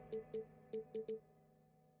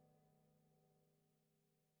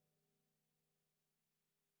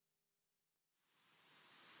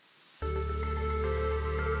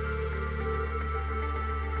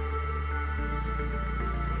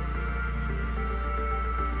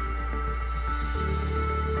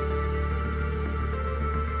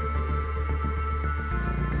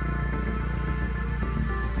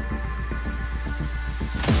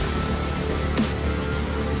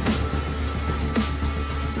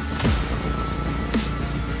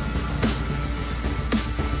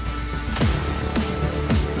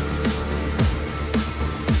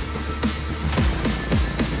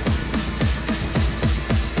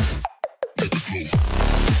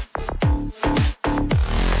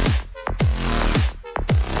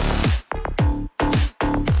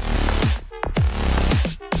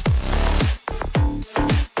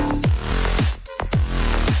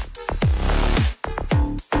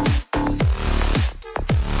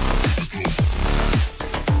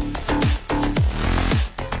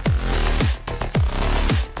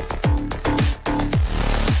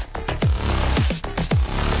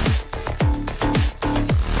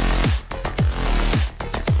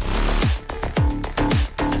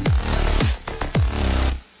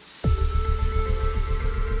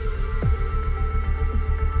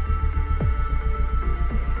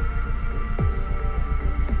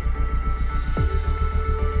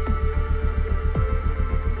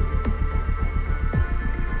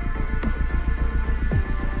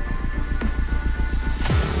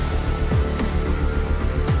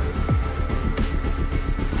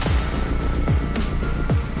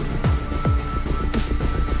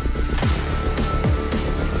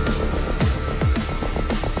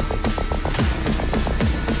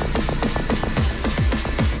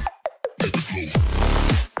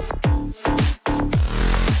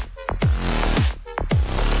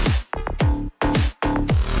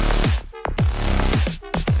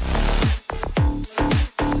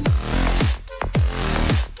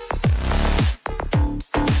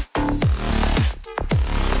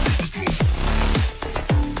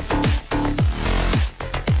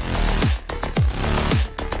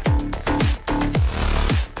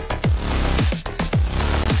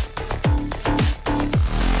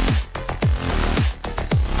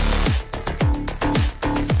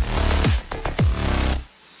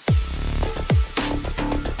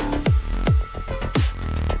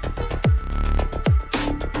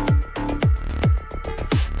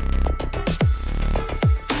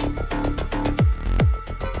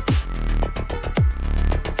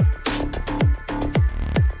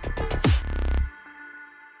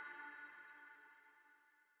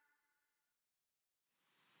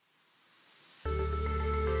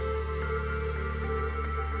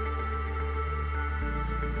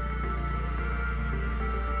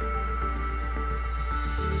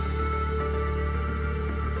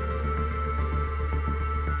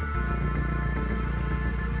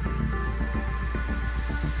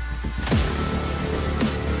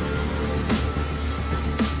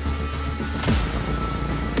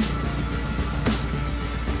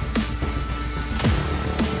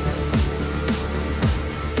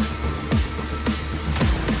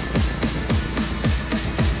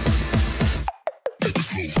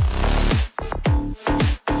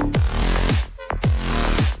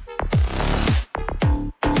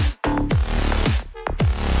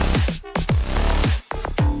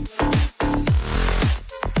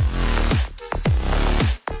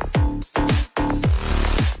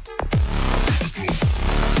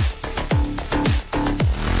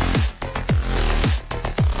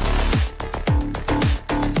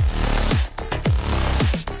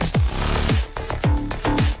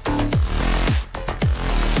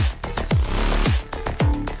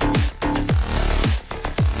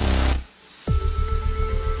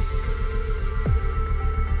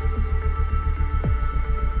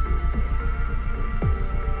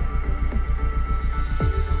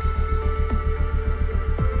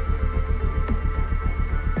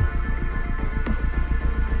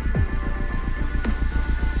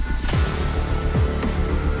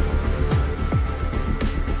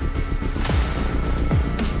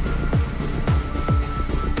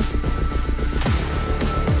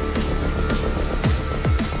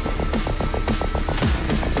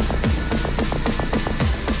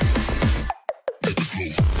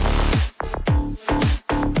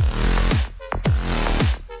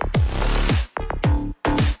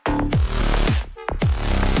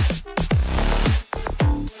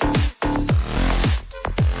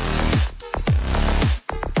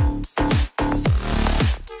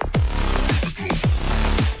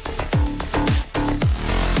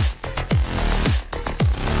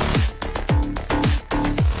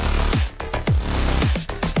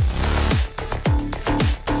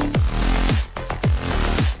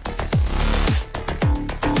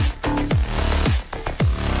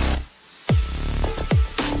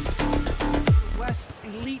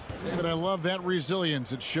I love that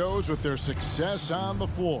resilience. It shows with their success on the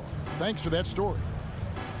floor. Thanks for that story.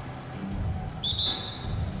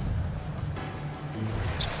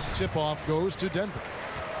 Tip-off goes to Denver.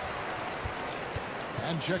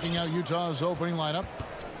 And checking out Utah's opening lineup,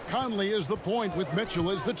 Conley is the point with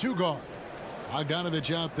Mitchell as the 2 guard.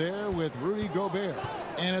 Bogdanovich out there with Rudy Gobert.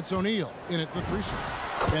 And it's O'Neal in at the 3 slot.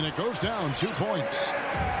 And it goes down 2 points.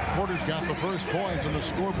 Porter's got the first points on the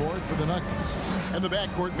scoreboard for the Nuggets. And the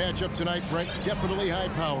backcourt matchup tonight, Brett, definitely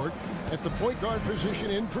high-powered. At the point guard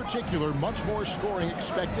position in particular, much more scoring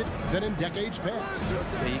expected than in decades past.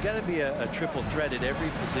 Yeah, you got to be a triple threat at every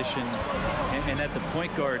position. And at the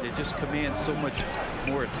point guard, it just commands so much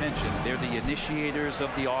more attention. They're the initiators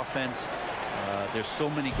of the offense. There's so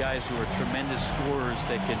many guys who are tremendous scorers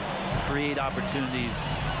that can create opportunities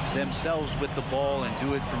themselves with the ball and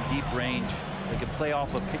do it from deep range. They can play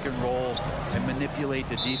off a pick and roll and manipulate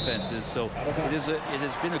the defenses. So it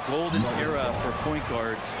has been a golden era for point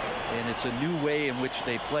guards, and it's a new way in which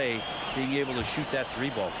they play, being able to shoot that 3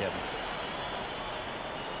 ball, Kevin.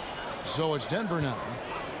 So it's Denver now.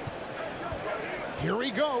 Here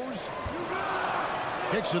he goes.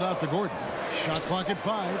 Kicks it out to Gordon. Shot clock at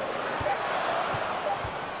 5.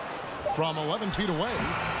 From 11 feet away.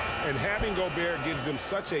 And having Gobert gives them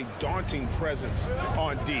such a daunting presence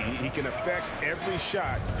on D. He can affect every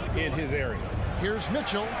shot in his area. Here's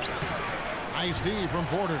Mitchell. Nice D from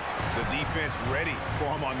Porter. The defense ready for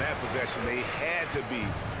him on that possession. They had to be,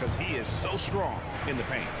 because he is so strong in the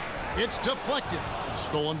paint. It's deflected.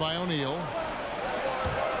 Stolen by O'Neal.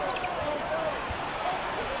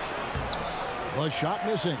 The shot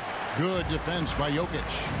missing. Good defense by Jokic.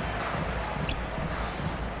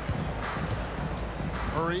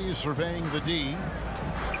 Murray surveying the D.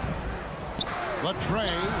 Latrey.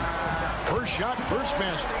 First shot, first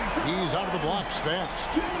basket. He's out of the blocks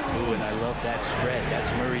fast. Ooh, and I love that spread.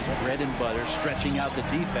 That's Murray's bread and butter, stretching out the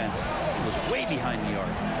defense. He was way behind the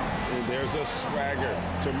arc. And there's a swagger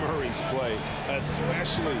to Murray's play,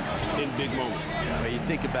 especially in big moments. You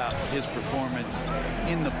think about his performance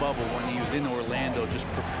in the bubble when he was in Orlando, just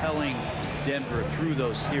propelling Denver through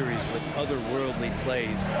those series with otherworldly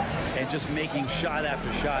plays and just making shot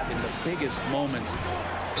after shot in the biggest moments.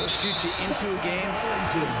 They'll shoot you into a game,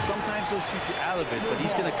 and sometimes they'll shoot you out of it, but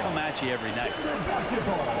he's going to come at you every night.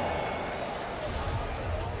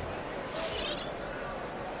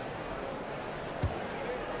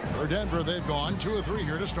 For Denver, they've gone 2 of 3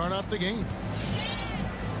 here to start off the game.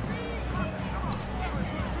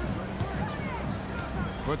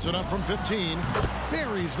 Puts it up from 15.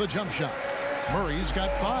 Buries the jump shot. Murray's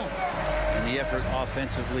got 5. And the effort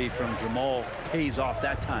offensively from Jamal pays off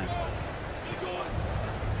that time.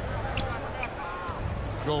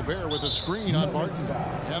 Gobert with a screen on Barton.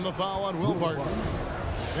 And the foul on Will Barton.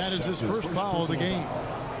 That is his first foul of the game.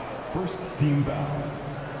 First team foul.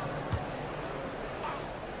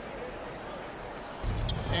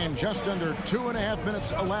 And just under 2.5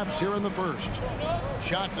 minutes elapsed here in the first.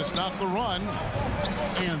 Shot to stop the run.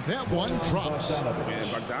 And that one drops. And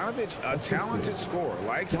Bogdanovich, a talented scorer,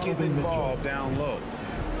 likes getting involved down low.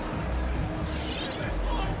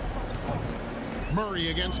 Murray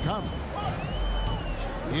against Conley.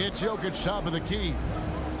 It's Jokic top of the key.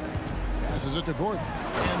 Passes it to Gordon.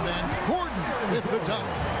 And then Gordon with the dunk.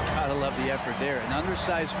 Gotta love the effort there. An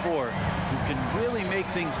undersized 4 who can really make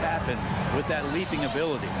things happen with that leaping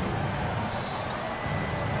ability.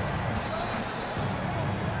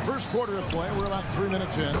 First quarter of play. We're about 3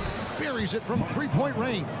 minutes in. Buries it from 3-point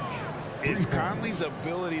range. It's Conley's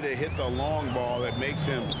ability to hit the long ball that makes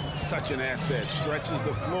him such an asset. Stretches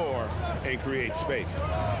the floor and creates space.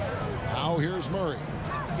 Now here's Murray.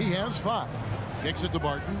 He has 5. Kicks it to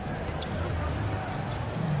Barton.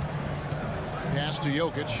 Pass to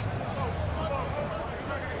Jokic.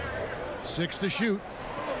 6 to shoot.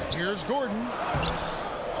 Here's Gordon.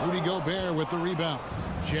 Rudy Gobert with the rebound.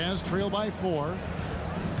 Jazz trail by 4.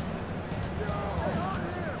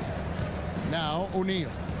 Now O'Neal.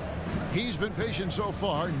 He's been patient so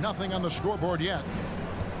far. Nothing on the scoreboard yet.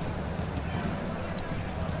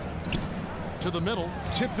 To the middle,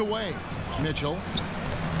 tipped away. Mitchell.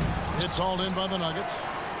 It's hauled in by the Nuggets.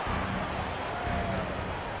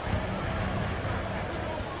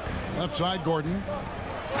 Left side, Gordon.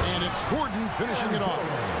 And it's Gordon finishing it off.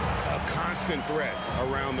 A constant threat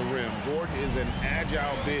around the rim. Gordon is an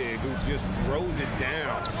agile big who just throws it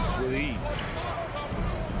down with ease.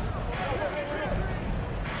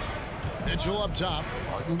 Mitchell up top.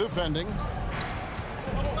 Barton defending.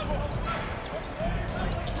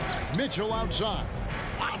 Mitchell outside.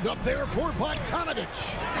 Lobbed up there for Bogdanovich.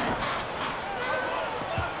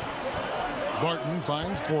 Barton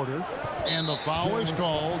finds Porter. And the foul is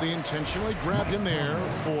called. He intentionally grabbed him there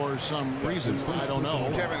for some reason. I don't know.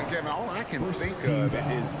 Kevin, all I can think of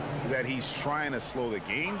is that he's trying to slow the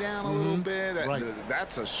game down a little bit.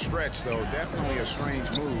 That's a stretch, though. Definitely a strange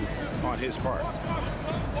move on his part.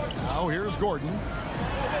 Now here's Gordon.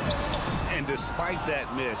 And despite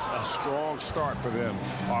that miss, a strong start for them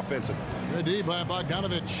offensively. Good D by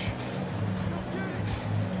Bogdanovich.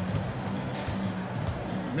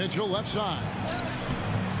 Mitchell left side.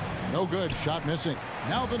 No good. Shot missing.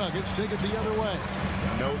 Now the Nuggets take it the other way.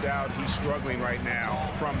 No doubt he's struggling right now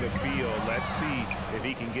from the field. Let's see if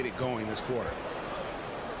he can get it going this quarter.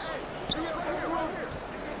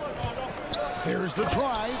 Here's the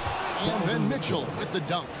drive. And then Mitchell with the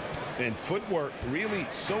dunk. And footwork really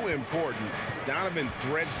so important. Donovan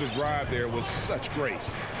threads the drive there with such grace.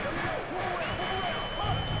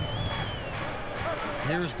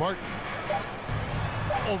 Here's Barton.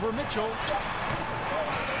 Over Mitchell.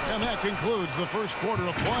 And that concludes the first quarter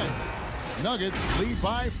of play. Nuggets lead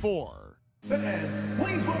by 4. Fans,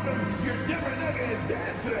 please welcome your Denver Nuggets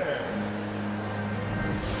dancer.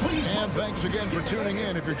 And thanks again for tuning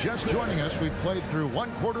in. If you're just joining us, we've played through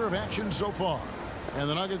one quarter of action so far. And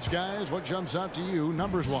the Nuggets, guys, what jumps out to you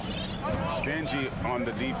numbers-wise? Stingy on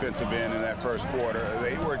the defensive end in that first quarter.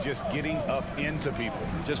 They were just getting up into people.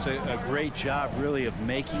 Just a great job, really, of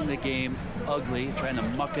making the game ugly, trying to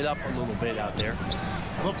muck it up a little bit out there.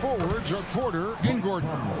 The forwards are Porter and Gordon.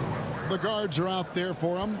 The guards are out there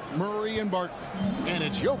for them, Murray and Barton. And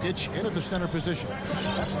it's Jokic in at the center position.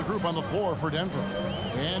 That's the group on the floor for Denver.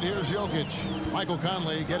 And here's Jokic. Michael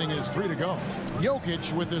Conley getting his 3 to go.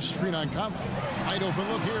 Jokic with this screen on Conley. Wide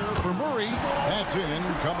open look here for Murray. That's in,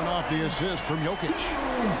 coming off the assist from Jokic.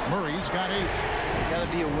 Murray's got 8. You got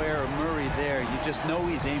to be aware of Murray there. You just know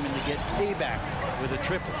he's aiming to get payback with a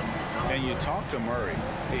triple. And you talk to Murray.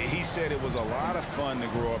 He said it was a lot of fun to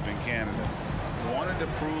grow up in Canada. Wanted to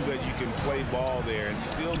prove that you can play ball there and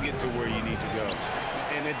still get to where you need to go.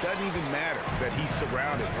 And it doesn't even matter that he's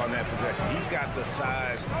surrounded on that possession. He's got the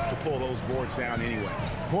size to pull those boards down anyway.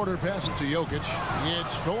 Porter passes to Jokic.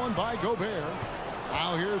 It's stolen by Gobert.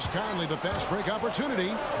 Now here's Conley, the fast break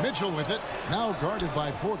opportunity. Mitchell with it. Now guarded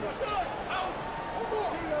by Porter.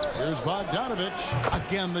 Here's Bogdanovich.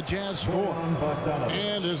 Again, the Jazz score.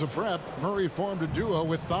 And as a prep, Murray formed a duo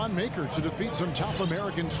with Thon Maker to defeat some top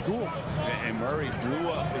American schools. And Murray blew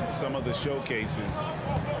up in some of the showcases.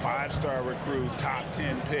 5-star recruit, top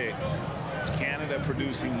 10 pick. Canada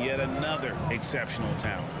producing yet another exceptional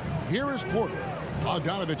talent. Here is Porter.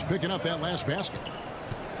 Bogdanovich picking up that last basket.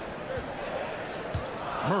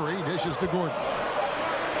 Murray dishes to Gordon.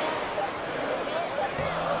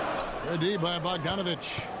 Good D by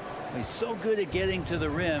Bogdanovich. He's so good at getting to the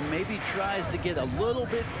rim. Maybe tries to get a little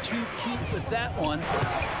bit too cute with that one.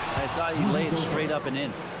 I thought he laid straight up and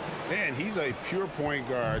in. Man, he's a pure point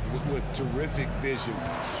guard with terrific vision.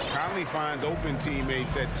 Conley finds open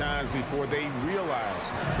teammates at times before they realize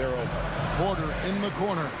they're open. Porter in the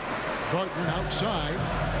corner. Barton outside.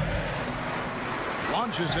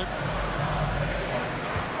 Launches it.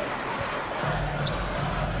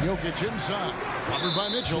 Jokic inside. Covered by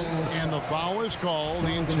Mitchell. And the foul is called.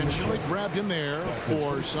 He intentionally grabbed him there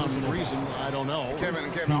for some reason. I don't know. Kevin,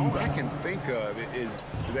 all I can think of is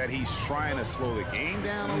that he's trying to slow the game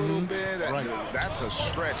down a little bit. That's a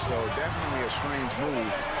stretch, though. Definitely a strange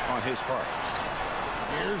move on his part.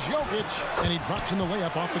 Here's Jokic. And he drops in the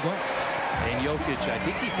layup off the glass. And Jokic, I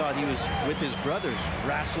think he thought he was with his brothers,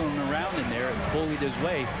 wrestling around in there and bullied his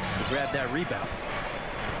way to grab that rebound.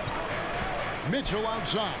 Mitchell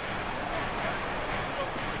outside.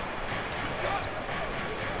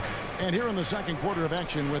 And here in the second quarter of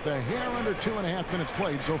action with a hair under 2.5 minutes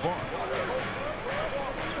played so far.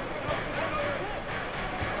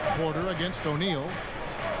 Porter against O'Neal.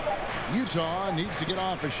 Utah needs to get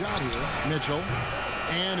off a shot here. Mitchell.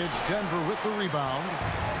 And it's Denver with the rebound.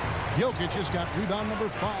 Jokic has got rebound number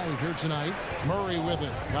 5 here tonight. Murray with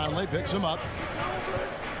it. Conley picks him up.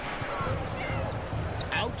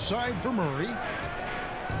 Outside for Murray.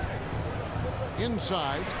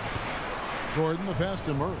 Inside. Gordon the pass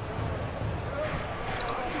to Murray.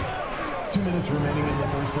 2 minutes remaining in the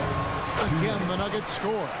first half. Again, the Nuggets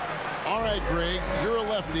score. All right, Greg, you're a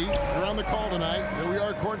lefty. You're on the call tonight. Here we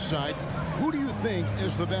are courtside. Who do you think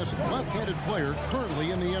is the best left-handed player currently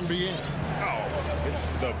in the NBA? Oh, it's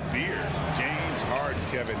the beard. James Harden,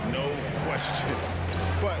 Kevin, no question.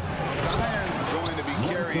 But Zion's going to be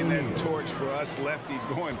carrying that torch for us lefties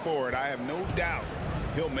going forward. I have no doubt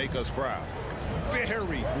he'll make us proud.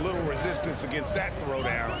 Very little resistance against that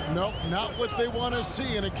throwdown. Nope, not what they want to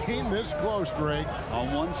see in a game this close, Greg.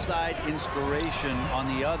 On one side, inspiration. On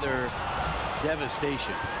the other,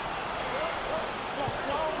 devastation.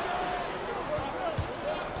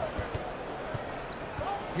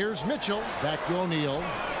 Here's Mitchell. Back to O'Neal.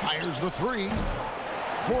 Fires the three.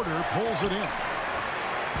 Porter pulls it in.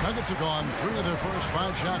 Nuggets have gone 3 of their first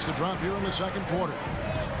 5 shots to drop here in the second quarter.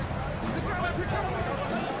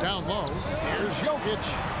 Down low. Here's Jokic.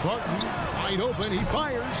 Barton wide open. He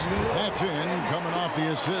fires. That's in. Coming off the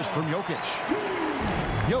assist from Jokic.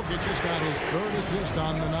 Jokic just got his 3rd assist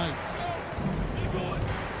on the night.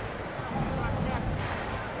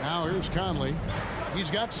 Now here's Conley. He's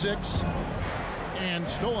got 6. And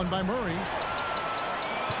stolen by Murray.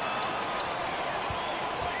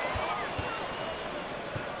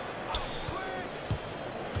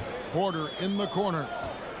 Porter in the corner.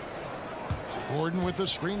 Gordon with the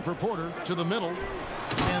screen for Porter to the middle.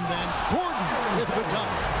 And then Gordon with the dunk.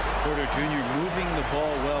 Porter Jr. moving the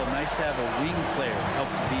ball well. Nice to have a wing player help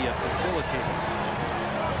to be a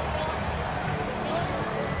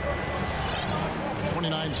facilitator.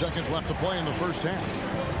 29 seconds left to play in the first half.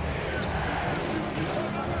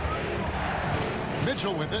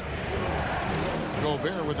 Mitchell with it.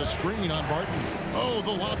 Gobert with a screen on Barton. Oh,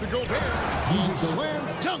 the lob to Gobert.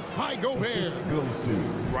 Slam dunk by Gobert.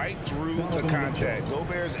 Right through the contact.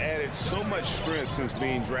 Gobert's added so much strength since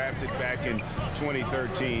being drafted back in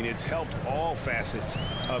 2013. It's helped all facets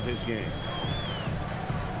of his game.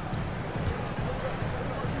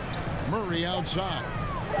 Murray outside.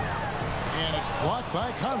 And it's blocked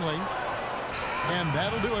by Conley. And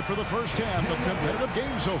that'll do it for the first half of competitive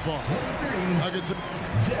game so far. Nuggets. All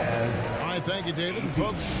right, thank you, David.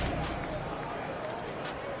 Folks.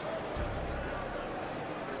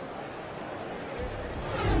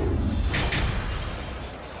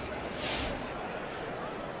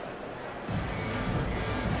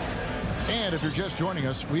 And if you're just joining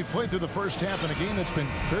us, we've played through the first half in a game that's been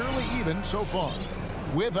fairly even so far.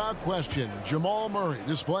 Without question, Jamal Murray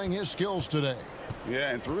displaying his skills today.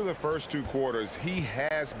 Yeah, and through the first 2 quarters, he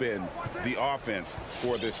has been the offense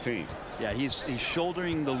for this team. Yeah, he's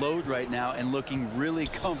shouldering the load right now and looking really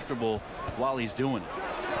comfortable while he's doing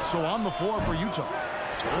it. So on the floor for Utah,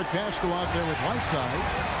 Eric Paschall out there with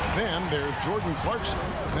Whiteside. Then there's Jordan Clarkson.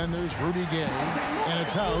 Then there's Rudy Gay. And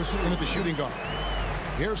it's House in at the shooting guard.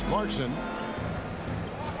 Here's Clarkson.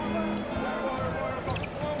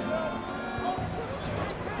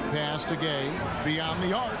 Pass to Gay. Beyond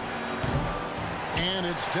the arc. And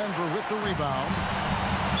it's Denver with the rebound.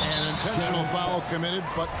 An intentional foul committed,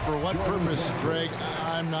 but for what purpose, Greg,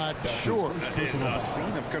 I'm not sure. A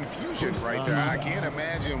scene of confusion right there. I can't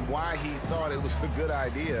imagine why he thought it was a good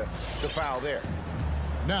idea to foul there.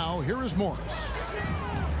 Now, here is Morris.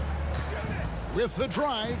 With the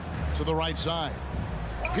drive to the right side.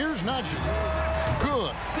 Here's Najee.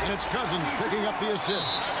 Good. And it's Cousins picking up the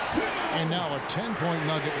assist. And now a 10-point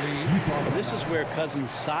Nugget lead. This is where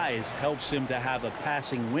Cousins' size helps him to have a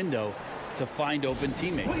passing window to find open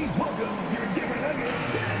teammates. Please welcome your Denver Nuggets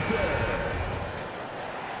dancer.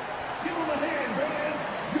 Give him a hand, fans.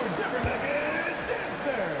 Your Denver Nuggets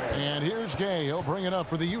dancer. And here's Gay. He'll bring it up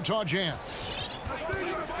for the Utah Jazz.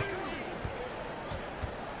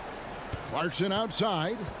 Clarkson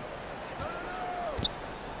outside.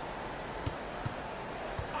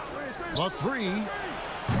 The three.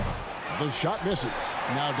 The shot misses.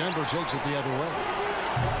 Now Denver takes it the other way.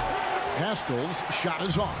 Paschall's shot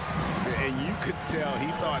is off. And you could tell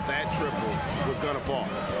he thought that triple was going to fall.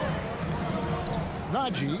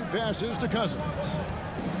 Najee passes to Cousins.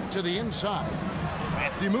 To the inside.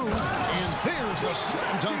 Crafty move. And there's the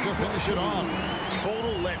slam dunk to finish it off.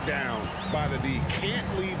 Total letdown by the D.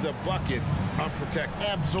 Can't leave the bucket unprotected.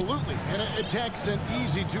 Absolutely. And it takes an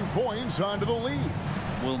easy 2 points onto the lead.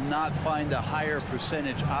 Will not find a higher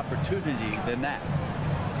percentage opportunity than that.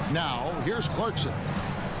 Now, here's Clarkson.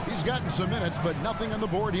 He's gotten some minutes, but nothing on the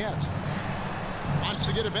board yet. Wants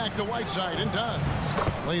to get it back to Whiteside and does.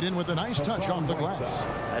 Laid in with a nice touch off the glass.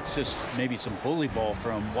 That's just maybe some bully ball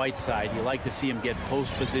from Whiteside. You like to see him get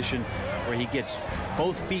post position where he gets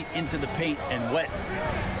both feet into the paint and wet.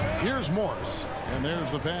 Here's Morris. And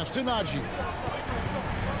there's the pass to Najee.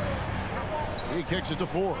 He kicks it to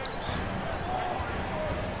Forbes.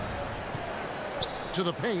 To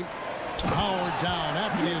the paint. Howard down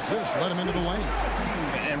after the assist. Let him into the lane.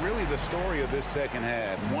 And really the story of this second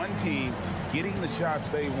half. One team getting the shots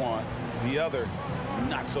they want. The other,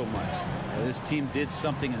 not so much. This team did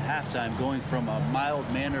something in halftime, going from a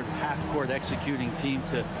mild-mannered half-court executing team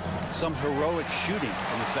to some heroic shooting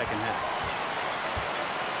in the second half.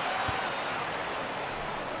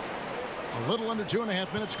 A little under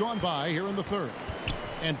 2.5 minutes gone by here in the third.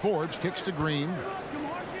 And Forbes kicks to Green.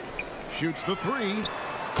 Shoots the three.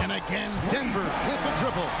 And again, Denver with the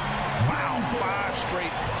triple. Wow, 5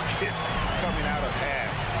 straight buckets coming out of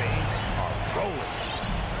half. They are rolling.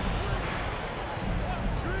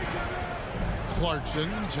 Clarkson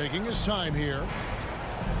taking his time here.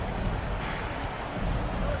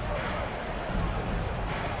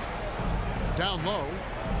 Down low.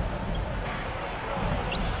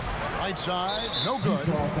 Right side, no good.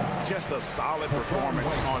 Just a solid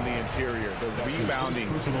performance on the interior. The rebounding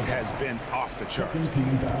has been off the charts.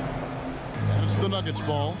 And it's the Nuggets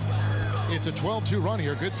ball. It's a 12-2 run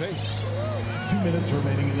here. Good pace. 2 minutes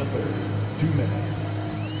remaining in the third. 2 minutes.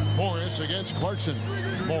 Morris against Clarkson.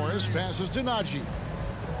 Morris passes to Najee.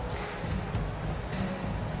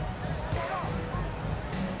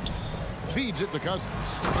 Feeds it to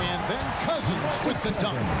Cousins. And then Cousins with the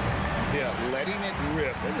dunk. Yeah, letting it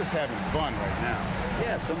rip. They're just having fun right now.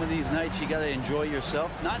 Yeah, some of these nights you got to enjoy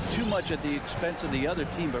yourself. Not too much at the expense of the other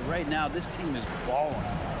team, but right now this team is balling.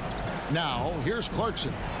 Now, here's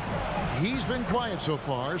Clarkson. He's been quiet so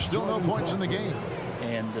far. Still no points in the game.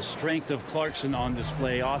 And the strength of Clarkson on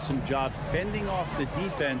display. Awesome job fending off the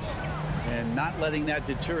defense and not letting that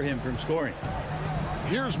deter him from scoring.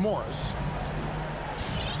 Here's Morris.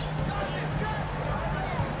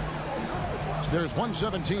 There's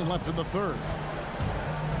 1:17 left in the third.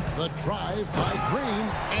 The drive by Green,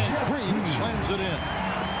 and Green slams it in.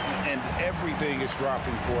 And everything is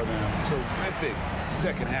dropping for them. Terrific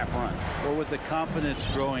second half run. Well, with the confidence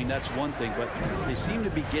growing, that's one thing, but they seem to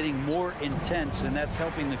be getting more intense, and that's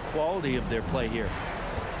helping the quality of their play here.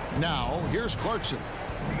 Now, here's Clarkson.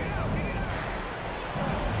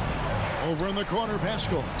 Over in the corner,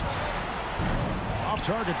 Pascal. Off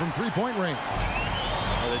target from three-point range.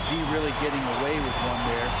 Well, the D really getting away with one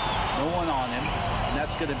there. No one on him, and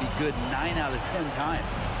that's going to be good 9 out of 10 times.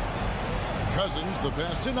 Cousins, the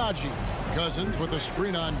pass to Najee. Cousins with a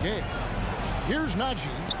screen on Gay. Here's Najee.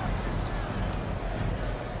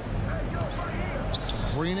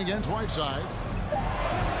 Green against Whiteside.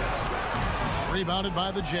 Rebounded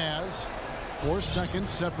by the Jazz. 4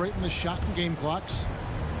 seconds separating the shot and game clocks.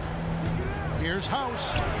 Here's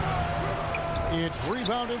House. It's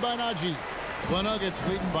rebounded by Najee. The Nuggets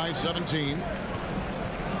leading by 17.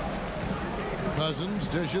 Cousins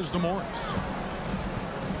dishes to Morris.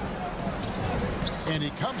 And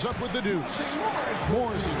he comes up with the deuce.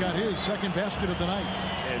 Morris has got his second basket of the night.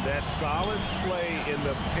 And that solid play in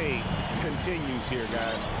the paint continues here,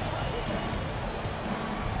 guys.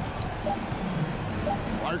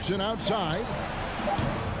 Clarkson outside.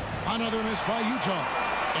 Another miss by Utah.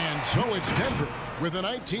 And so it's Denver with a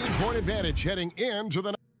 19-point advantage heading into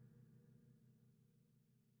the...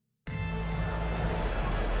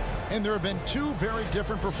 And there have been 2 very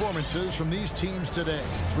different performances from these teams today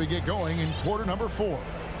as we get going in quarter number 4.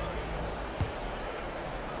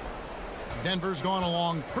 Denver's gone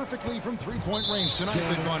along perfectly from three-point range tonight.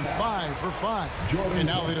 They've gone 5 for 5. And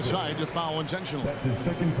now they decide to foul intentionally. That's his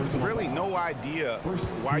second personal. Really no idea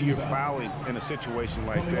why you're fouling in a situation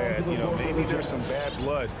like that. You know, maybe there's some bad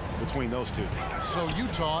blood between those two. So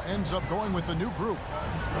Utah ends up going with the new group.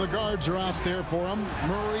 The guards are out there for him.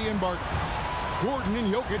 Murray and Barton. Gordon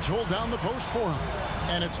and Jokic hold down the post for him.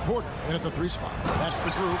 And it's Porter in at the 3 spot. That's the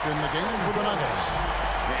group in the game for the Nuggets.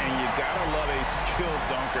 And you gotta love a skilled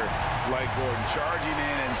dunker like Gordon, charging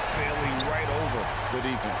in and sailing right over the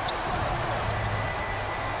defense.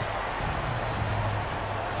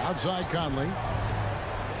 Outside Conley.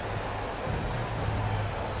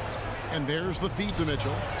 And there's the feed to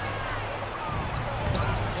Mitchell.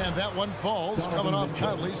 And that one falls coming off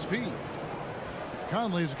Conley's feet.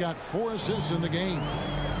 Conley's got 4 assists in the game.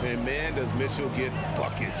 And man, does Mitchell get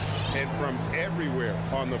buckets, and from everywhere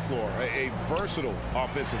on the floor. A versatile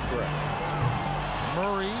offensive threat.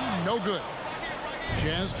 Murray, no good.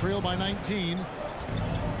 Jazz trail by 19.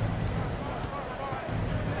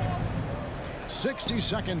 60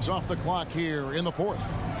 seconds off the clock here in the 4th.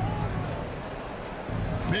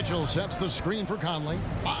 Mitchell sets the screen for Conley.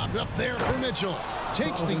 Bobbed up there for Mitchell.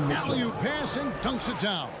 Takes the alley-oop pass and dunks it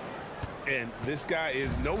down. And this guy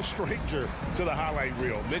is no stranger to the highlight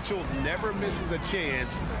reel. Mitchell never misses a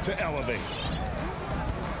chance to elevate.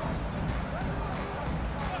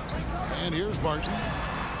 And here's Barton.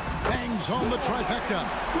 bangs home the trifecta.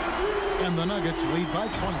 And the Nuggets lead by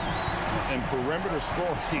 20. And perimeter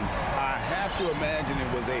scoring, I have to imagine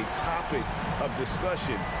it was a topic of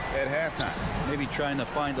discussion at halftime. Maybe trying to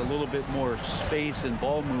find a little bit more space and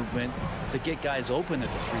ball movement to get guys open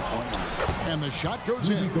at the three-point line. And the shot goes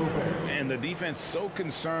in. And the defense so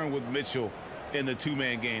concerned with Mitchell in the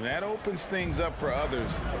two-man game. That opens things up for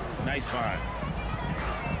others. Nice find.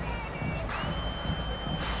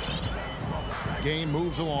 Game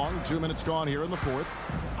moves along. 2 minutes gone here in the fourth.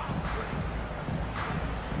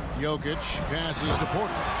 Jokic passes to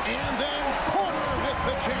Porter. And then Porter with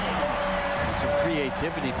the jam. Some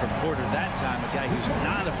creativity from Porter that time. A guy who's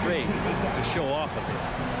not afraid to show off a bit.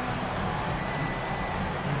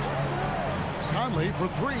 Conley for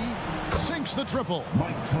three. Sinks the triple.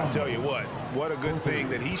 I'll tell you what a good thing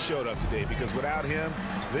that he showed up today, because without him,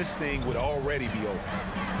 this thing would already be over.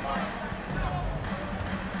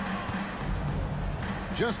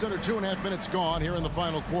 Just under 2.5 minutes gone here in the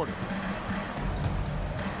final quarter.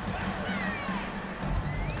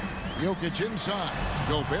 Jokic inside.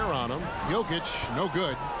 Gobert on him. Jokic, no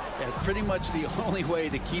good. It's pretty much the only way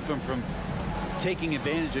to keep him from taking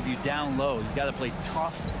advantage of you down low. You got to play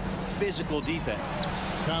tough, physical defense.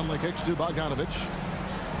 Conley kicks to Bogdanovic.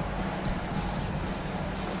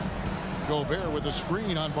 Gobert with a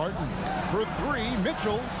screen on Barton. For three,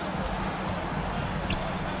 Mitchell.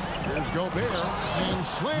 Here's Gobert. And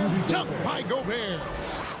slam dunk by Gobert.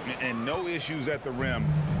 And no issues at the rim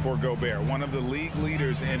for Gobert. One of the league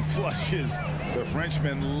leaders in flushes. The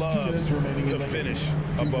Frenchman loves to finish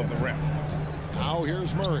above the rim. Now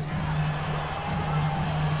here's Murray.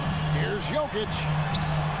 Here's Jokic.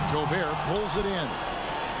 Gobert pulls it in.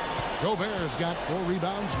 Gobert's got 4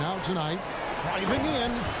 rebounds now tonight. Driving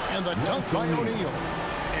in, and the dunk by O'Neal.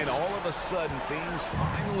 And all of a sudden, things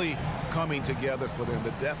finally coming together for them.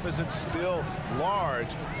 The deficit's still large,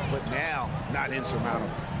 but now not insurmountable.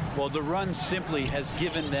 Well, the run simply has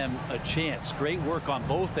given them a chance. Great work on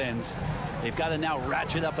both ends. They've got to now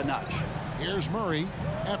ratchet up a notch. Here's Murray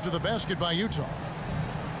after the basket by Utah.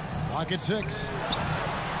 Clock at 6.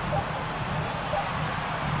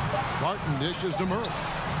 Barton dishes to Murray.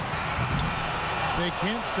 They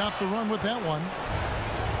can't stop the run with that one.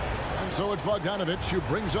 And so it's Bogdanovic who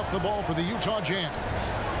brings up the ball for the Utah Jazz,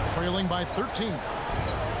 trailing by 13.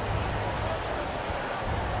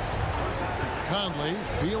 Conley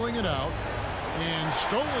feeling it out, and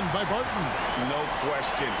stolen by Barton. No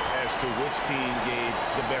question as to which team gave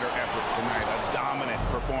the better effort tonight. A dominant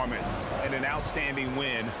performance and an outstanding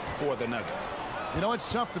win for the Nuggets. You know,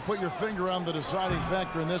 it's tough to put your finger on the deciding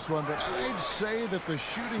factor in this one, but I'd say that the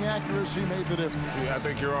shooting accuracy made the difference. Yeah, I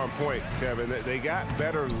think you're on point, Kevin. They got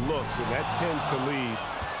better looks, and that tends to lead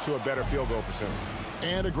to a better field goal percentage.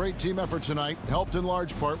 And a great team effort tonight, helped in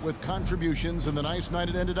large part with contributions, and the nice night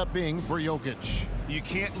it ended up being for Jokic. You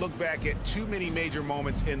can't look back at too many major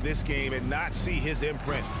moments in this game and not see his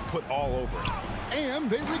imprint put all over it. And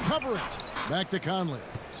they recover it. Back to Conley.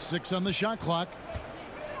 6 on the shot clock.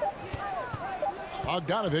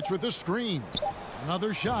 Bogdanovic with the screen.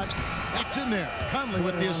 Another shot. That's in there. Conley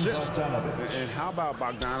with the assist. And how about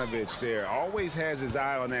Bogdanovic there? Always has his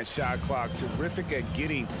eye on that shot clock. Terrific at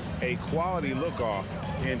getting a quality look off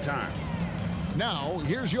in time. Now,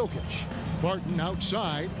 here's Jokic. Barton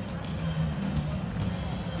outside.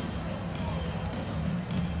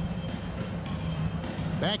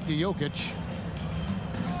 Back to Jokic.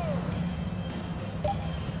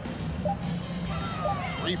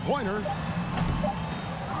 Three-pointer.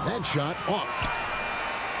 That shot off.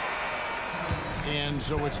 And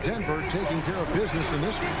so it's Denver taking care of business in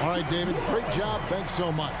this one. All right, David, great job. Thanks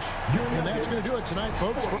so much. And that's going to do it tonight,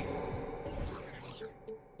 folks.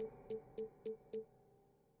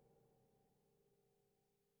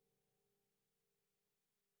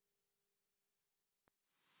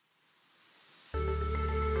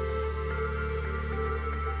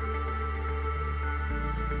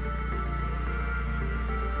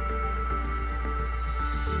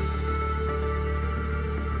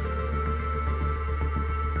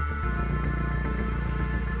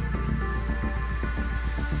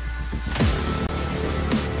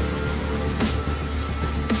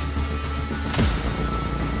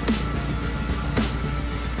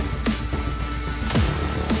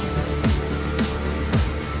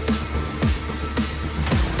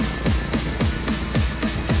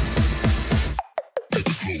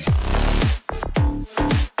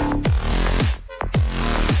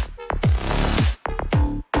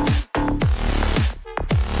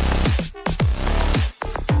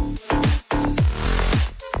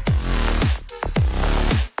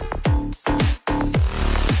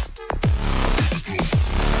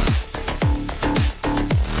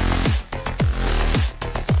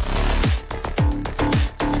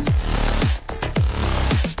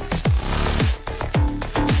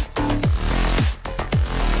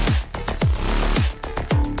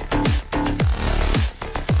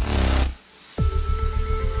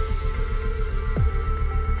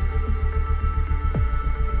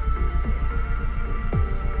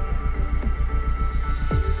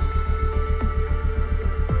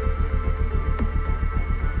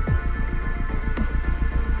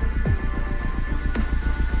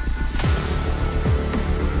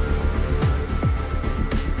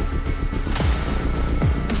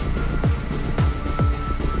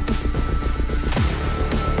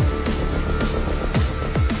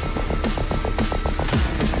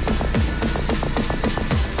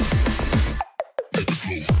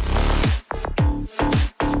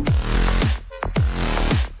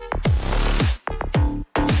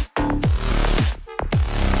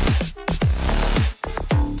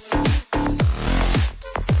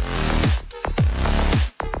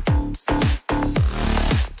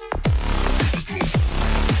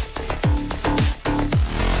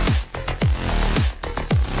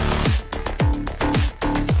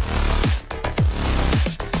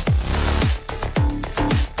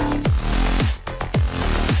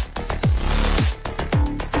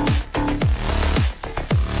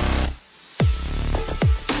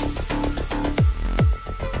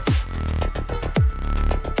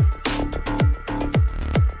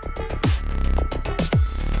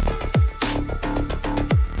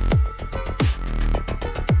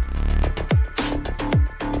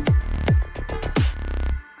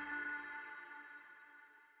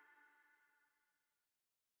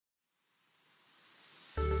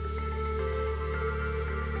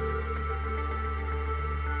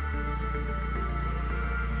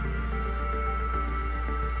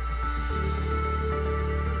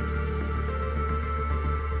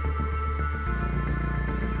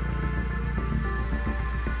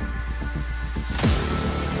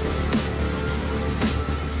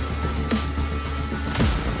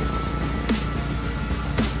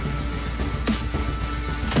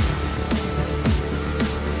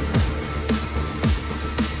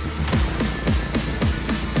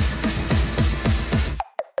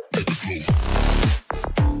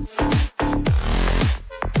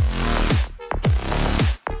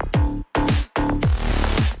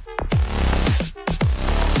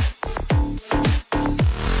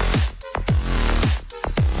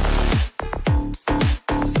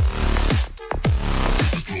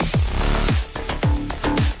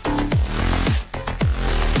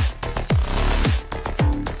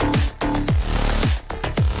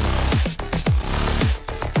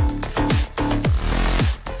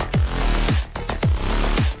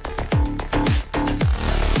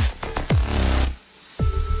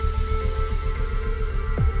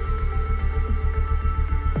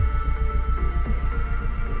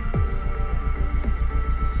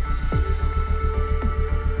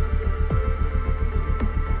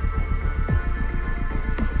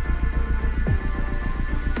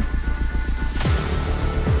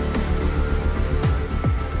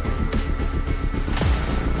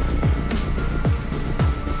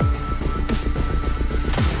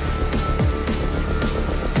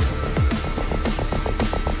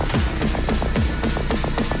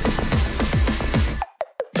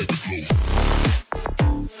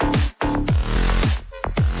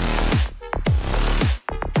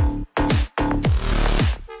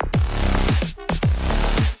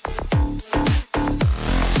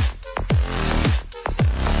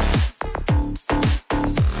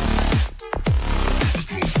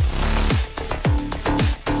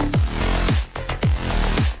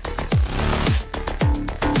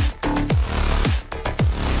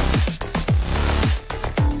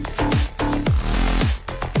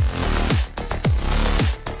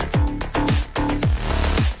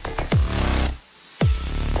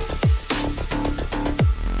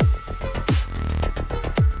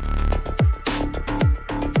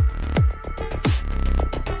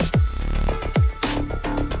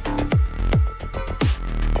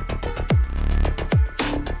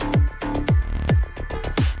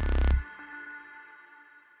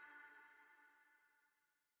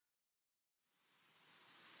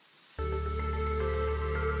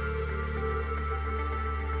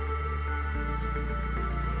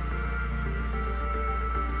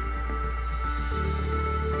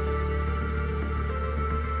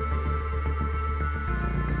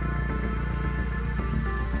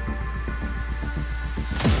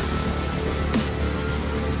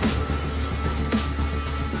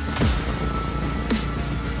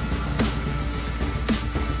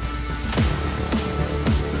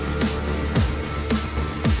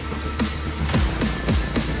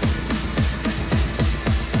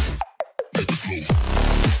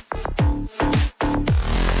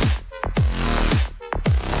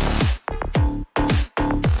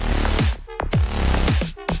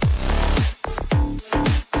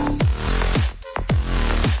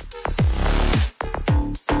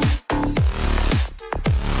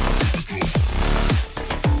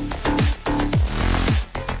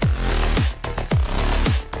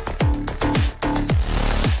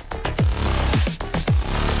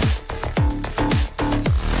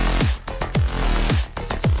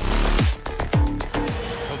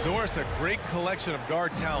 expansion of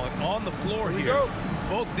guard talent on the floor here.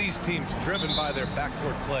 Both these teams driven by their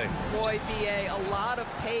backcourt play. Boy, BA, a lot of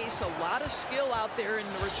pace, a lot of skill out there in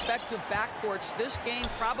the respective backcourts. This game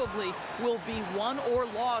probably will be won or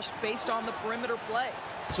lost based on the perimeter play.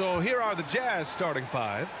 So here are the Jazz starting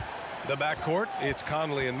five. The backcourt, it's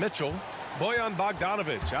Conley and Mitchell. Bojan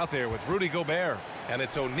Bogdanovic out there with Rudy Gobert. And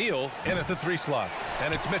it's O'Neal in at the 3 slot.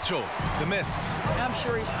 And it's Mitchell, the miss. I'm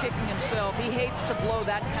sure he's kicking himself. He hates to blow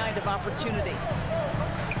that kind of opportunity.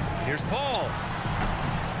 Here's Paul.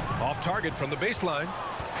 Off target from the baseline.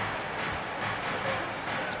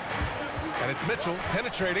 And it's Mitchell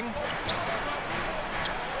penetrating.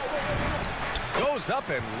 Goes up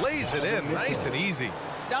and lays it in nice and easy.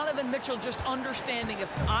 Donovan Mitchell just understanding if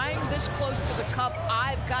I'm this close to the cup,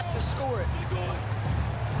 I've got to score it.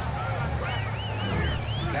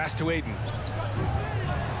 Pass to Ayton.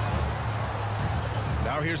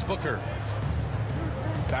 Now here's Booker.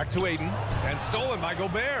 Back to Ayton and stolen by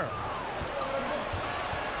Gobert.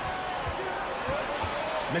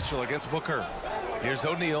 Mitchell against Booker. Here's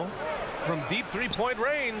O'Neal from deep 3-point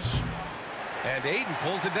range. And Ayton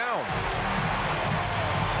pulls it down.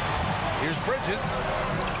 Here's Bridges.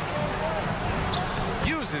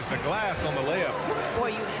 Uses the glass on the layup. Boy,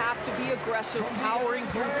 you have to be aggressive, powering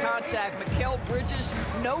through contact. Mikal Bridges,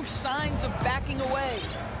 no signs of backing away.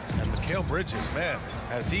 And Mikal Bridges, man,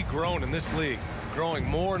 has he grown in this league? Growing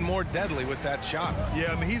more and more deadly with that shot.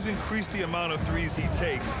 Yeah, I mean, he's increased the amount of threes he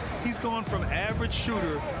takes. He's gone from average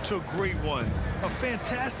shooter to a great one. A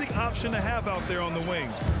fantastic option to have out there on the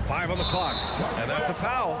wing. 5 on the clock, and that's a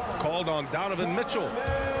foul called on Donovan Mitchell.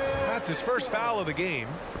 That's his first foul of the game.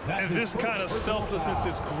 And this kind of selflessness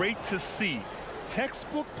is great to see.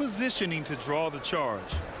 Textbook positioning to draw the charge.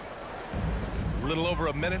 A little over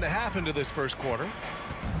a minute and a half into this first quarter.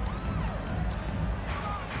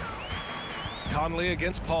 Conley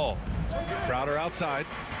against Paul. Crowder outside.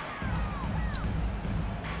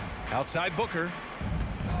 Outside Booker.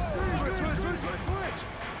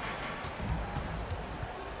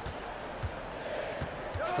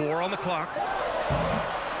 Four on the clock.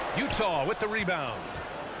 Utah with the rebound.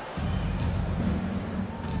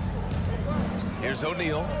 Here's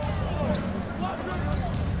O'Neal.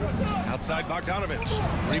 Outside Bogdanovic.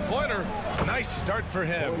 3-pointer. Nice start for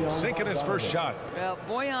him. Sinking his first shot. Well,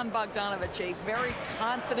 Bojan Bogdanovic, a very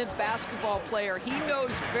confident basketball player. He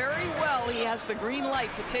knows very well he has the green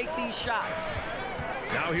light to take these shots.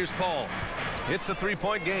 Now here's Paul. It's a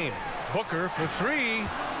 3-point game. Booker for 3.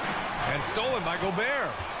 And stolen by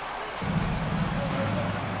Gobert.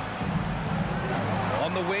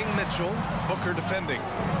 On the wing, Mitchell. Booker defending.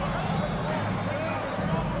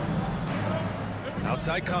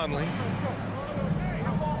 Outside Conley.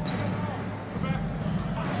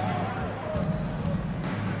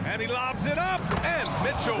 And he lobs it up. And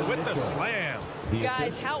Mitchell with the slam.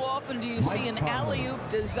 Guys, how often do you see an alley-oop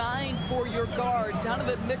designed for your guard?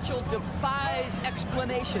 Donovan Mitchell defies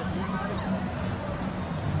explanation.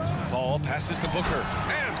 Paul passes to Booker.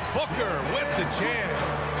 And Booker with the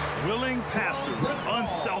jam. Willing passers,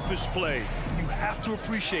 unselfish play. You have to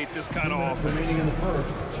appreciate this kind of offense. Remaining in the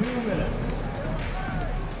first 2 minutes.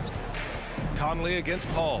 Conley against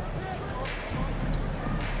Paul.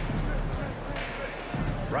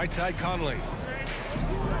 Right side Conley.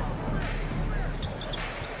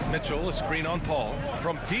 Mitchell, a screen on Paul.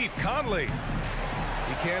 From deep, Conley.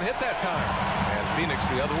 He can't hit that time. And Phoenix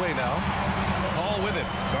the other way now. Paul with it.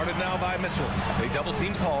 Guarded now by Mitchell. They double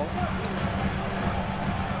team Paul.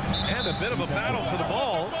 And a bit of a battle for the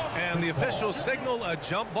ball. And the officials signal a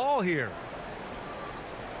jump ball here.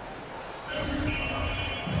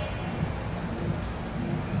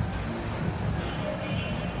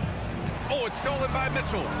 Oh, it's stolen by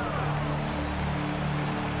Mitchell.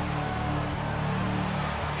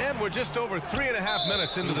 And we're just over 3.5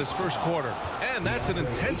 minutes into this first quarter. And that's an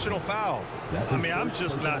intentional foul. I mean, I'm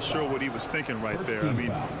just not sure what he was thinking right there. I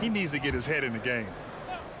mean, he needs to get his head in the game.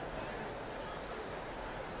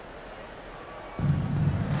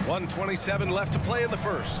 1:27 left to play in the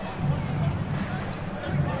first.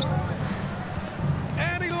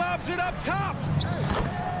 And he lobs it up top.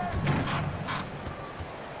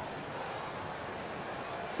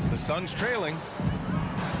 The Suns trailing.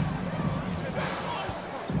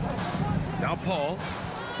 Now Paul.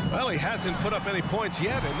 Well, he hasn't put up any points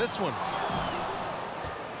yet in this one.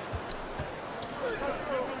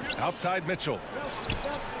 Outside Mitchell.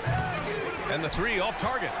 And the 3 off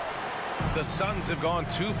target. The Suns have gone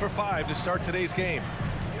 2 for 5 to start today's game.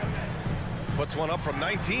 Puts one up from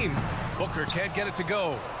 19. Booker can't get it to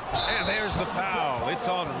go. And there's the foul. It's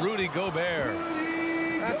on Rudy Gobert.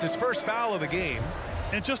 That's his first foul of the game.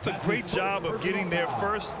 And just a great job of getting there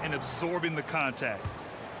first and absorbing the contact.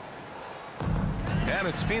 And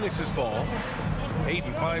it's Phoenix's ball.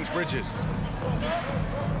 Ayton finds Bridges.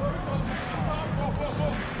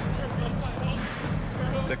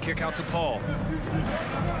 The kick out to Paul.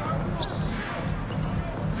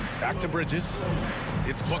 Back to Bridges.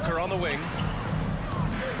 It's Booker on the wing.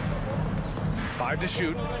 5 to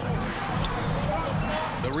shoot.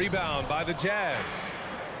 The rebound by the Jazz.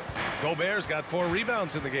 Gobert's got 4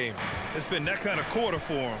 rebounds in the game. It's been that kind of quarter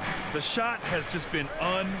for him. The shot has just been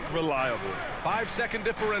unreliable. 5-second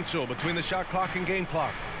differential between the shot clock and game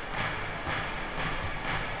clock.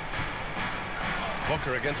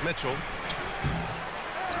 Booker against Mitchell.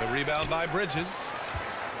 The rebound by Bridges.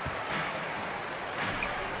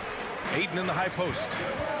 Ayton in the high post.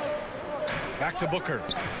 Back to Booker.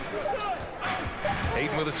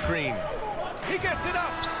 Ayton with a screen. He gets it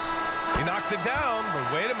up. He knocks it down,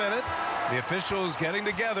 but wait a minute. The officials getting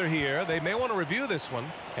together here. They may want to review this one.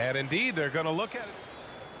 And indeed, they're going to look at it.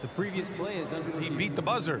 The previous play is under. He beat the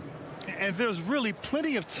buzzer. And there's really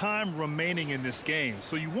plenty of time remaining in this game,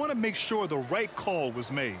 so you want to make sure the right call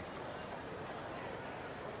was made.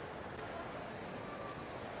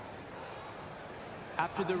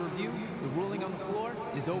 After the review, the ruling on the floor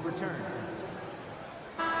is overturned.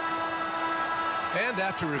 And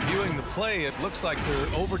after reviewing the play, it looks like they're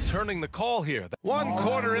overturning the call here. 1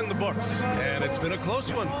 quarter in the books, and it's been a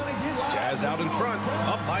close one. Jazz out in front,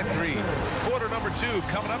 up by 3. Quarter number 2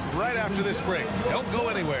 coming up right after this break. Don't go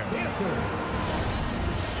anywhere.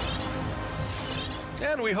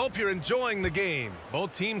 And we hope you're enjoying the game.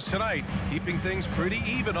 Both teams tonight keeping things pretty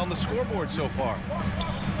even on the scoreboard so far.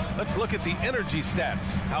 Let's look at the energy stats,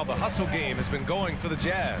 how the hustle game has been going for the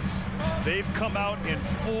Jazz. They've come out in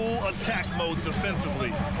full attack mode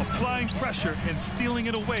defensively, applying pressure and stealing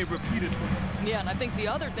it away repeatedly. Yeah, and I think the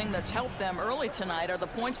other thing that's helped them early tonight are the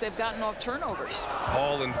points they've gotten off turnovers.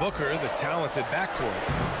 Paul and Booker, the talented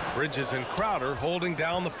backcourt. Bridges and Crowder holding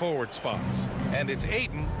down the forward spots. And it's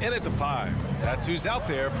Ayton in at the 5. That's who's out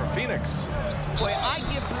there for Phoenix. Boy, I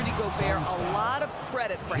give Rudy Gobert a lot of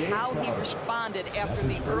credit for how he responded after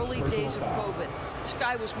the early days of COVID. This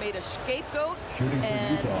guy was made a scapegoat,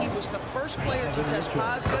 and he was the first player to test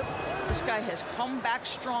positive. This guy has come back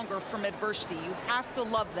stronger from adversity. You have to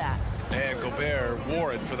love that. And Gobert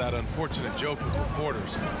wore it for that unfortunate joke with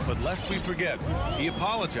reporters. But lest we forget, he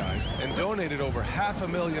apologized and donated over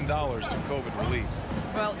 $500,000 to COVID relief.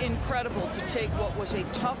 Well, incredible to take what was a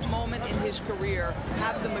tough moment in his career,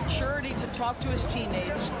 have the maturity to talk to his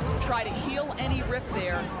teammates, try to heal any rift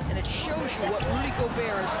there, and it shows you what Rudy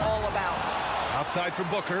Gobert is all about. Outside for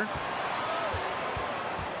Booker.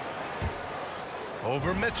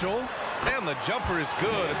 Over Mitchell. And the jumper is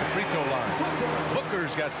good at the free throw line.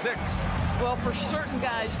 Booker's got 6. Well, for certain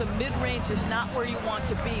guys, the mid-range is not where you want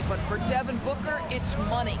to be, but for Devin Booker, it's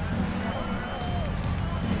money.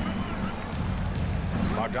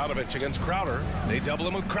 Bogdanovich against Crowder. They double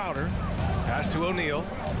him with Crowder. Pass to O'Neal.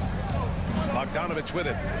 Bogdanovich with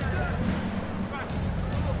it.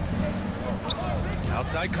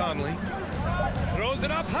 Outside Conley. Throws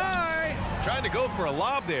it up high. Trying to go for a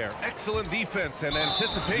lob there. Excellent defense and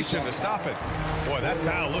anticipation to stop it. Boy, that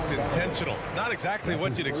foul looked intentional. Not exactly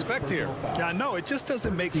what you'd expect here. Yeah, I know. It just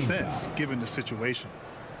doesn't make sense given the situation.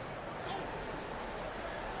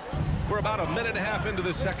 We're about a minute and a half into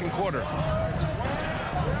the second quarter.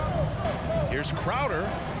 Here's Crowder.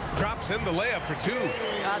 Drops in the layup for 2.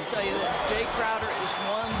 I'll tell you this, Jay Crowder is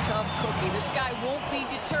one tough cookie. This guy won't be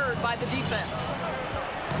deterred by the defense.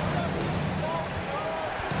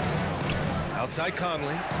 Outside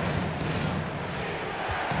Conley.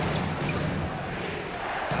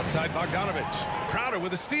 Outside Bogdanovich. Crowder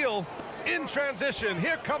with a steal. In transition.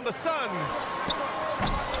 Here come the Suns.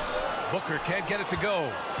 Booker can't get it to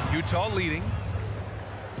go. Utah leading.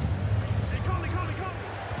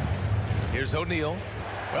 Here's O'Neal.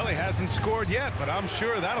 Well, he hasn't scored yet, but I'm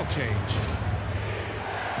sure that'll change.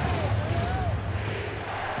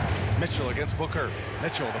 Mitchell against Booker.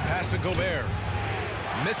 Mitchell, the pass to Gobert.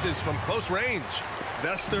 Misses from close range.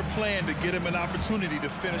 That's their plan, to get him an opportunity to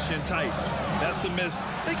finish in tight. That's a miss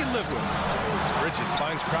they can live with. Bridges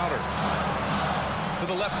finds Crowder. To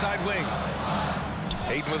the left side wing.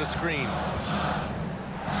 Ayton with a screen.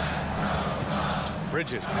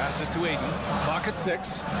 Bridges passes to Ayton. Clock at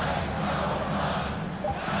 6.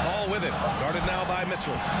 Paul with it. Guarded now by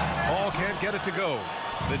Mitchell. Paul can't get it to go.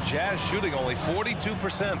 The Jazz shooting only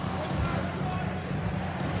 42%.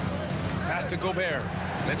 Pass to Gobert.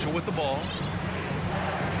 Mitchell with the ball.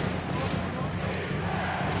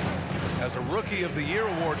 As As a Rookie of the Year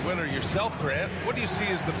award winner yourself, Grant, what do you see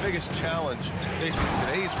as the biggest challenge facing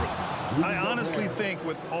today's rookies? I honestly think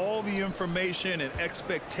with all the information and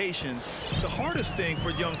expectations, the hardest thing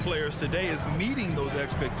for young players today is meeting those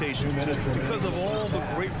expectations because of all the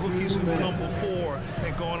great rookies who've come before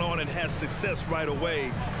and gone on and had success right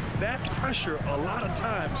away. That pressure a lot of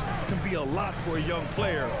times can be a lot for a young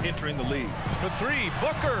player entering the league. For three,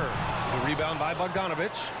 Booker. The rebound by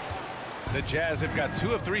Bogdanovic. The Jazz have got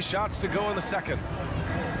 2 of 3 shots to go in the second.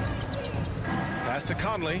 Pass to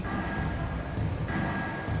Conley.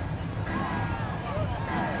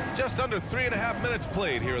 Just under 3.5 minutes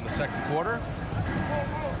played here in the second quarter.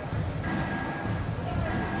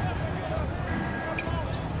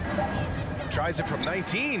 Tries it from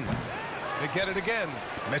 19. They get it again.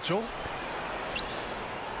 Mitchell.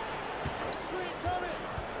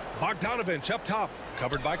 Bogdanovic up top,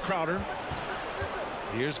 covered by Crowder.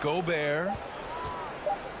 Here's Gobert.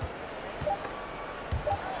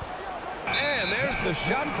 And there's the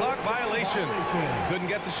shot clock violation. Couldn't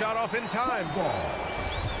get the shot off in time.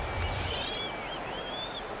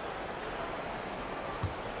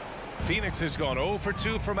 Phoenix has gone 0 for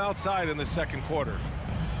 2 from outside in the second quarter.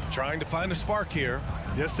 Trying to find a spark here.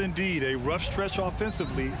 Yes, indeed. A rough stretch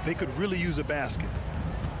offensively. They could really use a basket.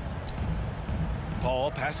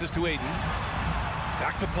 Paul passes to Ayton.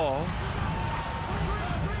 Back to Paul.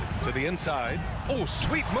 To the inside. Oh,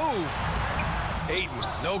 sweet move. Ayton,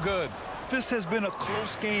 no good. This has been a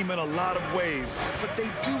close game in a lot of ways, but they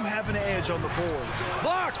do have an edge on the board.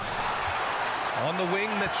 Blocked! On the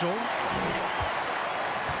wing, Mitchell.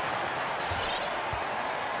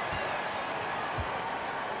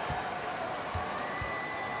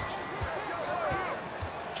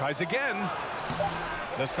 Tries again.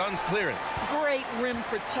 The Suns clear it. Great rim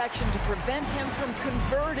protection to prevent him from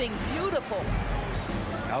converting. Beautiful.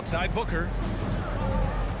 Outside Booker.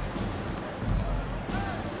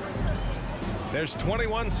 There's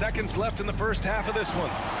 21 seconds left in the first half of this one.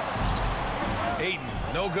 Ayton,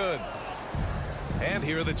 no good. And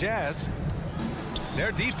here are the Jazz.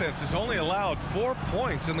 Their defense has only allowed 4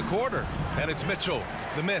 points in the quarter. And it's Mitchell,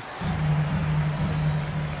 the miss.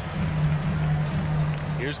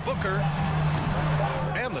 Here's Booker.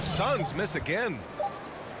 And the Suns miss again.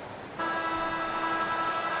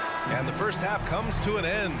 And the first half comes to an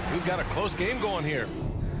end. We've got a close game going here.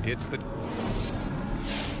 It's the...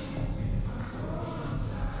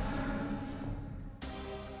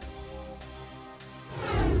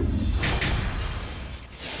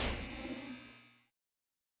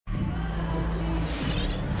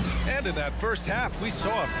 And in that first half, we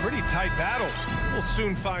saw a pretty tight battle. We'll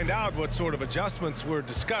soon find out what sort of adjustments were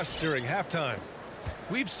discussed during halftime.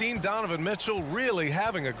 We've seen Donovan Mitchell really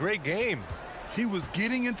having a great game. He was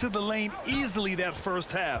getting into the lane easily that first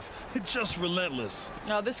half. It's just relentless.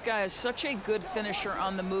 Now, this guy is such a good finisher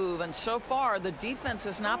on the move, and so far the defense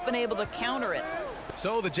has not been able to counter it.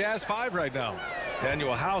 So the Jazz 5 right now.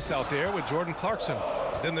 Daniel House out there with Jordan Clarkson.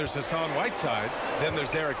 Then there's Hassan Whiteside. Then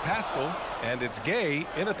there's Eric Paschall. And it's Gay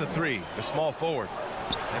in at the 3, the small forward.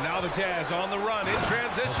 And now the Jazz on the run in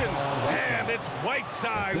transition. And it's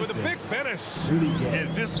Whiteside with a big finish.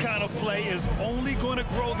 And this kind of play is only going to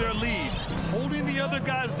grow their lead. Holding the other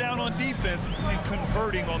guys down on defense and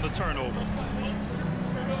converting on the turnover.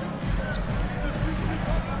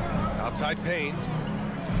 Outside Payne.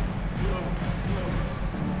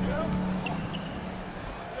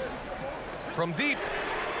 From deep.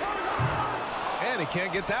 And he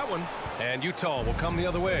can't get that one. And Utah will come the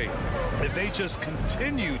other way. If they just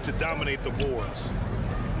continue to dominate the boards.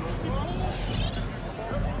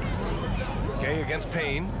 Gay against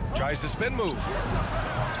Payne. Tries the spin move.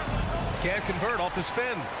 Can't convert off the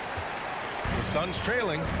spin. The Suns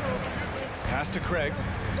trailing. Pass to Craig.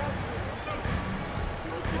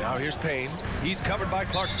 Now here's Payne. He's covered by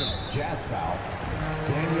Clarkson. Jazz foul.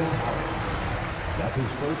 Daniel House. That's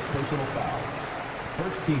his first personal foul.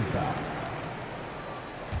 First team foul.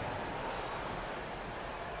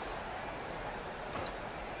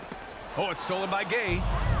 Oh, it's stolen by Gay.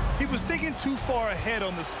 He was thinking too far ahead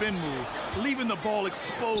on the spin move, leaving the ball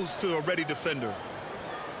exposed to a ready defender.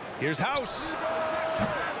 Here's House.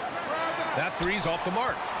 That three's off the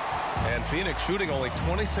mark. And Phoenix shooting only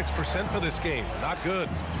 26% for this game. Not good.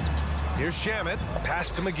 Here's Shamet.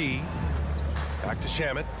 Pass to McGee. Back to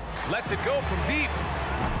Shamet. Lets it go from deep.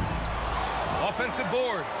 Offensive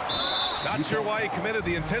board. Not sure why he committed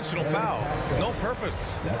the intentional foul. No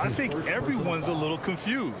purpose. I think everyone's a little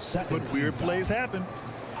confused, but weird plays happen.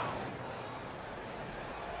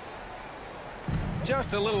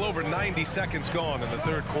 Just a little over 90 seconds gone in the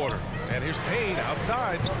third quarter. And here's Payne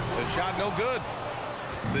outside. The shot no good.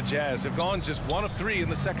 The Jazz have gone just 1 of 3 in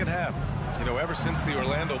the second half. You know, ever since the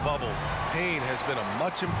Orlando bubble, Payne has been a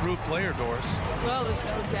much improved player, Doris. Well, there's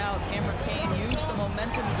no doubt Cameron Payne used the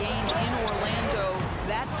momentum gained in Orlando.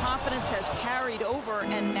 That confidence has carried over,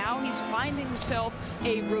 and now he's finding himself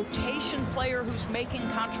a rotation player who's making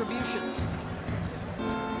contributions.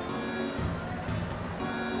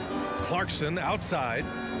 Clarkson outside.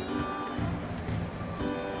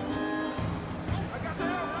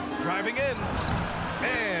 Driving in.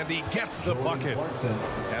 And he gets the bucket.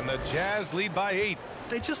 And the Jazz lead by 8.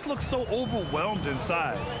 They just look so overwhelmed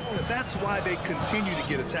inside. That's why they continue to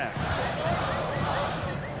get attacked.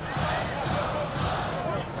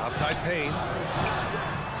 Outside Payne.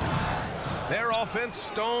 Their offense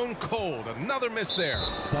stone cold. Another miss there.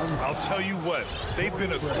 I'll tell you what, they've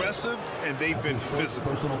been aggressive and they've been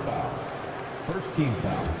physical. Personal foul. First team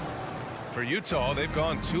foul. For Utah, they've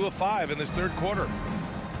gone 2 of 5 in this third quarter.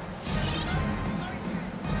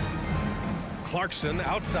 Clarkson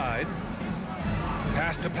outside.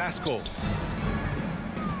 Pass to Pascal.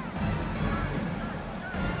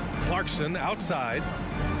 Clarkson outside.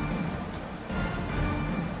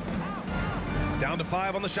 Down to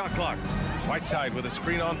 5 on the shot clock. Whiteside with a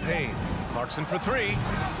screen on Payne. Clarkson for 3.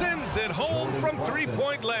 Sends it home from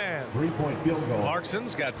three-point land. 3-point field goal.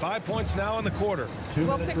 Clarkson's got 5 points now in the quarter.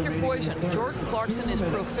 Well, pick your poison. Jordan Clarkson is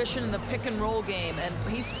proficient in the pick-and-roll game, and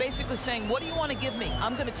he's basically saying, what do you want to give me?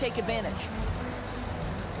 I'm going to take advantage.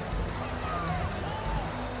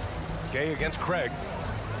 Gay against Craig.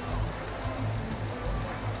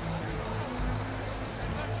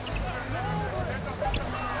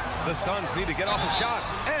 The Suns need to get off a shot,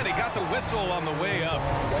 and he got the whistle on the way up,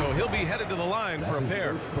 so he'll be headed to the line for a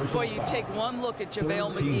pair. Boy, you take one look at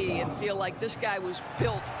JaVale McGee and feel like this guy was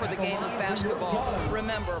built for the game of basketball.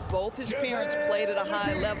 Remember, both his parents played at a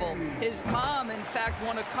high level. His mom, in fact,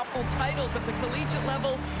 won a couple titles at the collegiate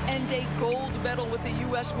level and a gold medal with the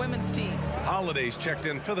U.S. women's team. Holiday's checked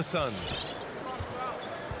in for the Suns.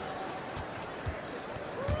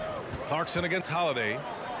 Clarkson against Holiday.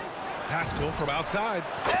 Pascal from outside.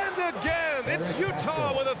 And again, it's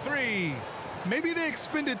Utah with a 3. Maybe they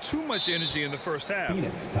expended too much energy in the first half.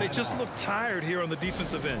 They just look tired here on the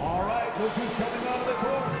defensive end. All right, look who's coming out of the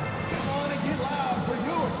court. Come on and get loud for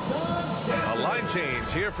your son. A line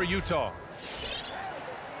change here for Utah.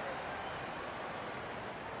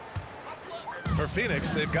 For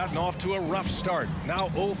Phoenix, they've gotten off to a rough start. Now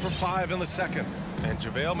 0 for 5 in the second. And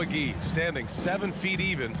JaVale McGee standing 7 feet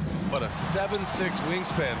even, but a 7'6"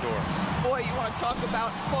 wingspan, Doris. Boy, you want to talk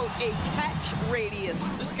about, quote, a catch radius.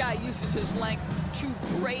 This guy uses his length to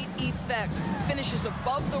great effect. Finishes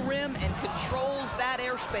above the rim and controls that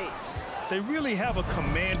airspace. They really have a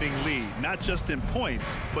commanding lead, not just in points,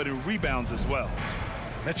 but in rebounds as well.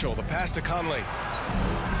 Mitchell, the pass to Conley.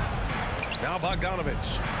 Now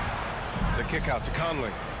Bogdanovich. The kick out to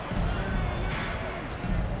Conley.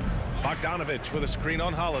 Bogdanovich with a screen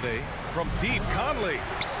on Holiday. From deep, Conley.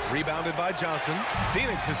 Rebounded by Johnson.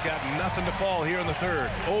 Phoenix has got nothing to fall here in the third.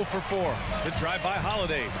 0 for 4. The drive by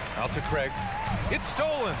Holiday. Out to Craig. It's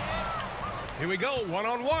stolen. Here we go,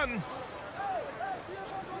 one-on-one.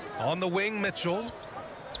 On the wing, Mitchell.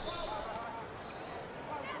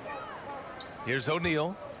 Here's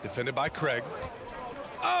O'Neal, defended by Craig.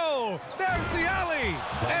 Oh, there's the alley.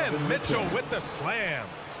 And Mitchell with the slam.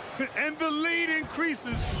 And the lead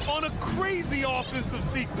increases on a crazy offensive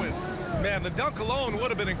sequence. Man, the dunk alone would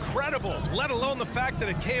have been incredible, let alone the fact that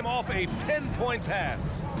it came off a pinpoint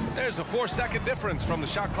pass. There's a 4-second difference from the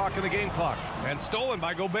shot clock and the game clock. And stolen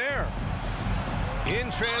by Gobert.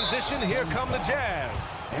 In transition, here come the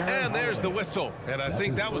Jazz. And there's the whistle. And I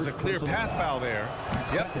think that was a clear path foul there.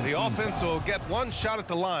 Yep, the offense will get one shot at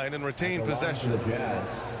the line and retain possession.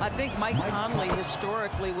 I think Mike Conley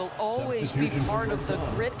historically will always be part of the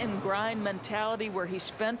grit and grind mentality where he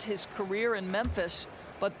spent his career in Memphis.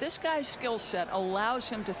 But this guy's skill set allows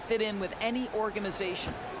him to fit in with any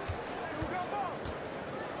organization.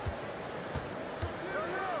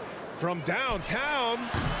 From downtown.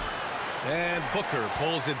 And Booker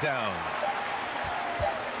pulls it down.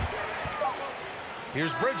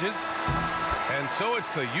 Here's Bridges. And so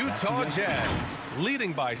it's the Utah Jazz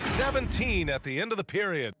leading by 17 at the end of the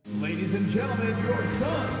period. Ladies and gentlemen, your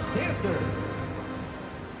Suns dancers.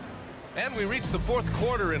 And we reach the fourth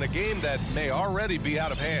quarter in a game that may already be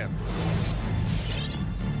out of hand.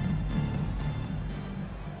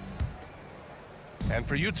 And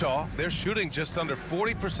for Utah, they're shooting just under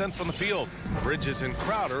 40% from the field. Bridges and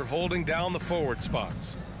Crowder holding down the forward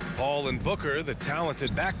spots. Paul and Booker, the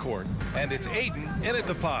talented backcourt. And it's Ayton in at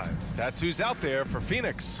the 5. That's who's out there for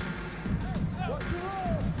Phoenix.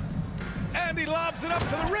 And he lobs it up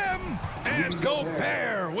to the rim. And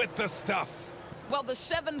Gobert with the stuff. Well, the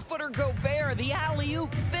 7-footer Gobert, the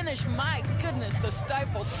alley-oop finish. My goodness, the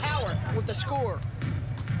Stifle Tower with the score.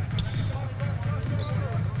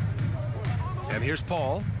 And here's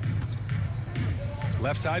Paul.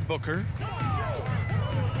 Left side, Booker.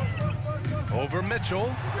 Over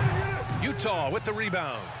Mitchell. Utah with the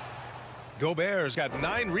rebound. Gobert's got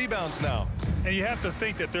 9 rebounds now. And you have to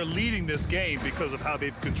think that they're leading this game because of how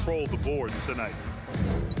they've controlled the boards tonight.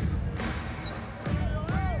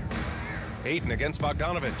 Ayton against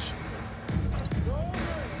Bogdanovic.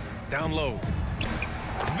 Down low.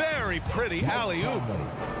 Very pretty alley-oop.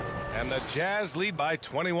 And the Jazz lead by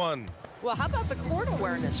 21. Well, how about the court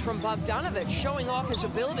awareness from Bogdanovic, showing off his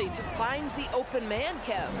ability to find the open man,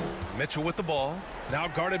 Kev? Mitchell with the ball. Now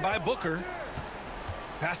guarded by Booker.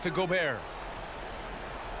 Pass to Gobert.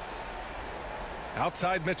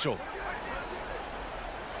 Outside Mitchell.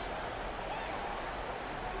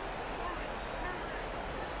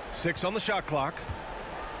 Six on the shot clock.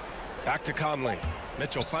 Back to Conley.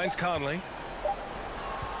 Mitchell finds Conley.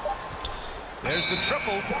 There's the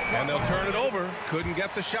triple, and they'll turn it over. Couldn't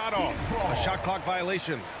get the shot off. A shot clock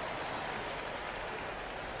violation.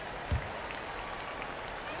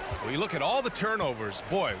 We look at all the turnovers.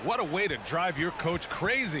 Boy, what a way to drive your coach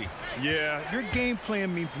crazy. Yeah, your game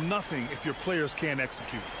plan means nothing if your players can't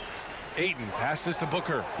execute. Ayton passes to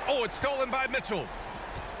Booker. Oh, it's stolen by Mitchell.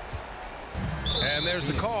 And there's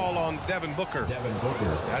the call on Devin Booker.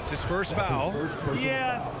 That's his first foul.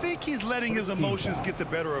 Yeah, I think he's letting his emotions get the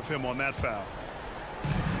better of him on that foul.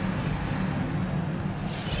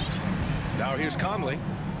 Now here's Conley.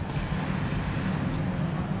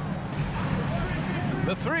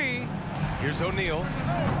 The three. Here's O'Neal.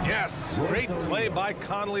 Yes, great play by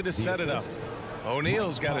Conley to set it up.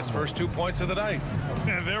 O'Neal's got his first 2 points of the night.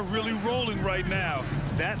 And they're really rolling right now.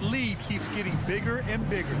 That lead keeps getting bigger and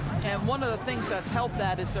bigger. And one of the things that's helped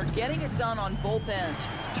that is they're getting it done on both ends.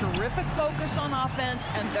 Terrific focus on offense,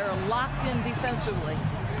 and they're locked in defensively.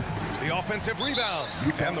 The offensive rebound,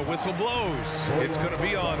 and the whistle blows. It's going to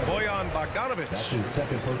be on Bojan Bogdanovic. That's his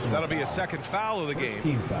second personal That'll be his second foul of the game.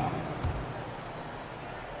 Team foul.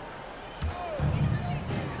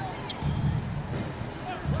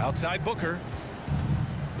 Outside Booker.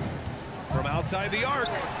 From outside the arc.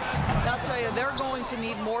 I'll tell you, they're going to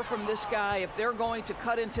need more from this guy if they're going to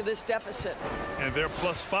cut into this deficit. And they're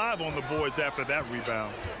 +5 on the boards after that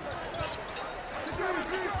rebound.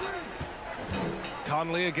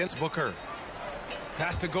 Conley against Booker.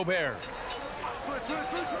 Pass to Gobert.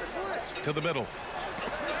 To the middle.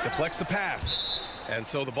 Deflects the pass. And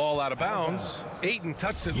so the ball out of bounds. Ayton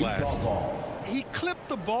touched it last. He clipped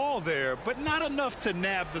the ball there, but not enough to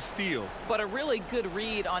nab the steal. But a really good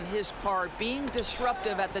read on his part, being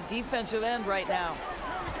disruptive at the defensive end right now.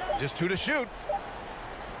 Just 2 to shoot.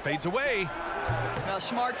 Fades away. A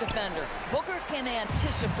smart defender. Booker can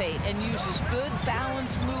anticipate and uses good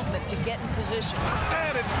balanced movement to get in position.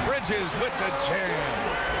 And it's Bridges with the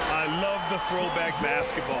jam. I love the throwback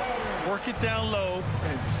basketball. Work it down low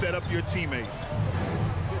and set up your teammate.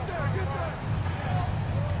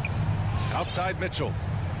 Outside Mitchell.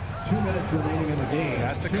 2 minutes remaining in the game.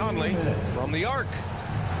 Pass to Conley from the arc.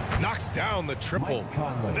 Knocks down the triple.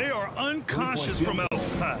 They are unconscious from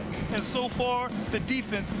outside. And so far, the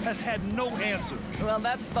defense has had no answer. Well,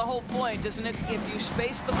 that's the whole point, isn't it? If you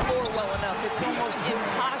space the floor well enough, it's almost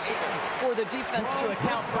impossible for the defense to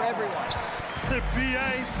account for everyone. The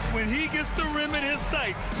BA, when he gets the rim in his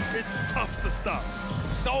sights, it's tough to stop.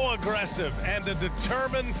 So aggressive and a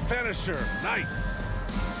determined finisher. Nice.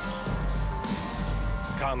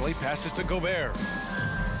 Conley passes to Gobert.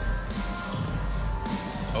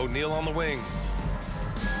 O'Neal on the wing.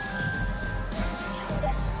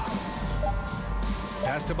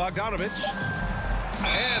 Pass to Bogdanovic.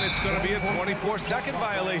 And it's going to be a 24-second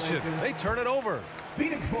violation. They turn it over.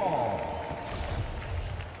 Phoenix ball.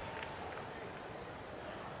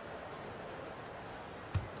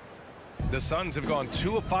 The Suns have gone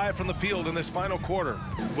 2 of 5 from the field in this final quarter.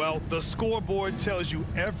 Well, the scoreboard tells you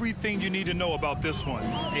everything you need to know about this one.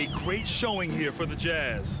 A great showing here for the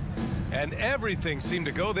Jazz. And everything seemed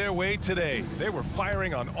to go their way today. They were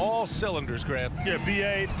firing on all cylinders, Grant. Yeah,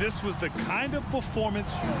 B.A., this was the kind of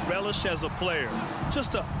performance you relish as a player.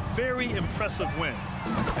 Just a very impressive win.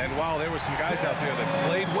 And while there were some guys out there that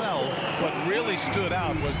played well, what really stood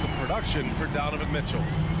out was the production for Donovan Mitchell.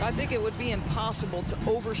 I think it would be impossible to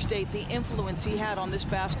overstate the influence he had on this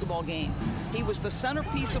basketball game. He was the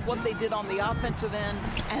centerpiece of what they did on the offensive end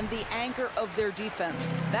and the anchor of their defense.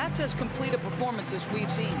 That's as complete a performance as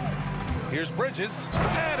we've seen. Here's Bridges,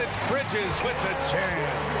 and it's Bridges with the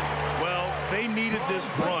jam. Well, They needed this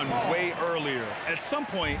run way earlier. At some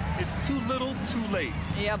point, it's too little, too late.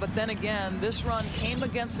 Yeah, but then again, this run came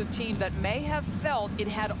against a team that may have felt it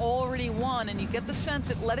had already won, and you get the sense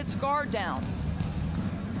it let its guard down.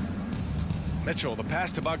 Mitchell, the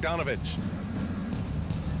pass to Bogdanovich.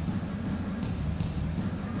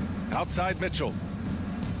 Outside Mitchell.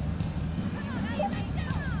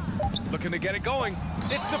 Looking to get it going.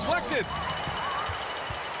 It's deflected.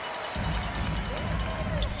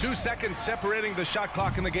 2 seconds separating the shot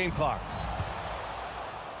clock and the game clock.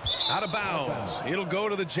 Out of bounds. It'll go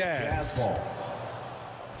to the Jazz.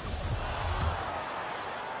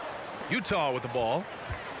 Utah with the ball.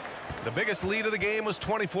 The biggest lead of the game was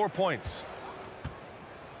 24 points.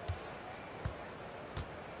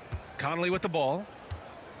 Conley with the ball.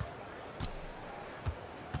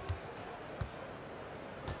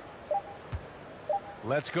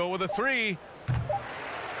 Let's go with a three.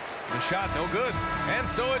 The shot no good. And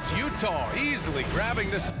so it's Utah easily grabbing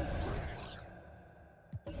this.